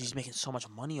 it's just because he's making so much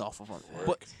money off of them. Yeah.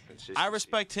 But Consistency. I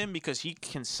respect him because he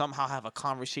can somehow have a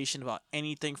conversation about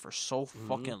anything for so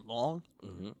fucking long.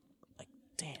 Mhm. Like,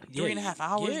 damn, 3.5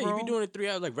 hours, Yeah, bro. he be doing it 3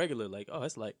 hours like regular. Like, oh,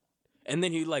 that's like. And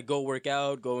then he like go work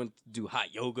out, go and do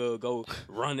hot yoga, go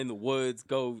run in the woods,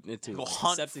 go into Go like,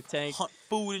 hunt, septic tank, hunt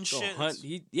food and go shit. hunt.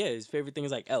 His favorite thing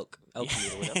is like elk meat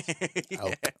or whatever.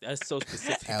 Elk. That's so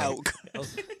specific. Elk.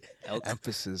 Elk.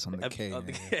 Emphasis on the K.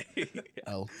 nigga.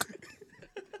 Elk.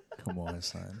 Come on,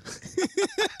 son.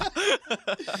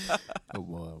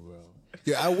 Come on, bro.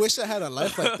 Yeah, I wish I had a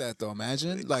life like that though.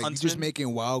 Imagine, like you just Huntsman?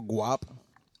 making wild guap.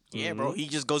 Yeah, bro. He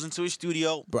just goes into his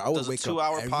studio, Bro, I would does a wake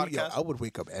 2-hour up podcast. I would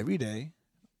wake up every day,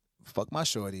 fuck my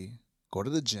shorty, go to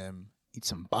the gym, eat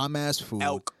some bomb ass food,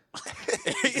 Elk.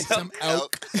 eat some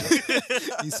elk,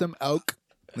 eat some elk,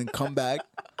 then come back,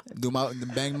 then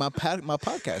bang my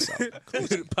podcast out. Do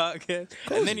the podcast,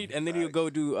 and then he'll go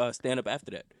do stand up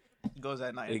after that. Goes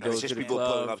at night. He And goes it's just to the people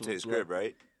club, pulling up to his crib,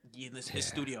 right? In his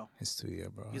studio. His studio,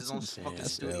 bro. He has his own That's fucking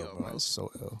That's studio, ill, bro. bro. That's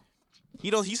so ill.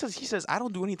 He says I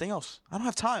don't do anything else. I don't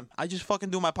have time. I just fucking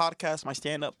do my podcast, my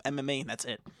stand up, MMA, and that's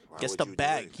it. Gets would the you do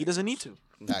bag. it? He doesn't need to.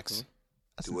 Facts.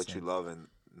 That's Do what you insane. love and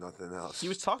nothing else. He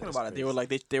was talking about it. They were like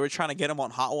they were trying to get him on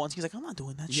Hot Ones. He's like, I'm not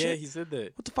doing that Yeah, shit. he said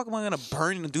that. What the fuck am I gonna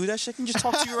burn and do that shit? I can just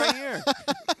talk to you right here. I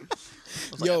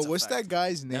was like, Yo, "That's a what's fact." that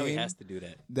guy's Now he name? has to do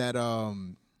that. That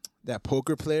that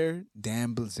poker player,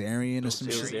 Dan Bilzerian or some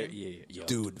shit. Yeah.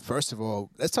 Dude, first of all,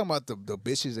 let's talk about the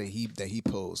bitches that he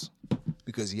pulls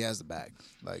because he has the bag.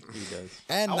 Like He does.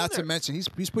 and I not to wonder- mention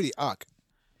he's pretty awk.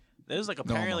 There's like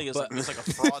No, apparently no. there's like a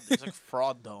fraud. There's like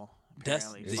fraud though. That's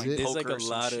Apparently. Is Like it? there's like poker a or some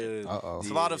lot shit. of Uh-oh. It's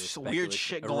a lot of yeah, weird speculation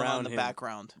shit going on around in the him.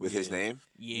 background. With his name,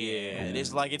 Yeah, it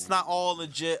is like it's not all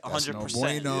legit, That's no 100%.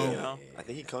 bueno. You know? I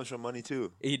think he comes from money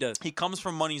too. He does. He comes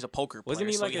from money. He's a poker player. Wasn't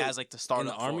he so like he has like to start in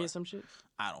the up army for or it. some shit?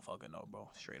 I don't fucking know, bro.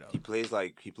 Straight up. He plays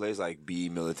like B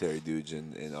military dudes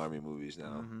in army movies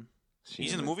now. Seen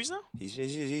He's in the him movies now.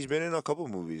 He's been in a couple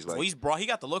movies. Like Well, he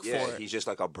got the look yeah, for it. he's just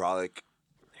like a brolic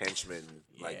henchman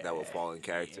like that will fall in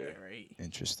character. Yeah, right.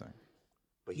 Interesting.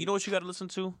 But You know what you got to listen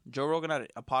to? Joe Rogan had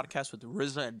a podcast with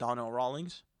RZA and Donnell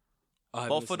Rawlings. Oh, I haven't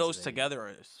Both listened of to those that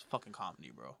together is fucking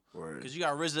comedy, bro. Word. Because you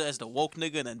got RZA as the woke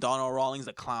nigga and then Donnell Rawlings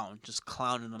the clown, just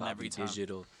clowning them yet. every Bobby time.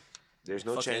 Digital. There's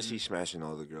no fucking- chance he's smashing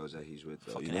all the girls that he's with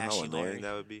though. You Fucking know how Ashy annoying Larry.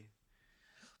 that would be?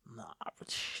 Nah, but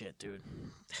shit, dude.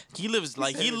 He lives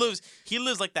like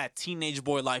that teenage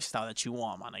boy lifestyle that you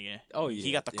want, my nigga. Oh, yeah.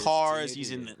 He got the It's cars. teenage,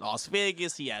 He's in yeah. Las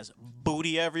Vegas. He has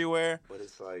booty everywhere. But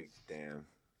it's like, damn,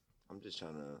 I'm just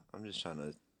trying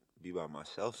to be by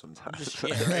myself sometimes.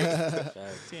 Yeah, right.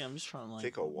 Damn, I'm just trying to like.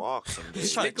 Take a walk someday.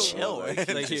 Just trying to chill, Like,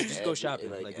 here, just go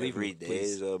shopping. Like, leave every me, day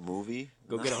please. is a movie.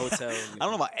 Go get a hotel. I don't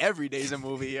know about every day's a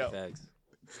movie, yo. Facts.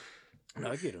 No,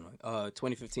 I get it.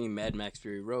 2015 Mad Max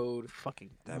Fury Road. Fucking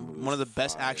That movie one of the was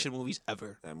best fire. action movies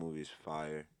ever. That movie's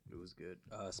fire. It was good.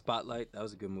 Spotlight. That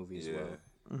was a good movie as Yeah.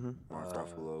 well. Mark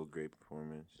Ruffalo, great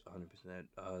performance.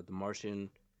 100%. The Martian.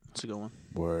 It's a good one.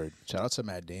 Word. Shout out to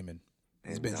Matt Damon.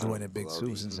 He's And been Donald doing it big too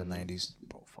Glover. since the '90s.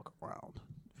 Bro, fuck around.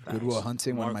 Good Will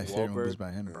Hunting, one of Mark my favorite Wahlberg. movies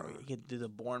by him. Bro, he did the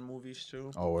Bourne movies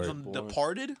too. Oh, word. From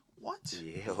Departed? What?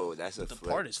 Yo, that's a flip.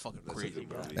 Departed is fucking That's a crazy, good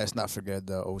bro. movie. Let's not forget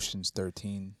the Ocean's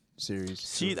 13 series.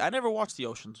 See, I never watched the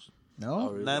Oceans.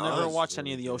 No, really? I never None? watched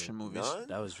any of the Ocean movies. None?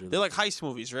 That was really. They're like heist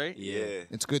movies, right? Yeah.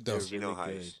 it's good though. They're Casino really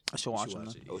Heist. good. I should watch them.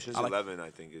 watch then. it. Ocean's I like- 11, I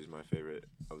think, is my favorite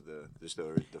of the Is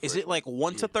first it like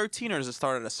 1 to 13 or does it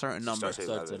start at a certain number? starts at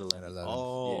Starts at 11. 11.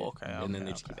 Oh, Yeah. okay. And then okay,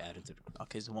 they just okay. keep adding to the.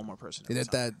 Okay, so one more person. They every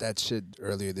did time. that shit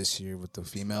earlier this year with the Oh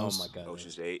females. my god.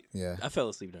 Ocean's 8. Yeah, I fell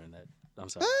asleep during that. I'm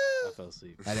sorry. I fell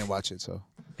asleep. I didn't watch it, so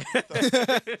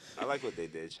I like what they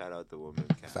did. Shout out the woman.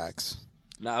 cast. facts.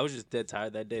 No, I was just dead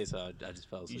tired that day, so I just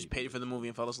fell asleep. You just paid for the movie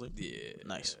and fell asleep? Yeah.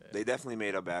 Nice. They definitely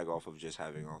made a bag off of just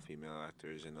having all female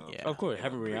actors and Yeah. Of course,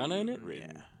 having Rihanna in it.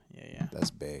 Yeah.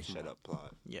 That's big. Set up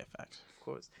plot. Yeah, facts. Of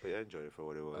course. But yeah, I enjoyed it for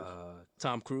what it was.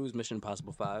 Tom Cruise, Mission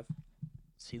Impossible 5.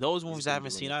 See, those movies I been haven't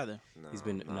doing seen it. either. No, He's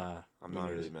been I'm not- nah. I'm not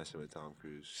really messing with Tom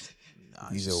Cruise. Nah,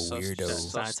 He's it's a weirdo.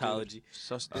 sus dude. Scientology.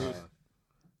 Sus dude.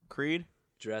 Creed?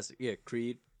 Jurassic. Yeah,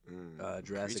 Creed. Mm.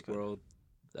 Jurassic good. World.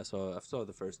 I saw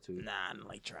the first two. Nah, I don't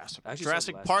like Jurassic. Actually,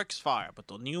 Jurassic saw the last Park's fire, but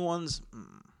the new ones,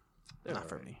 They're not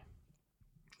for alright. me.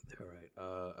 All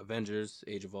right. Avengers: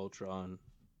 Age of Ultron.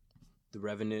 The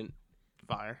Revenant.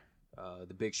 Fire.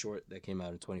 The Big Short that came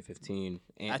out in 2015.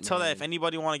 I tell that if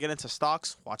anybody want to get into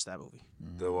stocks, watch that movie.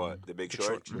 The what? The Big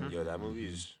Short? Yo, that movie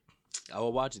is. I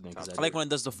will watch it then. 'Cause I like when it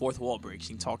does the fourth wall breaks.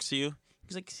 He talks to you.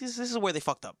 He's like, this is where they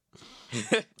fucked up.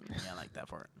 Yeah, I like that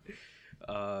part.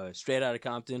 Straight Outta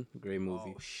Compton. Great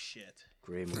movie. Oh, shit.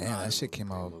 Great movie. Damn, that shit came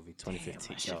Great out. Movie 2015.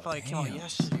 That shit Yo, felt like it came out damn,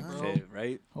 yesterday, bro. yeah,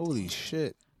 right? Holy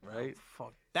shit. Right?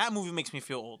 Fuck. That movie makes me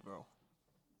feel old, bro.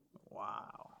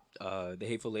 Wow. The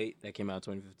Hateful Eight that came out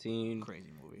in 2015.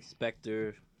 Crazy movie.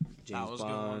 Spectre. James was a good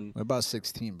one. Bond. What about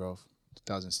 16, bro?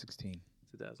 2016.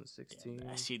 2016.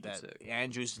 I see that. That's it.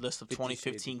 Andrew's list of 50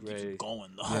 Shades 2015 of keeps Grey.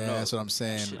 going, though. Yeah, that's what I'm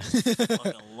saying. Shit is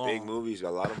fucking long. Big movies. A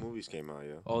lot of movies came out,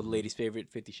 yo. All the ladies' favorite,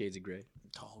 50 Shades of Grey.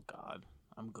 Oh, God.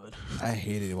 I'm good. I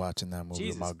hated watching that movie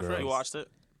Jesus with my girl. You watched it?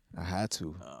 I had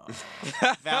to.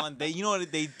 Valentine. You know what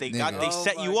they got? Nigga. They Oh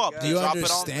set my you up. God. Do They you drop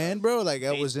understand, bro? Like, I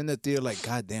They- was in the theater like,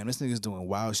 God damn, this nigga's doing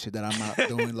wild shit that I'm not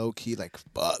doing low key. Like,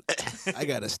 fuck. I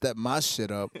gotta step my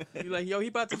shit up. You're like, yo, he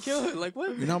about to kill her. Like,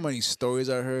 what? You know how many stories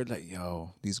I heard? Like,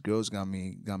 yo, these girls got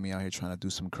me out here trying to do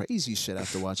some crazy shit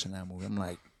after watching that movie. I'm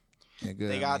like, nigga,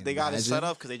 They got it set imagine.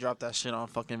 up because they dropped that shit on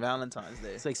fucking Valentine's Day.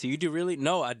 It's like, so you do really?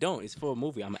 No, I don't. It's for a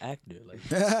movie. I'm an actor.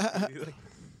 Like,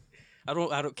 I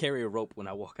don't carry a rope when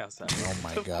I walk outside. Oh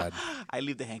my god. I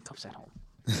leave the handcuffs at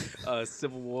home.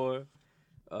 Civil War.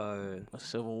 A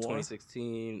Civil War.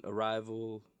 2016.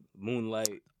 Arrival.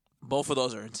 Moonlight. Both of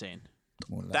those are insane.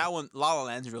 That one, La La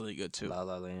Land's really good too. La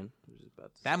La Land. I was just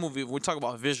about to That movie, we're talking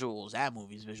about visuals. That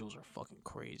movie's visuals are fucking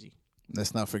crazy.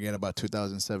 Let's not forget about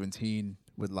 2017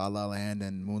 with La La Land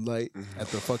and Moonlight at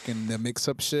the fucking mix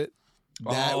up shit.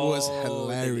 That was Oh,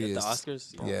 hilarious. The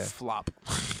Oscars. Bro, Yeah. flop.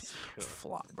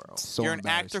 flop, bro. So You're an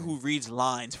actor embarrassing. who reads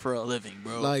lines for a living,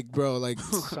 bro. Like, bro, like,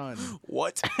 son.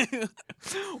 what?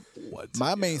 What?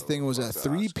 My main thing was that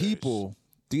three people,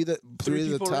 three of the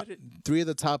people top, read it? three of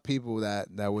the top people that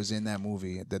was in that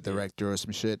movie, the director or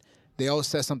some shit. They all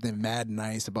said something mad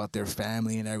nice about their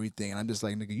family and everything, and I'm just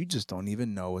like, nigga, you just don't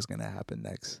even know what's gonna happen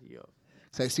next. Yo.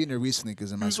 So I seen it recently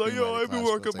because in my He's like, yo, screenwriting I've been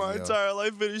class, working I was my like, yo. entire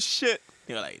life in this shit.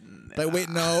 You're like, nah. Like, wait,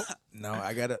 no,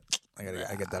 I get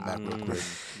that back real quick.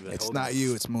 Like, It's hold not on.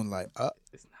 you, it's Moonlight.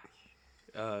 It's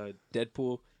not.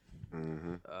 Deadpool.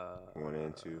 1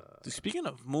 and 2. Dude, speaking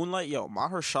of Moonlight, yo,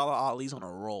 Mahershala Ali's on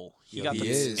a roll. He got he the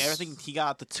is. everything. He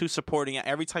got the 2 supporting.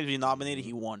 Every time he nominated,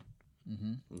 he won.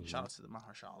 Mm-hmm. Shout out to the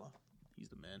Mahershala. He's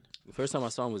the man. The first time I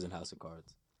saw him was in House of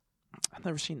Cards. I've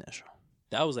never seen that show.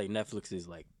 That was like Netflix's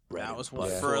like bread That and was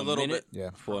butter. for a little minute, bit. Yeah.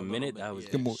 For a minute, that was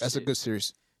Good move. That's a shit. good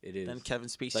series. It is. Then Kevin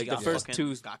Spacey Like, the got first fucking-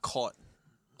 two- got caught.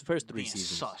 The first 3 Being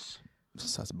seasons. sus.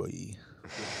 Sus boy.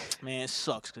 Man, it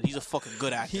sucks because he's a fucking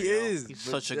good actor. He yo. is, He's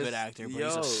but such a good that's- actor, but he's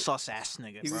yo. a sus ass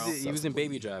nigga, bro. He was in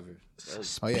Baby Driver. That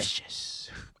was, Oh, yeah. Suspicious.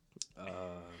 uh,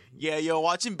 Yeah, yo,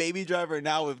 watching Baby Driver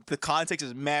now with the context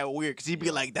is mad weird because he'd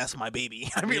be like, "That's my baby."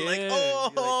 I'd be like, Yeah,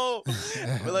 "Oh,"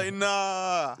 be like,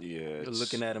 "Nah." Yeah,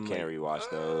 looking at him can't like, rewatch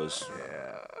those.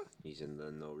 He's in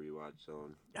the no rewatch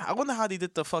zone. I wonder how they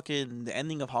did the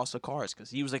ending of House of Cards because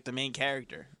he was like the main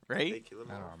character, They right? kill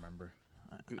him I off. don't remember.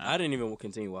 I didn't even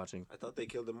continue watching. I thought they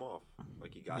killed him off.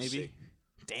 Like he got Maybe. sick.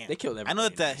 Damn. They killed I know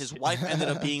everybody that in his that wife ended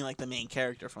up being like the main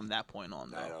character from that point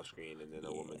on, Died though. off screen, and then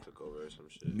a woman took over or some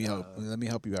shit. Let me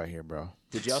help you out here, bro.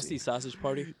 Did y'all see Sausage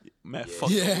Party? Man,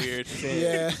 fucking Yeah. weird.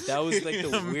 Yeah. That was like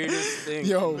the weirdest thing.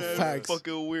 Yo, Man, facts.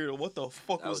 fucking weird. What the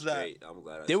fuck That was was that? great. I'm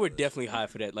glad. They were definitely high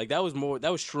for that. Like that was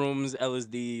shrooms,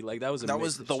 LSD. Like that was a That mix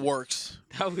was of the shit. works.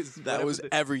 That was That was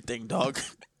everything, dog.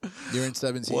 You're in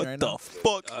 17 What right the now?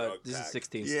 fuck? This is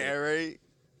 16. Yeah, still. right.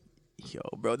 Yo,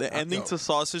 bro, the ending yo. to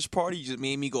Sausage Party just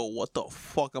made me go, "What the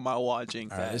fuck am I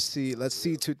watching?" All right, let's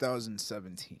see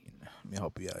 2017. Let me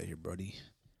help you out here, buddy.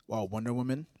 Wow, Wonder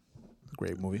Woman.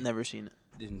 Great movie. Never seen it.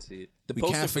 Didn't see it. The We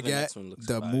poster can't for the forget next one looks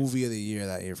the fire. movie of the year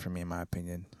that year for me, in my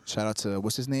opinion. Shout out to,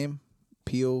 what's his name?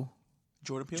 Peele.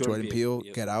 Jordan Peele. Jordan Peele.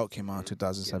 Yep. Get Out came out in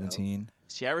 2017.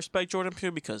 See, I respect Jordan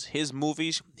Peele because his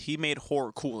movies, he made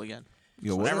horror cool again.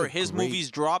 Yo, what Whenever a his great-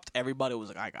 movies dropped, everybody was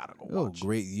like, "I gotta go Oh, watch."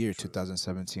 great year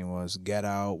 2017 was. Get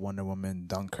Out, Wonder Woman,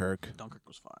 Dunkirk, Dunkirk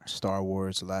was fire. Star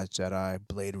Wars, The Last Jedi,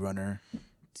 Blade Runner,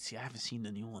 See, I haven't seen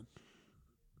the new one.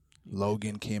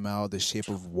 Logan came out, The Shape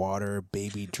of Water,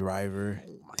 Baby Driver.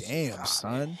 Damn, God,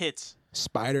 son. hits.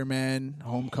 Spider-Man,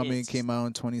 Homecoming Hits. came out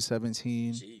in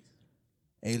 2017.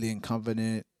 Alien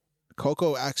Covenant.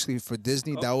 Coco, actually, for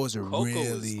Disney, that was a Coco was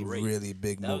really, great. really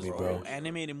big That was movie, great. bro.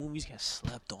 Animated movies get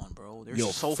slept on, bro. They're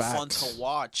Yo, so fun facts. to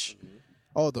watch.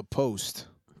 Oh, The Post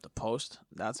The Post.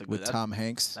 That's a good. with Tom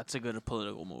Hanks. That's a good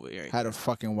political movie. Right? Had to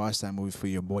fucking watch that movie for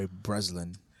your boy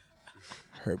Breslin.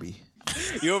 Herbie.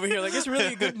 You over here like it's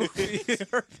really a good movie.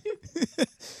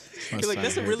 My You're like son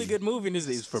that's a really Herbie. good movie. And this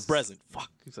is for present. Fuck.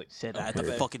 He's like Said oh, I had my to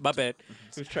bad. fucking My bad.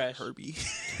 It was trash. Herbie.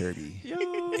 Herbie. Yo,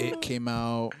 It came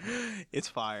out. it's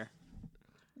fire.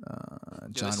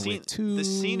 John the Wick 2. The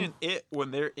scene in it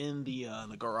when they're in the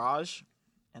garage,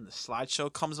 and the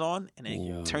slideshow comes on, and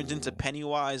it turns into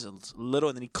Pennywise a little,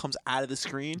 and then he comes out of the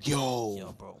screen.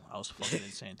 Yo, bro, I was fucking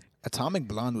insane. Atomic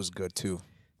Blonde was good too.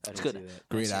 I didn't good. see that.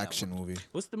 Great see that action movie.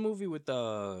 What's the movie with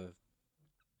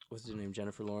what's her name?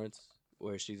 Jennifer Lawrence,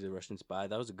 where she's a Russian spy.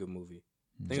 That was a good movie.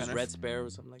 I think it was Jennifer- Red Sparrow or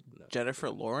something like that. Jennifer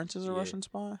Lawrence is a Yeah. Russian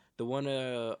spy. The one,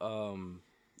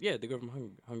 yeah, the girl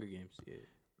from Hunger Games. Yeah.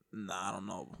 Nah, I don't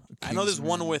know. I know there's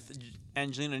one with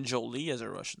Angelina Jolie as a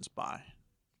Russian spy.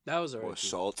 That was Or alright. too.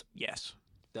 Salt. Yes.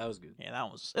 That was good. Yeah,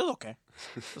 it was okay.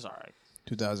 It was all right.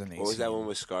 2008. What was that one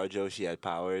with ScarJo? She had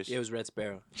powers. Yeah, it was Red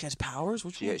Sparrow. She has powers.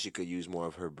 Which one? She could use more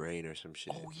of her brain or some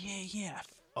shit. Oh yeah.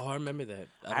 Oh, I remember that.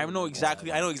 I don't know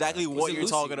exactly. I know exactly Was what it you're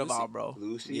Lucy? talking Lucy? about, bro.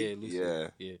 Lucy. Yeah, Lucy. Yeah.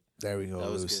 Yeah. There we go, That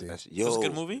was good. Lucy. That's, It was a yo,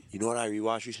 good movie? You know what I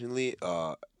rewatched recently?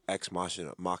 Ex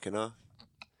Machina.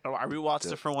 Oh, I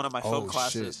rewatched it for one of my film Oh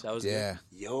classes. shit. That was yeah.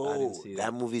 I Yo, didn't see that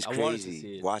that. movie's I wanted to see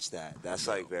crazy. it. Watch that. That's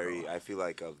like very. I feel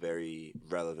like a very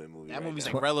relevant movie. That right movie's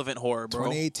now. like relevant horror, bro.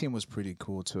 2018 was pretty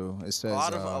cool too. It says A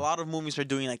lot of movies are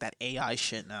doing like that AI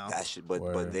shit now. That shit, but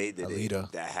Word. they did Alita.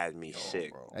 it. That had me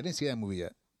sick. I didn't see that movie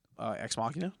yet. Ex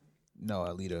Machina? No,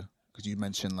 Alita, because you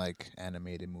mentioned like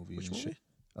animated movies Which and movie? shit.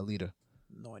 Alita,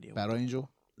 No idea. Battle Angel.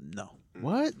 No,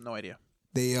 What? no idea.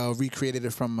 They recreated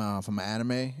it from an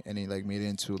anime and they like made it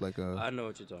into like a I know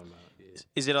what you're talking about.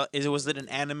 Yeah. Was it an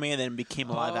anime and then became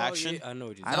a live Oh, action? Yeah, I know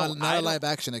what you're I talking don't- not a live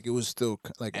action. Like it was still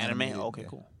like Anime? animated, Okay, yeah.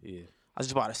 cool. about. Yeah. I was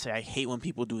just about to say, I hate when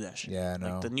people do that shit. Yeah, I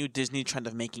know. Like the new Disney trend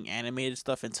of making animated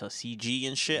stuff into CG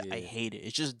and shit. I hate it.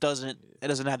 It just doesn't. It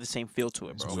doesn't have the same feel to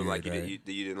it, bro. So Weird, like right? you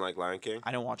didn't like Lion King?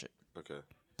 I didn't watch it. Okay.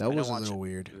 That was a watch little it.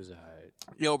 weird. It was alright.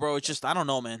 Yo, bro, it's just I don't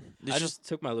know, man. It's I just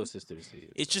took my little sister to see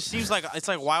it. It just seems like it's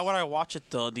like why would I watch it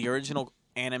though? The original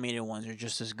animated ones are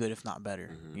just as good, if not better.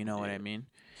 You know what I mean?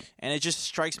 And it just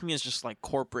strikes me as just like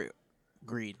corporate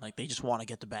greed. Like they just want to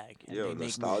get the bag. And Yo, they make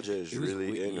nostalgia movies. is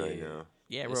really in right yeah. now.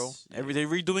 Yeah, bro. It's- They're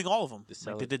redoing all of them. The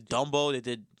Like they salad- did Dumbo, they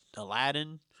did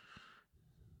Aladdin.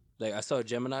 Like I saw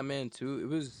Gemini Man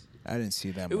too. I didn't see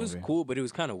that It movie. was cool, but it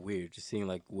was kind of weird just seeing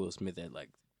like Will Smith at like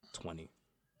 20,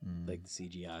 like the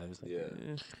CGI. It was like,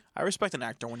 Yeah. I respect an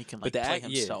actor when he can like but the play act,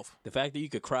 himself. the fact that you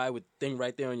could cry with thing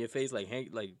right there on your face, like Hank,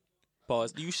 like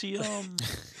pause. Do you see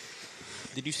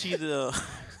did you see the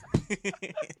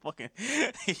fucking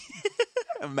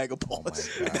mega pause?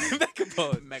 Mega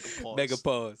pause. Mega pause. Mega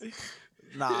pause.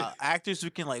 Nah, actors who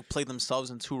can like play themselves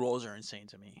in two roles are insane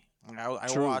to me. Like, I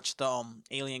True. watched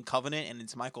Alien Covenant, and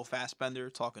it's Michael Fassbender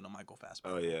talking to Michael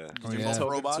Fassbender. Oh yeah. Oh, They're yeah. both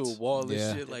Talking robots. to a wall and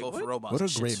Yeah. shit. They're Like both what? robots. What a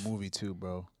Shit's- great movie too,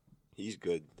 bro. He's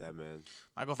good, that man.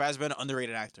 Michael Fassbender,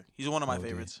 underrated actor. He's one of my Okay.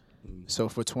 favorites. So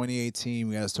for 2018,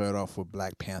 we got to start off with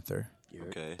Black Panther.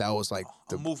 Okay. That was like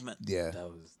A movement. yeah, That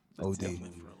was OD.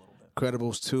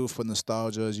 Credibles 2 for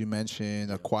nostalgia, as you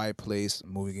mentioned. A Quiet Place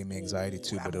movie gave me anxiety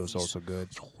too, but it was also good.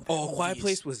 Oh, Quiet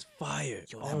Place was fire.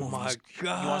 That Oh movie my is-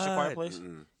 god. You watched The Quiet Place?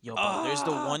 Yo, bro, there's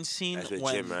the one scene That's with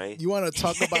when Jim, right? You want to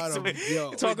talk about a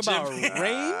yo? Talk about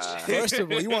range. First of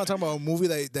all, you want to talk about a movie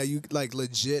that you like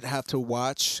legit have to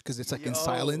watch because it's like in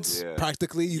silence. Yeah.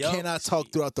 Practically, you Yo. cannot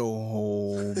talk throughout the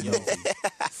whole movie.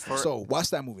 So watch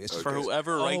that movie. It's for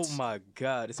whoever Oh writes my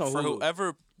god. It's on for Hulu.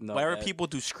 whoever No, whenever that- people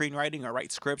do screenwriting or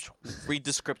write scripts, read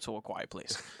the script to A Quiet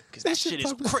Place because that shit shit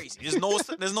is fucking- crazy.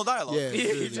 There's no dialogue. Yeah,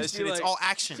 Yeah, you That just shit, be it's like- all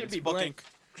action. should It's be fucking. blank.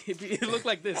 It looked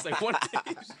like this, like one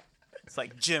page. It's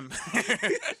like Jim.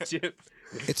 Jim.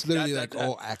 It's literally That- like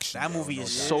all action. That bro, movie no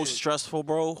is doubt. so stressful,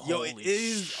 bro. Yo, it Holy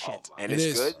is. Shit. And It it's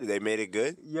is. good. They made it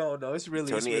good. Yo, no, it's really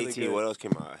 2018. good. What else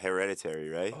came out? Hereditary,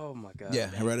 right? Oh my god. Yeah,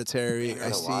 Hereditary. I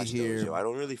gotta see watch those, here. yo. I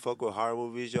don't really fuck with horror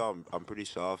movies, y'all. I'm pretty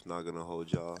soft. Not gonna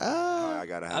hold y'all. I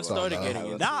gotta have. I've started I gotta getting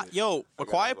have into Nah, yo, A gotta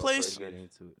Quiet have a Place. person. Get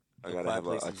into it. I The gotta Quiet have a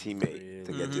Place is teammate to really- get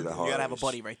through the You horror. gotta have a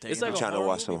buddy right there. It's you like know? a Trying to horror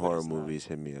watch some movie, but horror it's not. movies.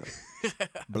 Hit me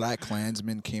up. Black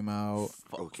Klansman came out.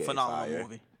 Okay, phenomenal fire.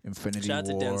 movie. Infinity Shout out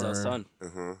to War. Denzel's son.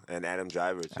 And Adam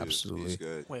Driver too. Absolutely. He's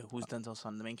good. Wait, who's Denzel's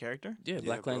son? The main character? Yeah,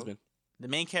 Black bro. Klansman. The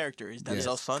main character is Yeah.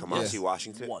 Denzel's son. Kamasi Yeah.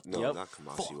 Washington. What? No, Yep. not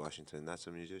Kamasi Washington. That's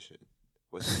a musician.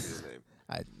 What's his name?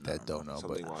 I don't know,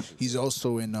 Something but Washington. he's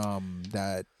also in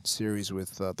that series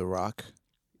with The Rock.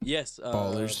 Yes,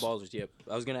 Ballers. Ballers. Yep.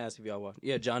 I was gonna ask if y'all watched.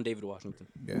 Yeah, John David Washington.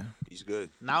 Yeah. He's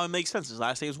good. Now it makes sense. His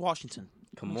last name is Washington.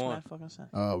 Come Makes on. mad fucking sense.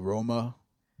 Roma.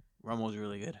 Romo's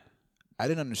really good. I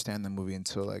didn't understand the movie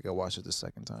until like I watched it the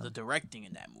second The time. directing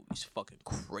in that movie is fucking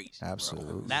crazy. bro.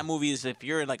 Absolutely. That movie is if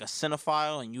you're like a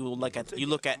cinephile and you look at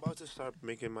I'm about to start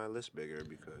making my list bigger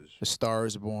because The Star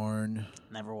is Born,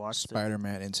 never watched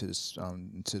Spider-Man into the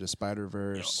Spider it. Yo,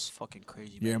 Verse. fucking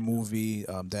crazy. Your man. movie,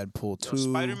 Deadpool 2.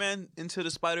 Spider-Man Into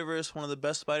the Spider-Verse, one of the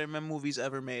best Spider-Man movies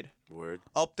ever made. word.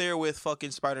 Up there with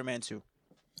fucking Spider-Man 2.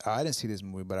 I didn't see this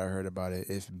movie, but I heard about it.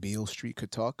 If Beale Street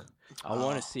Could Talk. I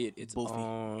want to see it. It's Boofy.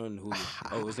 on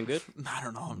Hulu. Oh, isn't good? I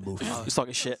don't know. Movie. He's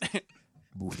talking shit.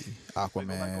 Boofy.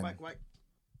 Aquaman.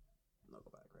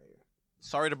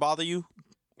 Sorry to bother you.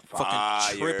 Fucking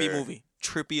Fire. trippy movie.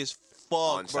 Trippy as fuck,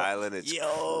 On bro. silent, it's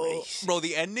Yo, crazy. bro,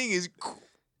 the ending is.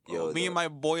 Yo, Me the- and my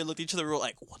boy looked at each other. We were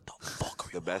like, "What the fuck are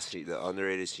The you?" best scene, the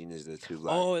underrated scene is the two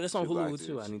black. Oh, that's on two black Hulu too.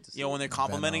 dudes. I need to see. Yo, when they're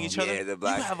complimenting each Venom. other. Yeah, the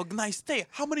black- You have a nice day.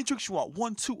 How many drinks you want?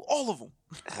 1, 2, all of them.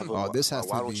 This has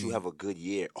why to don't be- you have a good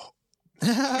year?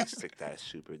 Oh, stick that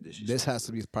super disrespectful. This has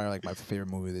to be probably like my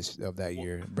favorite movie of that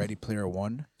year. Ready Player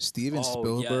One. Steven Oh,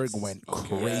 Spielberg yes. went Okay.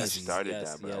 crazy. I started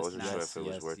that, but I wasn't sure if it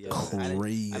was worth it.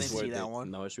 Crazy. I didn't see Worth that it.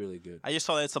 one. No, it's really good. I just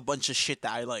saw that it's a bunch of shit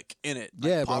that I like in it. Like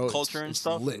Yeah, pop bro. culture and it's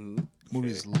stuff. Lit.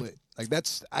 Movie's lit. Like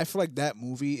that's. I feel like that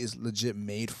movie is legit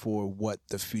made for what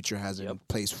the future has in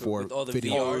place for With all the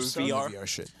video VR and stuff. VR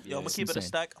shit. Yo, I'm gonna It's keep it a insane.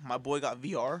 stack. My boy got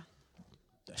VR.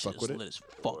 That shit Fuck is with it? lit as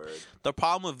fuck. The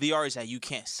problem with VR is that you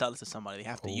can't sell it to somebody. They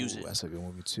have to Oh, use it. that's a good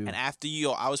movie too. And after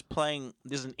I was playing.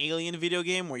 There's an Alien video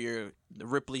game where you're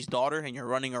Ripley's daughter and you're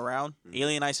running around.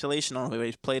 Alien Isolation. I don't know if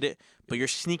anybody's played it, but you're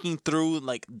sneaking through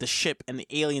like the ship and the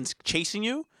aliens chasing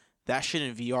you. That shit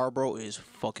in VR, bro, is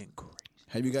fucking crazy.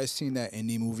 Have you guys seen that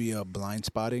indie movie, Blind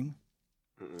Spotting?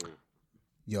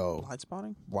 Yo, Blind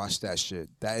spotting. watch that shit.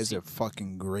 That is a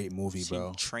fucking great movie,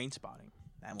 bro. Train spotting.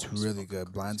 That It's movie's really fucking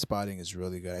good. Blind Spotting is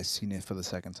really good. I seen it for the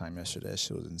second time yesterday. That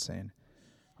shit was insane.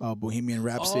 Bohemian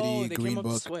Rhapsody, Oh, they Green came up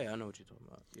Book. this way. I know what you're talking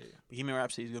about. Yeah, yeah. Bohemian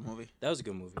Rhapsody is a good movie. That was a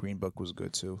good movie. Green Book was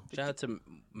good too. Shout out to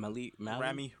Rami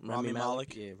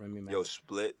Malek. Yeah, Rami Malek. Yo,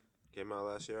 Split came out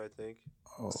last year, I think.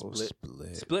 Oh, Split.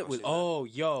 Split was. Oh,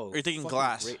 yo. Are you thinking fucking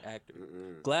Glass? Great actor.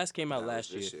 Mm-mm. Glass came out That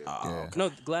last was year. this Yeah.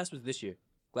 No, Glass was this year.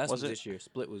 Glass Was was it? this year.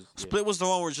 Split was. Yeah. Split was the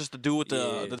one where it's just the dude with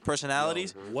Yeah. the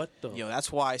personalities. What the? Yo,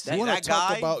 that's why I see You wanna that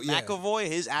talk guy, about- yeah. McAvoy,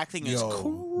 his acting is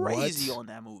Yo, crazy what? on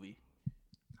that movie.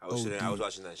 I was Oh, I was dude.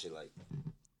 watching that shit like.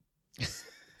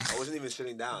 I wasn't even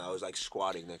sitting down. I was like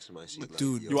squatting next to my seat. Like,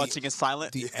 Dude, yo, You watching it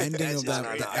silent? The ending of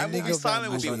that, the ending movie of that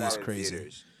silent would be movie was wild.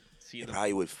 crazy. See It the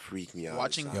probably would freak me out.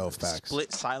 watching inside. Yo, facts.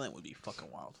 Split silent would be fucking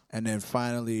wild. And then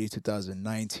finally,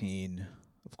 2019,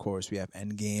 of course, we have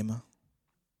Endgame,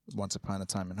 Once Upon a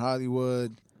Time in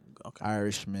Hollywood, Okay.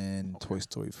 Irishman, Toy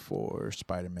Story 4,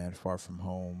 Spider-Man: Far From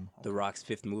Home, The Rock's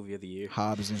 5th movie of the year.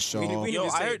 Hobbs and Shaw. we Yo, need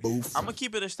to I say heard. Boof. I'm gonna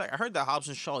keep it a stack. I heard that Hobbs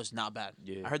and Shaw is not bad.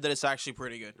 Yeah. I heard that it's actually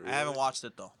pretty good. I haven't watched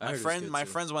it though. I heard it's good, My too.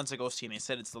 friends went to go see it. and They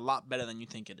said it's a lot better than you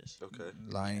think it is. Okay.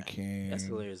 Lion King. That's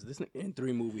hilarious. This in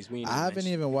 3 movies. We ain't I even haven't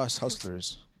mentioned- even watched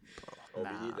Hustlers. Oh, me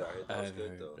neither. I heard I that was haven't good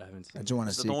heard. though. I haven't I seen. just want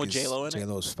to Is it see the one with because J-Lo in it?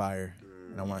 J-Lo's fire,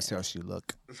 and I want to see how she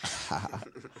look.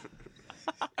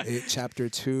 It, Chapter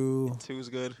 2. Two is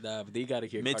good. Nah, but they gotta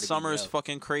hear. Cardi B Midsummer is yell.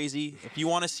 fucking crazy. If you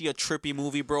want to see a trippy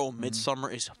movie, bro, Midsummer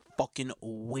is fucking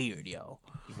weird, yo.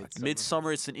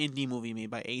 Midsummer, it's an indie movie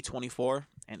made by A24,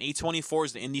 and A24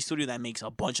 is the indie studio that makes a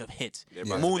bunch of hits. They're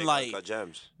about to make Moonlight, Uncut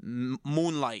Gems.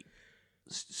 Moonlight,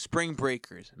 Spring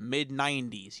Breakers, mid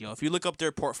 '90s. Yo, if you look up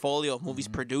their portfolio of movies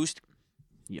produced,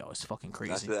 yo, it's fucking That's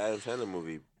crazy. the Adam Sandler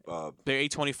movie. They're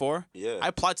A24. Yeah. I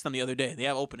applied to them the other day. They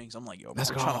have openings. I'm like, yo, bro, Let's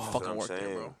we're go. trying to That's fucking what I'm work there,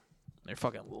 saying. bro. They're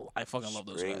fucking. I fucking love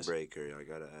those Spring guys. Breaker. I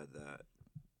gotta add that.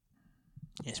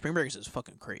 Yeah, Spring Breakers is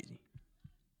fucking crazy.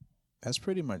 That's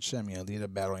pretty much it. I mean,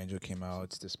 Alita Battle Angel came out.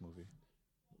 It's this movie.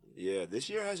 Yeah, this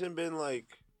year hasn't been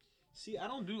like. See, I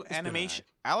don't do animation.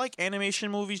 I like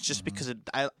animation movies just because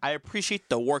I appreciate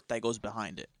the work that goes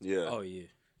behind it. Yeah. Oh yeah.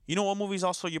 You know what movies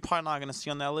also you're probably not gonna see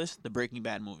on that list? The Breaking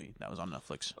Bad movie that was on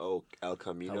Netflix. Oh, El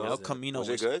Camino. How El was it? Camino Was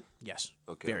it good? Yes,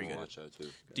 Okay, very I'm good. gonna watch that too.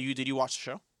 Did you watch the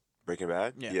show? Breaking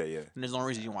Bad. Yeah. Yeah. And there's no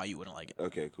reason why you wouldn't like it.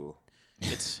 Okay, cool.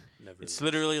 It's Never. it's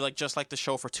literally like just like the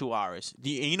show for 2 hours.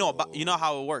 You know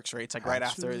how it works, right? It's like right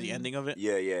after the ending of it.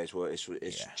 Yeah, it's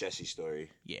Yeah. Jesse's story.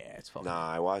 Yeah, it's fucking.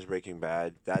 Nah, I watched Breaking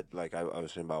Bad. That like I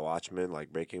was saying about Watchmen.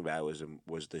 Like Breaking Bad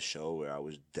was the show where I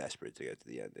was desperate to get to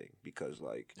the ending because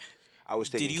like I was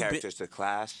taking you characters to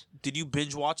class. Did you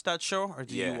binge watch that show or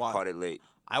did Yeah, you watch? caught it late.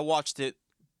 I watched it.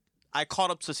 I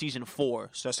caught up to season 4,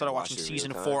 so I started watched watching it real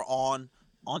season time? 4 on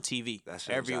TV That's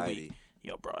every anxiety. week.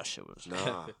 Yo, bro, that shit was.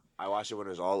 Nah, I watched it when it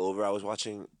was all over. I was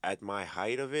watching at my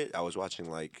height of it. I was watching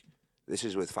like this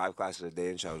is with 5 classes a day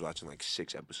and shit. I was watching like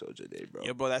 6 episodes a day, bro.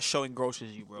 Yeah, bro, that show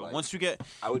engrosses you, bro. Like- Once you get,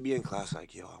 I would be in class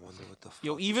like, yo, I wonder what the. Fuck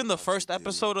yo, this even the about first to do.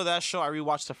 episode of that show, I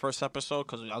rewatched the first episode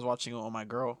because I was watching it with my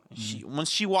girl. And once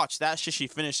she watched that shit, she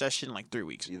finished that shit in like 3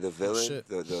 weeks. The villain, shit.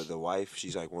 the wife,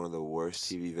 she's like one of the worst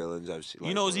TV villains I've seen. You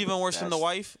like, know one what's of even worse than the best.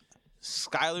 wife?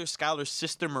 Skylar's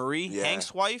sister Marie, Yeah,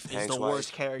 Hank's wife, is Hank's the wife.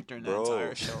 worst character in the Bro.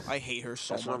 entire show. I hate her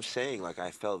so That's what I'm much. saying. Like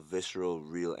I felt visceral,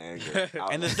 real anger.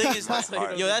 out And the of thing is, my That's how you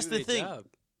heart. know yo, they that's do the their thing.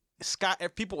 job.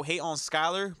 If people hate on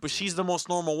Skylar, but she's the most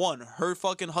normal one. Her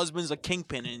fucking husband's a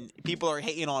kingpin, and people are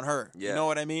hating on her. You Yeah. know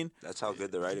what I mean? That's how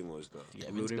good the writing was, though. Yeah,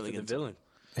 Rooting for the villain.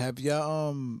 Have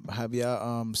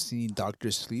y'all seen Doctor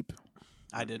Sleep?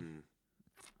 I did.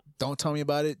 Don't tell me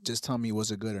about it. Just tell me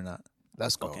was it good or not.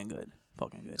 Let's go. Fucking good.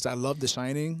 Fucking good. Because I love The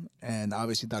Shining, and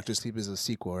obviously Doctor Sleep is a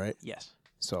sequel, right? Yes.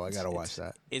 So I gotta watch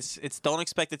that. It's don't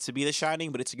expect it to be The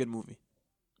Shining, but it's a good movie.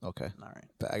 Okay, All right.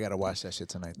 but I gotta watch that shit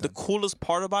tonight. The Then. coolest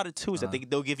part about it too is that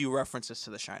they'll give you references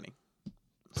to The Shining.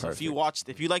 So if you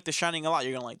like The Shining a lot,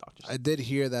 you're gonna like Doctor Sleep. I did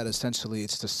hear that essentially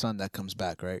it's the son that comes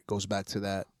back, right? Goes back to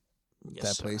that. Yes,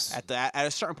 that sir. place? At a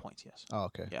certain point, yes. Oh,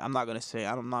 okay. Yeah, I'm not gonna say.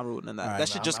 I'm not rooting in that. All right, that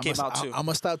shit just came out too. I'm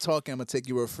gonna stop talking. I'm gonna take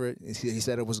your word for it. He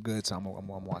said it was good, so I'm gonna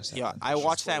watch that. Yeah, then. I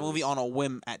watched that movie on a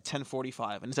whim at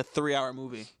 10:45, and it's a 3-hour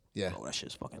movie. Yeah, Oh, that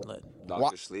shit's fucking lit.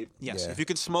 Doctor Sleep. Yes, Yeah. if you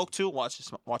can smoke too, watch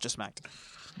it smacked.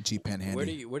 G Pen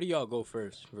handy. Where do y'all go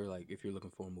first for like if you're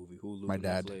looking for a movie? Hulu, My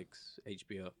dad. Netflix,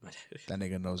 HBO. That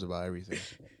nigga knows about everything.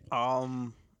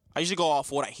 I usually go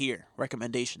off what I hear,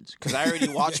 recommendations, because I already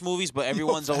watch movies, but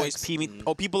everyone's always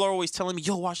facts. people are always telling me,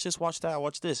 yo, watch this, watch that,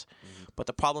 watch this. But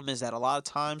the problem is that a lot of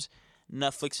times,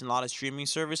 Netflix and a lot of streaming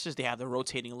services, they have the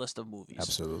rotating list of movies.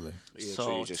 Absolutely. Yeah,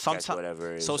 So you just catch sometimes,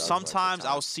 whatever is so on at the sometimes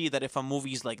time. I'll see that if a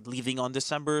movie's like leaving on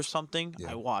December or something,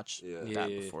 Yeah. I watch Yeah.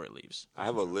 that Yeah. before it leaves. I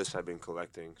have a list I've been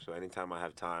collecting, so anytime I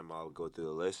have time, I'll go through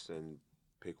the list and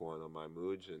pick one of my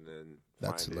moods and then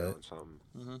That's find it lit. on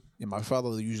something. Yeah, my father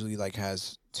usually like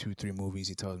has 2-3 movies.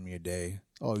 He tells me a day.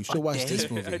 Oh, you should watch this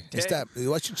movie. It's that.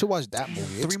 You should watch that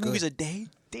movie. It's 3 movies good. a day?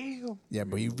 Damn. Yeah,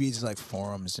 but he reads like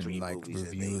forums and 3 like movies a day,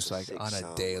 reviews like 6 on a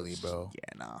songs. daily, bro.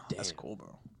 Yeah, nah. That's cool,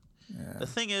 bro. Yeah. The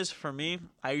thing is, for me,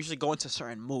 I usually go into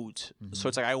certain moods. So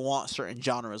it's like I want certain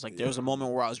genres. Like there was a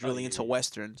moment where I was really into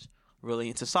westerns, really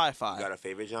into sci-fi. You got a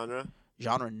favorite genre?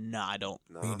 Genre? Nah, I don't.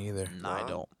 No. Me neither. Nah, I Nah?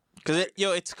 don't.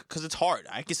 It's hard.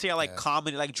 I can say I like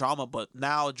comedy, like drama, but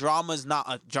now drama is not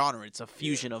a genre. It's a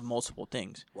fusion of multiple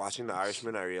things. Watching The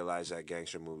Irishman, I realized that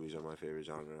gangster movies are my favorite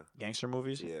genre. Gangster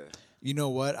movies. Yeah. You know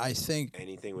what? I think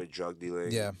Anything with drug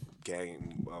dealing, Yeah.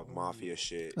 gang, mafia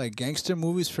shit. like gangster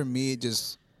movies for me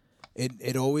just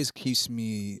it always keeps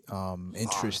me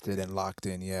interested and locked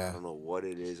in. I Yeah. don't know what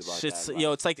it is about It's that.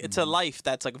 it's like it's a life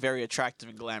that's like very attractive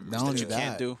and glamorous Not that only you that,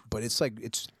 can't do. but it's like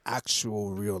it's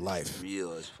actual real life.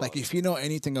 real as fuck. Like if you know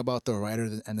anything about the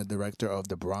writer and the director of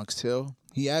The Bronx Tale,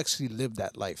 he actually lived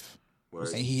that life, Word.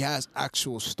 and he has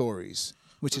actual stories,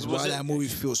 which is Was why it- that movie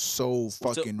feels so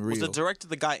fucking Was real. the director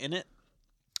the guy in it?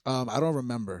 I don't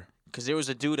remember. Because there was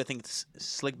a dude, I think,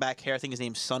 slick back hair. I think his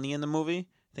name's Sonny in the movie.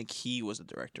 I think he was the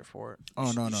director for it.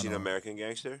 Oh no, you no, seen no. American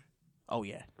Gangster? Oh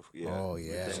yeah, Yeah. Oh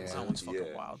yeah, With yeah. that one's fucking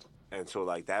Yeah. wild. And so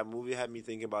like that movie had me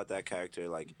thinking about that character.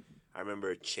 Like I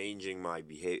remember changing my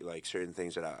behavior, like certain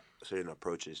things certain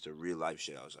approaches to real life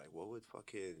shit. I was like, what would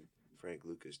fucking Frank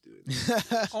Lucas do?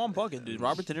 Oh, I'm bugging, dude.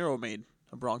 Robert De Niro made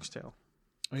A Bronx Tale.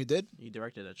 Oh, he did. He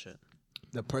directed that shit.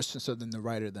 The person, so then the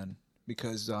writer, then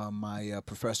because my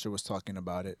professor was talking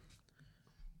about it.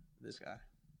 This guy.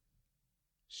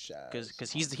 Shaz.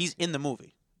 Because he's in the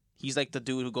movie. He's like the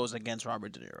dude who goes against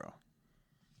Robert De Niro.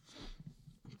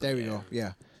 There we go.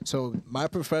 Yeah. So my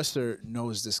professor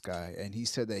knows this guy, and he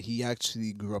said that he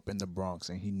actually grew up in the Bronx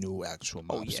and he knew actual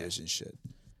Oh, yeah. mobsters and shit.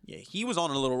 Yeah, he was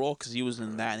on a little role because he was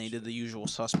in that and he did The Usual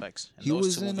Suspects. And He those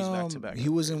was two in movies back to back. he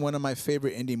was in one of my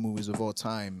favorite indie movies of all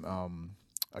time,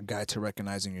 A Guide to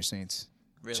Recognizing Your Saints.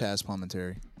 Really? Chaz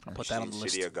Palminteri. I'll put that on the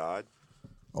list. City of God.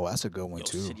 Oh, that's a good one Yo,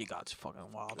 too. City of God's fucking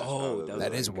wild. Oh,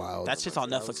 That is wild. That's just on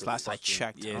That Netflix was last I fucking-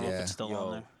 checked. I don't know if Yeah. it's still Yo,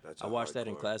 on there. That's I a watched that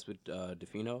in hardcore. class with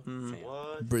Defino. Fam.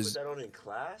 What? Braz- Put that on in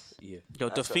class? Yeah. Yo,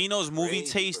 That's a Defino's movie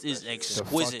crazy taste is profession. the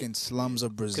exquisite. fucking slums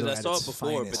of Brazil. Because I at saw its it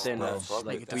before, finest, but then bro. fuck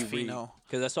Like with that. Defino.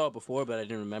 Because I saw it before, but I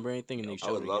didn't remember anything, and they I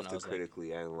showed would it love again. I to was like,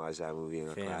 critically analyze that movie in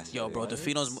a Fam. class. Yo, bro, What?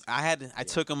 Defino's. I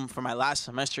took him for my last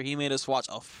semester. He made us watch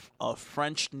a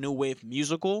French New Wave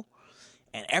musical,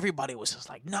 and everybody was just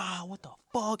like, "Nah, what the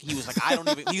fuck?" He was like, "I don't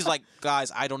even." He's like,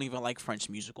 "Guys, I don't even like French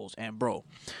musicals." And bro,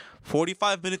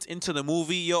 45 minutes into the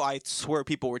movie, yo, I swear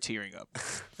people were tearing up,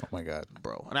 Oh my god.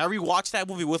 bro. And I rewatched that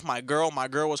movie with my girl. My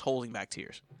girl was holding back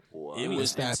tears. Wow. It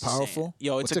was that insane. powerful?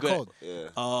 Yo, it's What's a it good. called?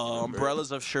 Yeah.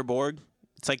 Umbrellas of Cherbourg.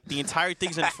 It's like the entire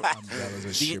thing's in. Umbrellas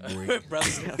of Cherbourg.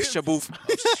 Shaboof.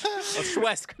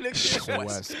 Schwesk.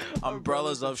 West.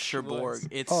 Umbrellas of Cherbourg.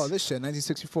 It's Oh, this shit,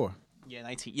 1964. yeah,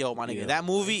 19. Yo, my nigga, Yeah. that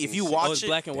movie. If you Oh, watch it's it,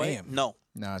 black and white? Damn. no,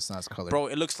 No, it's not. It's color. bro,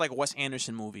 it looks like Wes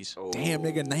Anderson movies. Oh. Damn,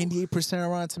 nigga, 98%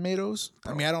 Rotten Tomatoes.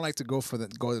 I mean, I don't like to go to them.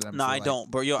 No, for, I like- don't,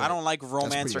 bro. Yo, I don't like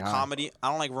romance or pretty high. comedy. I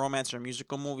don't like romance or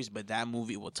musical movies, but that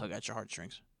movie will tug at your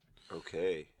heartstrings.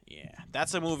 Okay. Yeah,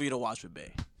 that's a movie to watch with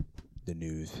Bay. The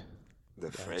news.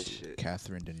 The French shit.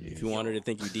 Catherine Deneuve. If you wanted to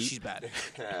think you deep, She's bad. You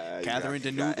Catherine got-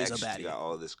 you Deneuve got is a extra- baddie. You got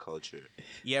all this culture.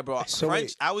 Yeah, bro. So French.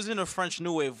 wait. I was in a French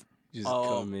New Wave Just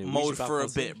come in. mode We should for a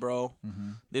pop bit, bro.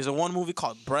 There's a one movie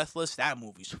called Breathless. That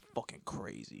movie's fucking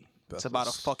crazy. It's about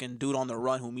a Breathless. fucking dude on the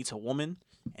run who meets a woman,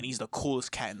 and he's the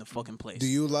coolest cat in the fucking place. Do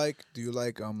you like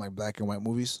black and white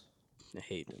movies? I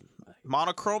hate them.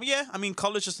 Monochrome? Yeah, I mean,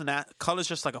 color's just color's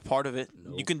just like a part of it.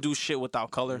 You can do shit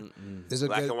without color. There's a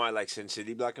Black good, and white, like Sin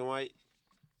City Black and White?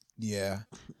 yeah,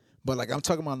 but like I'm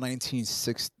talking about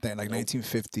 1950s,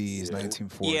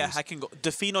 1940s. Yeah, I can go.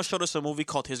 Defino showed us a movie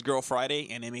called His Girl Friday,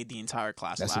 and it made the entire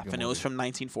class That's a laugh. good And it was movie. from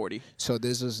 1940. So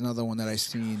this is another one that I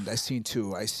seen. I seen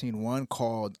two. I seen one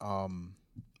called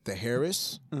The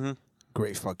Harris.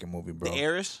 Great fucking movie, bro. The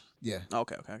Heiress. Yeah,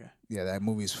 Okay. yeah, that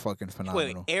movie's fucking Wait,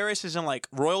 phenomenal. Heiress isn't like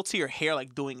royalty or hair,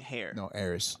 like doing hair. No,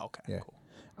 Harris. Okay. Yeah. Cool.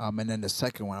 And then the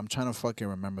second one, I'm trying to fucking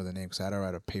remember the name because I had to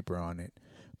write a paper on it.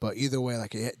 But either way,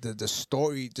 like the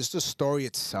story, just the story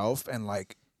itself, and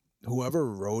like whoever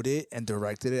wrote it and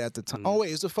directed it at the time. Oh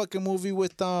wait, it's the fucking movie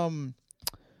with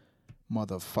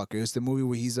motherfucker. It's the movie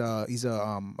where he's a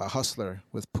hustler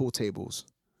with pool tables.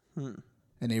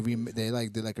 And they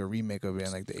did like a remake of it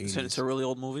in like the 80s. So it's a really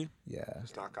old movie. Yeah.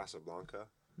 It's not Casablanca.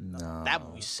 No. That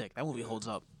movie's sick. That movie holds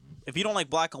up. If you don't like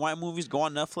black and white movies, go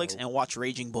on Netflix and watch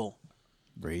Raging Bull,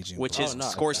 Raging which Bull. is no,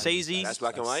 Scorsese. That's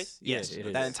black and white? Yes, Yeah,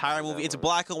 it that is. entire movie. It's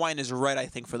black and white and is red, I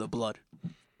think, for the blood.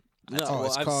 No, Oh,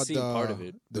 it's I've called seen part of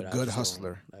it. The but I Good just don't-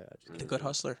 Hustler. The Good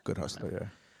Hustler. Good Hustler, yeah.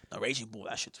 The Raging Bull.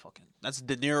 That shit's fucking. That's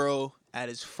De Niro at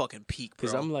his fucking peak, bro.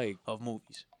 Because I'm like, of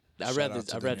movies. I'd Shout rather out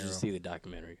to I'd De rather Niro. just see the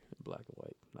documentary in black and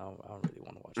white. I don't really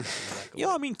want to watch it in black and Yo,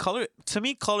 I white. mean, color. To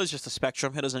me, color is just a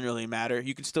spectrum. It doesn't really matter.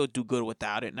 You can still do good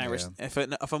without it. And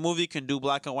if a movie can do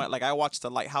black and white, like I watched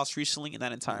The Lighthouse recently, and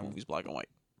that entire movie's black and white.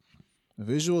 The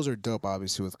visuals are dope,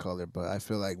 obviously, with color, but I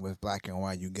feel like with black and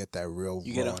white, you get that real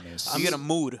You get rawness. a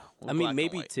mood. with I black mean, and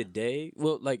maybe white. today.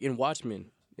 Well, like in Watchmen,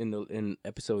 in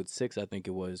episode 6, I think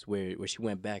it was where she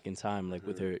went back in time, like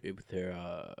with her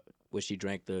where she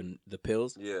drank the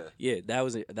pills. Yeah. That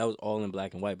was all in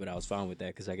black and white, but I was fine with that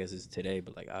because I guess it's today.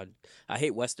 But like I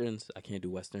hate westerns. I can't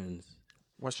do westerns.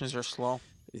 Westerns are slow.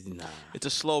 Nah. It's a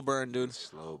slow burn, dude.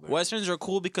 Slow burn. Westerns are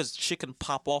cool because shit can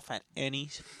pop off at any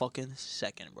fucking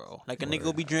second, bro. Like a nigga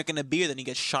will be drinking a beer, then he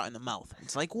gets shot in the mouth.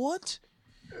 It's like, what?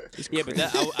 Yeah, but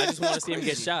I just want to see him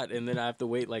get shot, and then I have to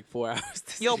wait like 4 hours.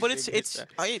 To see Yo, him but get it's shot.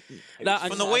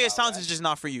 from the way it sounds, it's just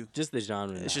not for you. just the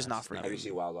genre. It's just not for Have you. you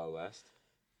seen Wild Wild West?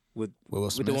 with Will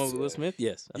with the Smith. one with Will Smith.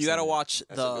 Yes, I've You gotta seen it. watch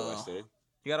That's a good the. Western.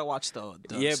 You gotta watch the.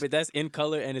 Yeah, but that's in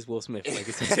color and it's Will Smith. Like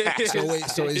it's So wait,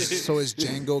 so is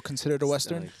Django considered a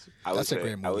western? I would That's a say,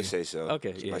 great I would movie. say so.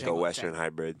 Okay, yeah. Like a Django, Western Django.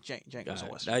 hybrid. Django's a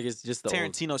western. I guess just the old.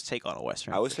 Tarantino's take on a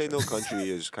western. I would say No Country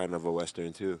is kind of a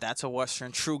Western too. That's a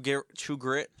western. True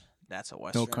Grit. That's a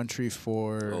western. No Country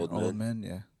for Old Old Men. Men,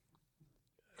 yeah.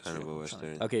 Kind of a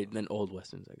Western. Okay, then old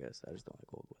westerns. I guess I just don't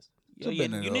like old westerns. Yo, It's you,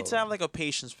 been you a- need to have like a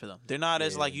patience for them. They're not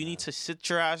as like you need to sit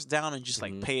your ass down and just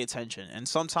like pay attention. And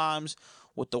sometimes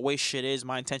with the way shit is,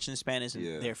 my attention span isn't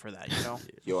Yeah. there for that. You know.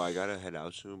 Yo, I gotta head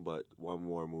out soon, but one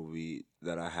more movie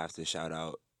that I have to shout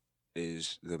out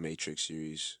is the Matrix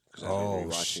series because I've Oh, been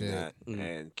rewatching shit. that.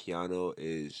 And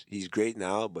Keanu he's great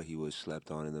now, but he was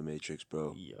slept on in the Matrix,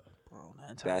 bro. Yeah. Bro,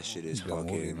 that, That shit is Good movie,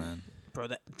 fucking man. Bro,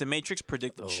 the Matrix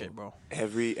predicted shit, bro.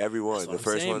 every one. what The I'm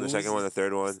first saying, one, the movies second one, the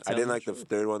third one. I didn't telling like the the truth.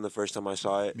 third one the first time I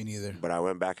saw it, Me neither. but I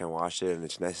went back and watched it, and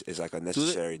it's like a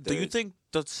necessary. Do you third. think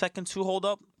the second two hold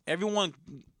up? Everyone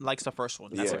likes the first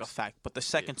one. That's like a Yes. fact. But the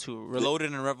second two,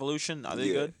 Reloaded and Revolution, are they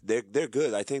good? They're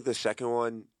good. I think the second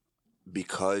one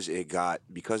because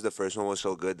the first one was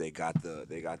so good, they got the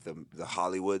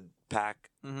Hollywood pack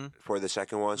for the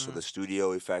second one, so the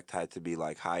studio effect had to be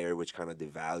like higher, which kind of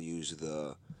devalues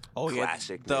the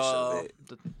classicness of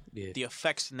it. The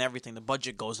effects and everything. The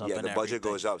budget goes up. Yeah, and the budget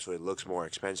everything. goes up, so it looks more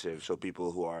expensive. So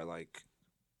people who are like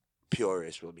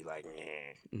purists will be like,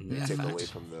 nah, take away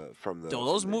from the. Yo,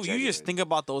 those from the movies. You just genuine. think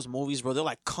about those movies, bro. They're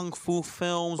like kung fu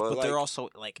films, but they're like, also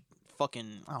like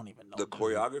fucking. I don't even know. The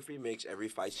choreography makes every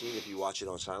fight scene. If you watch it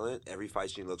on silent, every fight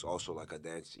scene looks also like a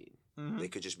dance scene. They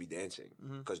could just be dancing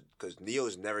because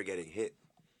Neo's never getting hit.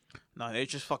 No, they're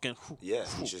just fucking. Yeah,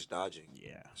 he's just dodging.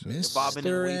 Yeah. bobbing and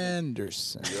Mr. weaving.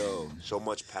 Anderson. Yo, so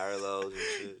much parallels and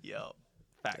shit. Yo,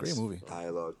 facts. Great movie.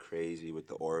 Dialogue crazy with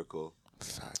the Oracle.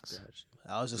 Facts.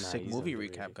 That was a sick he's movie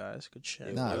underrated. recap, guys. Good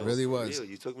shit. Nah, Yo, it really for was. real,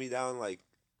 you took me down like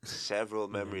several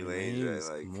memory lanes.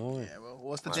 Right? Like More. Yeah, well,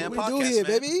 what's the What damn we podcast, do here,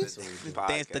 man?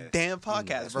 baby? The damn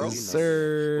podcast, bro. Yes,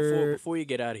 sir. Before you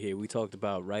get out of here, we talked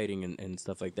about writing and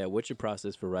stuff like that. What's your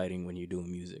process for writing when you're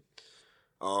doing music?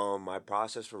 My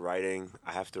process for writing,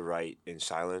 I have to write in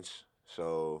silence.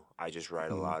 So I just write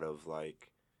a lot of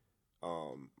like,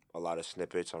 a lot of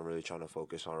snippets. I'm really trying to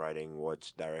focus on writing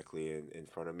what's directly in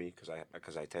front of me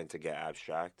because I tend to get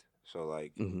abstract. So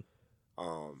like,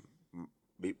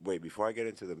 before I get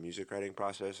into the music writing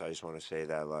process, I just want to say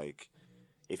that like,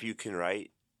 if you can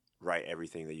write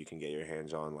everything that you can get your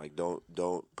hands on. Like don't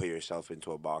put yourself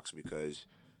into a box because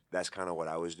that's kind of what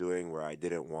I was doing where I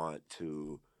didn't want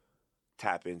to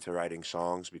tap into writing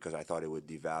songs because I thought it would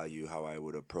devalue how I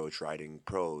would approach writing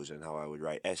prose and how I would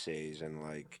write essays and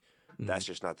like that's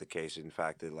just not the case. In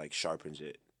fact, it like sharpens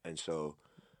it. And so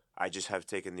I just have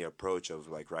taken the approach of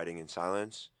like writing in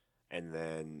silence and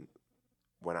then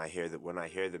when I hear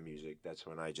the music, that's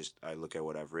when I look at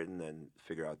what I've written and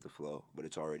figure out the flow, but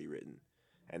it's already written.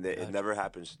 And it never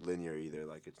happens linear either.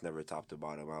 Like it's never top to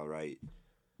bottom. I'll write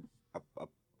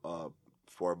a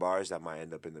 4 bars that might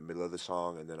end up in the middle of the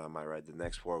song, and then I might write the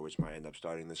next 4, which might end up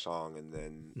starting the song, and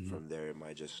then from there it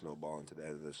might just snowball into the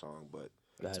end of the song. But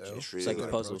Gotcha. it's It's really like a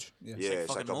like puzzle. Yeah. yeah,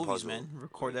 it's fucking like a movies, puzzle. man.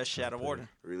 Record that shit out of order.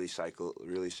 Really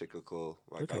cyclical.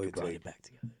 Like Look I how we could brought take it back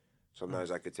together.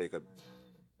 sometimes I could take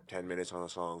 10 minutes on a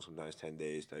song, sometimes 10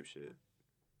 days type shit.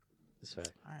 That's right.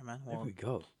 All right, man. There Well, we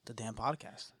go. the damn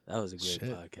podcast. That was a great Shit.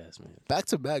 podcast, man. Back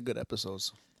to back good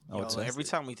episodes. I would Yo, say. every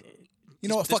time we. You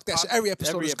know what? this Fuck that pod- shit. Every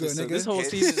episode is good, episode- nigga. This whole Kids.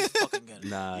 season It's fucking good.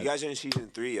 Nah. You guys are in season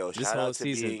 3, yo. This Shout whole out to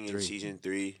season being in 3. season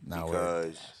 3 Nah,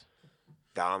 because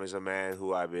Dom is a man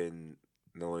who I've been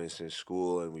knowing since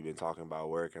school, and we've been talking about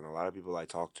work. And a lot of people I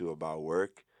talk to about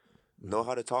work know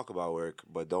how to talk about work,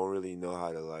 but don't really know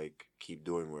how to like keep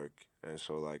doing work. And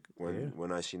so like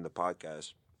when I seen the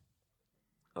podcast,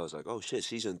 I was like, oh shit,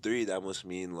 season 3. That must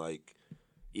mean like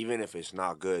even if it's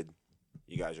not good,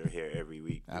 you guys are here every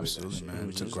week. doing that Absolutely, shit, man.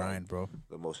 which It's a is, grind, bro.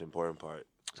 the most important part.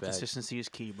 Consistency is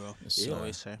key, bro. Yes, You sir.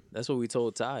 always say. That's what we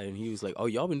told Ty, and he was like, "Oh,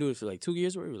 y'all been doing it for like 2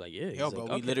 years?" We were like, "Yeah." Yo, He's bro, like,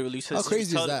 we "Okay." literally said How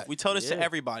crazy is that? We tell this to Yeah.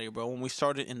 everybody, bro. When we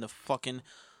started in the fucking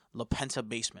La Penta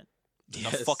basement.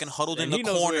 Yes. Fucking huddled And in the he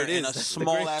knows corner where it in is. a That's the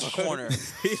small great ass part. corner.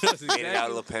 He knows Get it out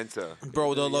exactly. of La Penta.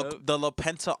 Bro, Yep. the La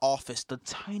Penta office, the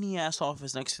tiny ass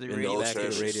office next to the In the radio back of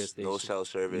the station. radio No station. cell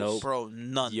service. Nope. Bro,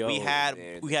 none. Yo, we had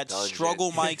man,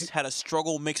 struggle dungeon. mics, had a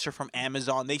struggle mixer from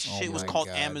Amazon. They shit was my called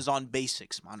God. Amazon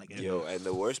Basics, my nigga. Yo, and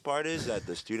the worst part is that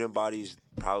the student body's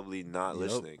probably not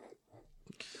listening.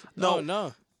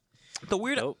 No. The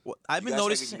weird Nope. I've been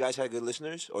noticing. You guys had good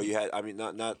listeners, or you had? I mean,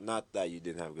 not that you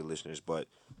didn't have good listeners, but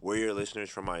were your listeners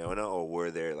from Iona, or were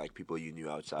there like people you knew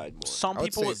outside more? Some I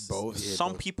would people say both. Yeah,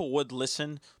 some both. people would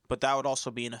listen, but that would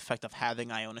also be an effect of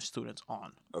having Iona students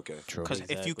on. Okay. True. Because if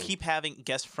you Exactly. keep having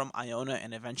guests from Iona,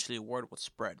 and eventually word would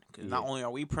spread. Because not only are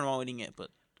we promoting it,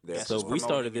 but There- guests So is we promoting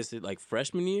started it. this at like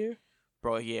freshman year.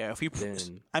 Bro, yeah. If we,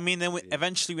 Then- then we,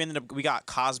 eventually we ended up we got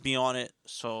Cosby on it,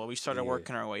 so we started Yeah.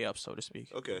 working our way up, so to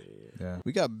speak. Okay. Yeah,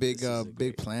 we got big This is a big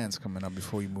great- plans coming up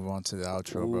before we move on to the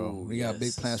outro, bro. Ooh, We got big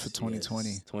yes, plans for 2020.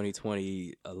 yes.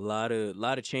 2020, a lot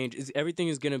of change. Everything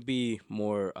is gonna be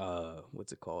more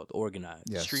what's it called? Organized.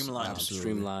 Yes, Streamlined. absolutely.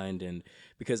 Streamlined. And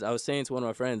because I was saying to one of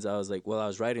my friends, I was like, while I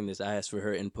was writing this, I asked for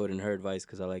her input and her advice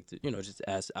because I like to, just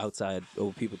ask outside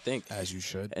what people think. As you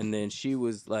should. And then she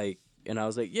was like, and I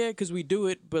was like, yeah, because we do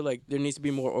it, but like there needs to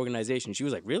be more organization. She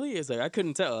was like, really? It's like I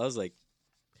couldn't tell. I was like,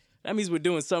 that means we're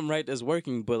doing something right that's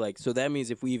working. But like, so that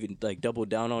means if we even like double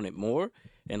down on it more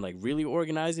and like really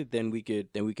organize it, then we could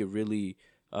really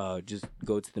just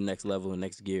go to the next level and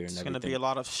next gear and It's everything. going to be a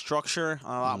lot of structure, and a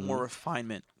lot more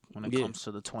refinement when it Yeah. comes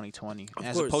to the 2020, Of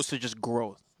as course. opposed to just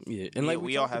growth. Yeah, and like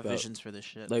we all talked have about, visions for this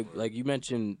shit. Like you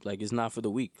mentioned, like it's not for the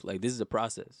weak. Like this is a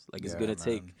process. Like it's Yeah, gonna man.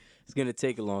 take. It's gonna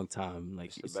take a long time.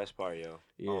 Like It's the best part, yo.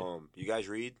 Yeah. You guys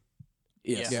read?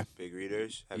 Yes. Yeah. Big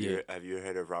readers. Have Yeah. you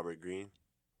heard of Robert Greene?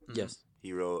 Yes.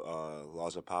 He wrote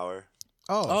Laws of Power.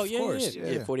 Oh, of yeah, course.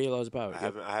 yeah. 48 Laws of Power. I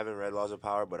haven't read Laws of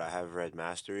Power, but I have read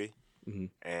Mastery, Mhm.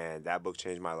 and that book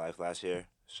changed my life last year.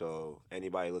 So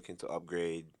anybody looking to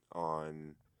upgrade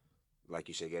on, like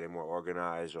you said, getting more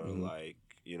organized, or Mm-hmm. like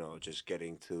just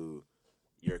getting to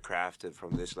your craft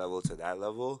from this level to that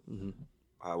level, Mm-hmm.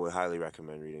 I would highly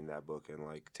recommend reading that book and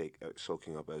like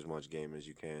soaking up as much game as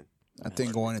you can. I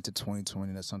think going into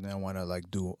 2020, that's something I want to like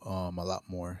do a lot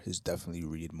more. Is definitely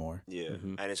read more. Yeah,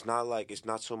 Mm-hmm. and it's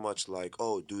not so much like,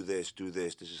 oh, do this.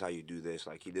 This is how you do this.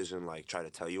 Like he doesn't like try to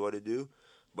tell you what to do,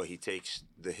 but he takes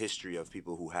the history of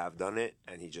people who have done it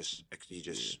and he just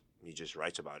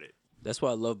writes about it. That's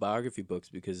why I love biography books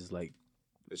because it's like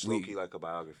It's low key like a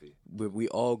biography. we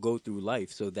all go through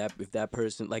life. So that if that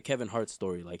person, like Kevin Hart's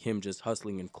story, like him just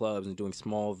hustling in clubs and doing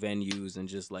small venues and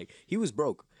just like he was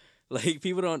broke. Like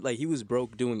people don't like he was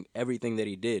broke doing everything that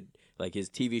he did. Like his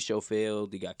TV show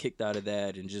failed, he got kicked out of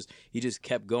that, and he just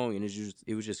kept going. And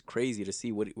it was just crazy to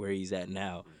see where he's at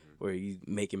now, where he's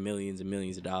making millions and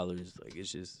millions of dollars. Like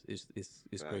it's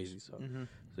crazy. So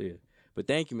so yeah. But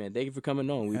thank you, man. Thank you for coming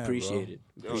on. We Yeah, appreciate bro. it.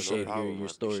 No, Appreciate no problem. hearing your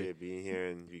I story. appreciate being here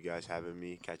and you guys having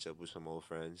me catch up with some old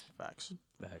friends. Facts.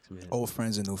 Facts, man. Old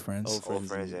friends and new friends. Old Old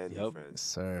friends and new Yep. friends.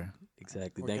 Sir.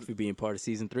 Exactly. Thanks for being part of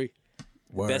season 3.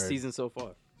 Word. Best season so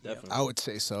far. Definitely. I would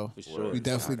say so. For sure. We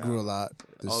definitely grew a lot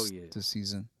this, Oh, yeah. this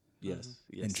season. Yes.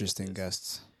 Yes, Interesting yes.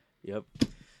 guests. Yep.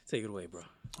 Take it away, bro.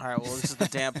 All right, well, this is the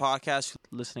D.A.M podcast.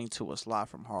 Listening to us live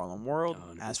from Harlem World.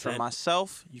 As for 100%.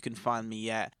 myself, you can find me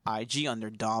at IG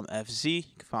under DomFZ. You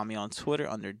can find me on Twitter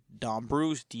under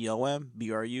DomBruise,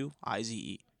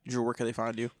 DOMBRUIZE. Drew, where can they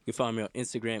find you? You can find me on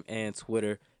Instagram and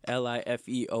Twitter,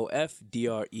 LIFEOFDREW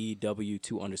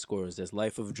 2_. That's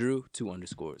Life of Drew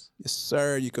 2_. Yes,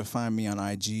 sir. You can find me on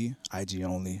IG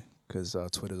only, because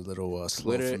Twitter's a little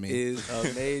slow Twitter for me. is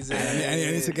amazing. I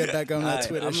need to get back on that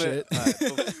Twitter shit.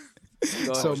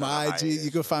 So my IG, you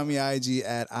can find me IG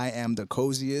at I am the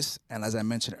coziest, and as I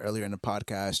mentioned earlier in the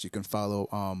podcast, you can follow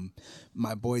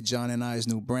my boy John and I's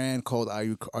new brand called Are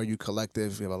You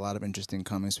Collective. We have a lot of interesting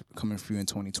coming for you in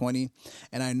 2020,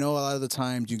 and I know a lot of the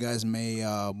times you guys may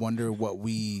wonder what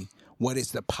we what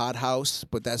is the Pod House,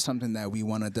 but that's something that we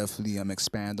want to definitely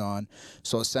expand on.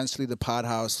 So essentially, the Pod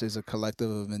House is a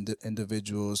collective of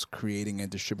individuals creating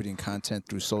and distributing content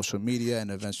through social media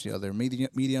and eventually other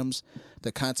mediums.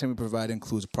 The content we provide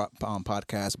includes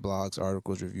podcasts, blogs,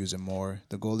 articles, reviews, and more.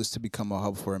 The goal is to become a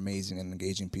hub for amazing and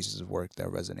engaging pieces of work that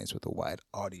resonates with a wide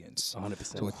audience.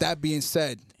 100%. So with that being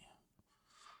said,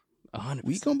 100%.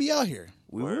 we gonna be out here.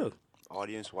 We will.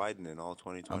 Audience widening all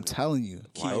 2020. I'm telling you.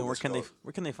 Keegan, where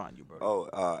can they find you, bro?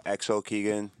 Oh, XO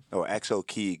Keegan or XO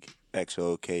Keeg,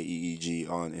 XOKEEG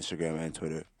on Instagram and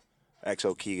Twitter.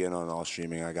 XO Keegan on all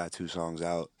streaming. I got 2 songs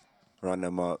out. Run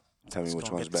them up. Tell me which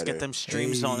one's better. Let's get them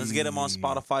streams on. Let's get them on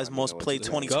Spotify's most played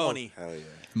 2020. Hell yeah.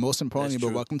 Most importantly,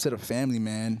 but welcome to the family,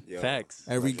 man. Yo, Facts.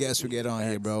 Every guest we get on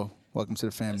here, bro. Welcome to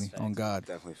the family. On God.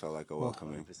 definitely felt like a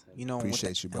welcoming. You know,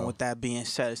 Appreciate you, bro. And with that being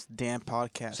said, it's the D.A.M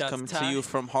podcast Shouts coming to to you Ty.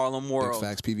 from Harlem Big World.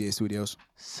 Facts, PVA Studios.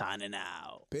 Signing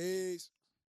out. Peace.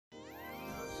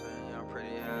 Young pretty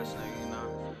ass nigga, you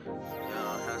know.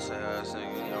 Young handsome ass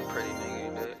nigga, young pretty nigga,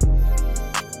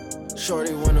 you dig?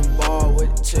 Shorty wanna ball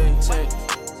with the team.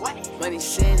 Money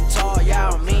sitting tall,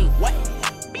 y'all mean.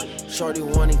 Shorty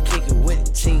wanna kick it with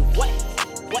the team.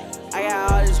 I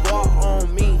got all this walk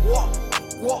on me.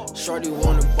 Shorty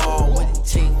wanna ball with the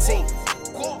team.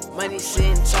 Money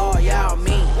sitting tall, y'all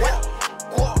mean.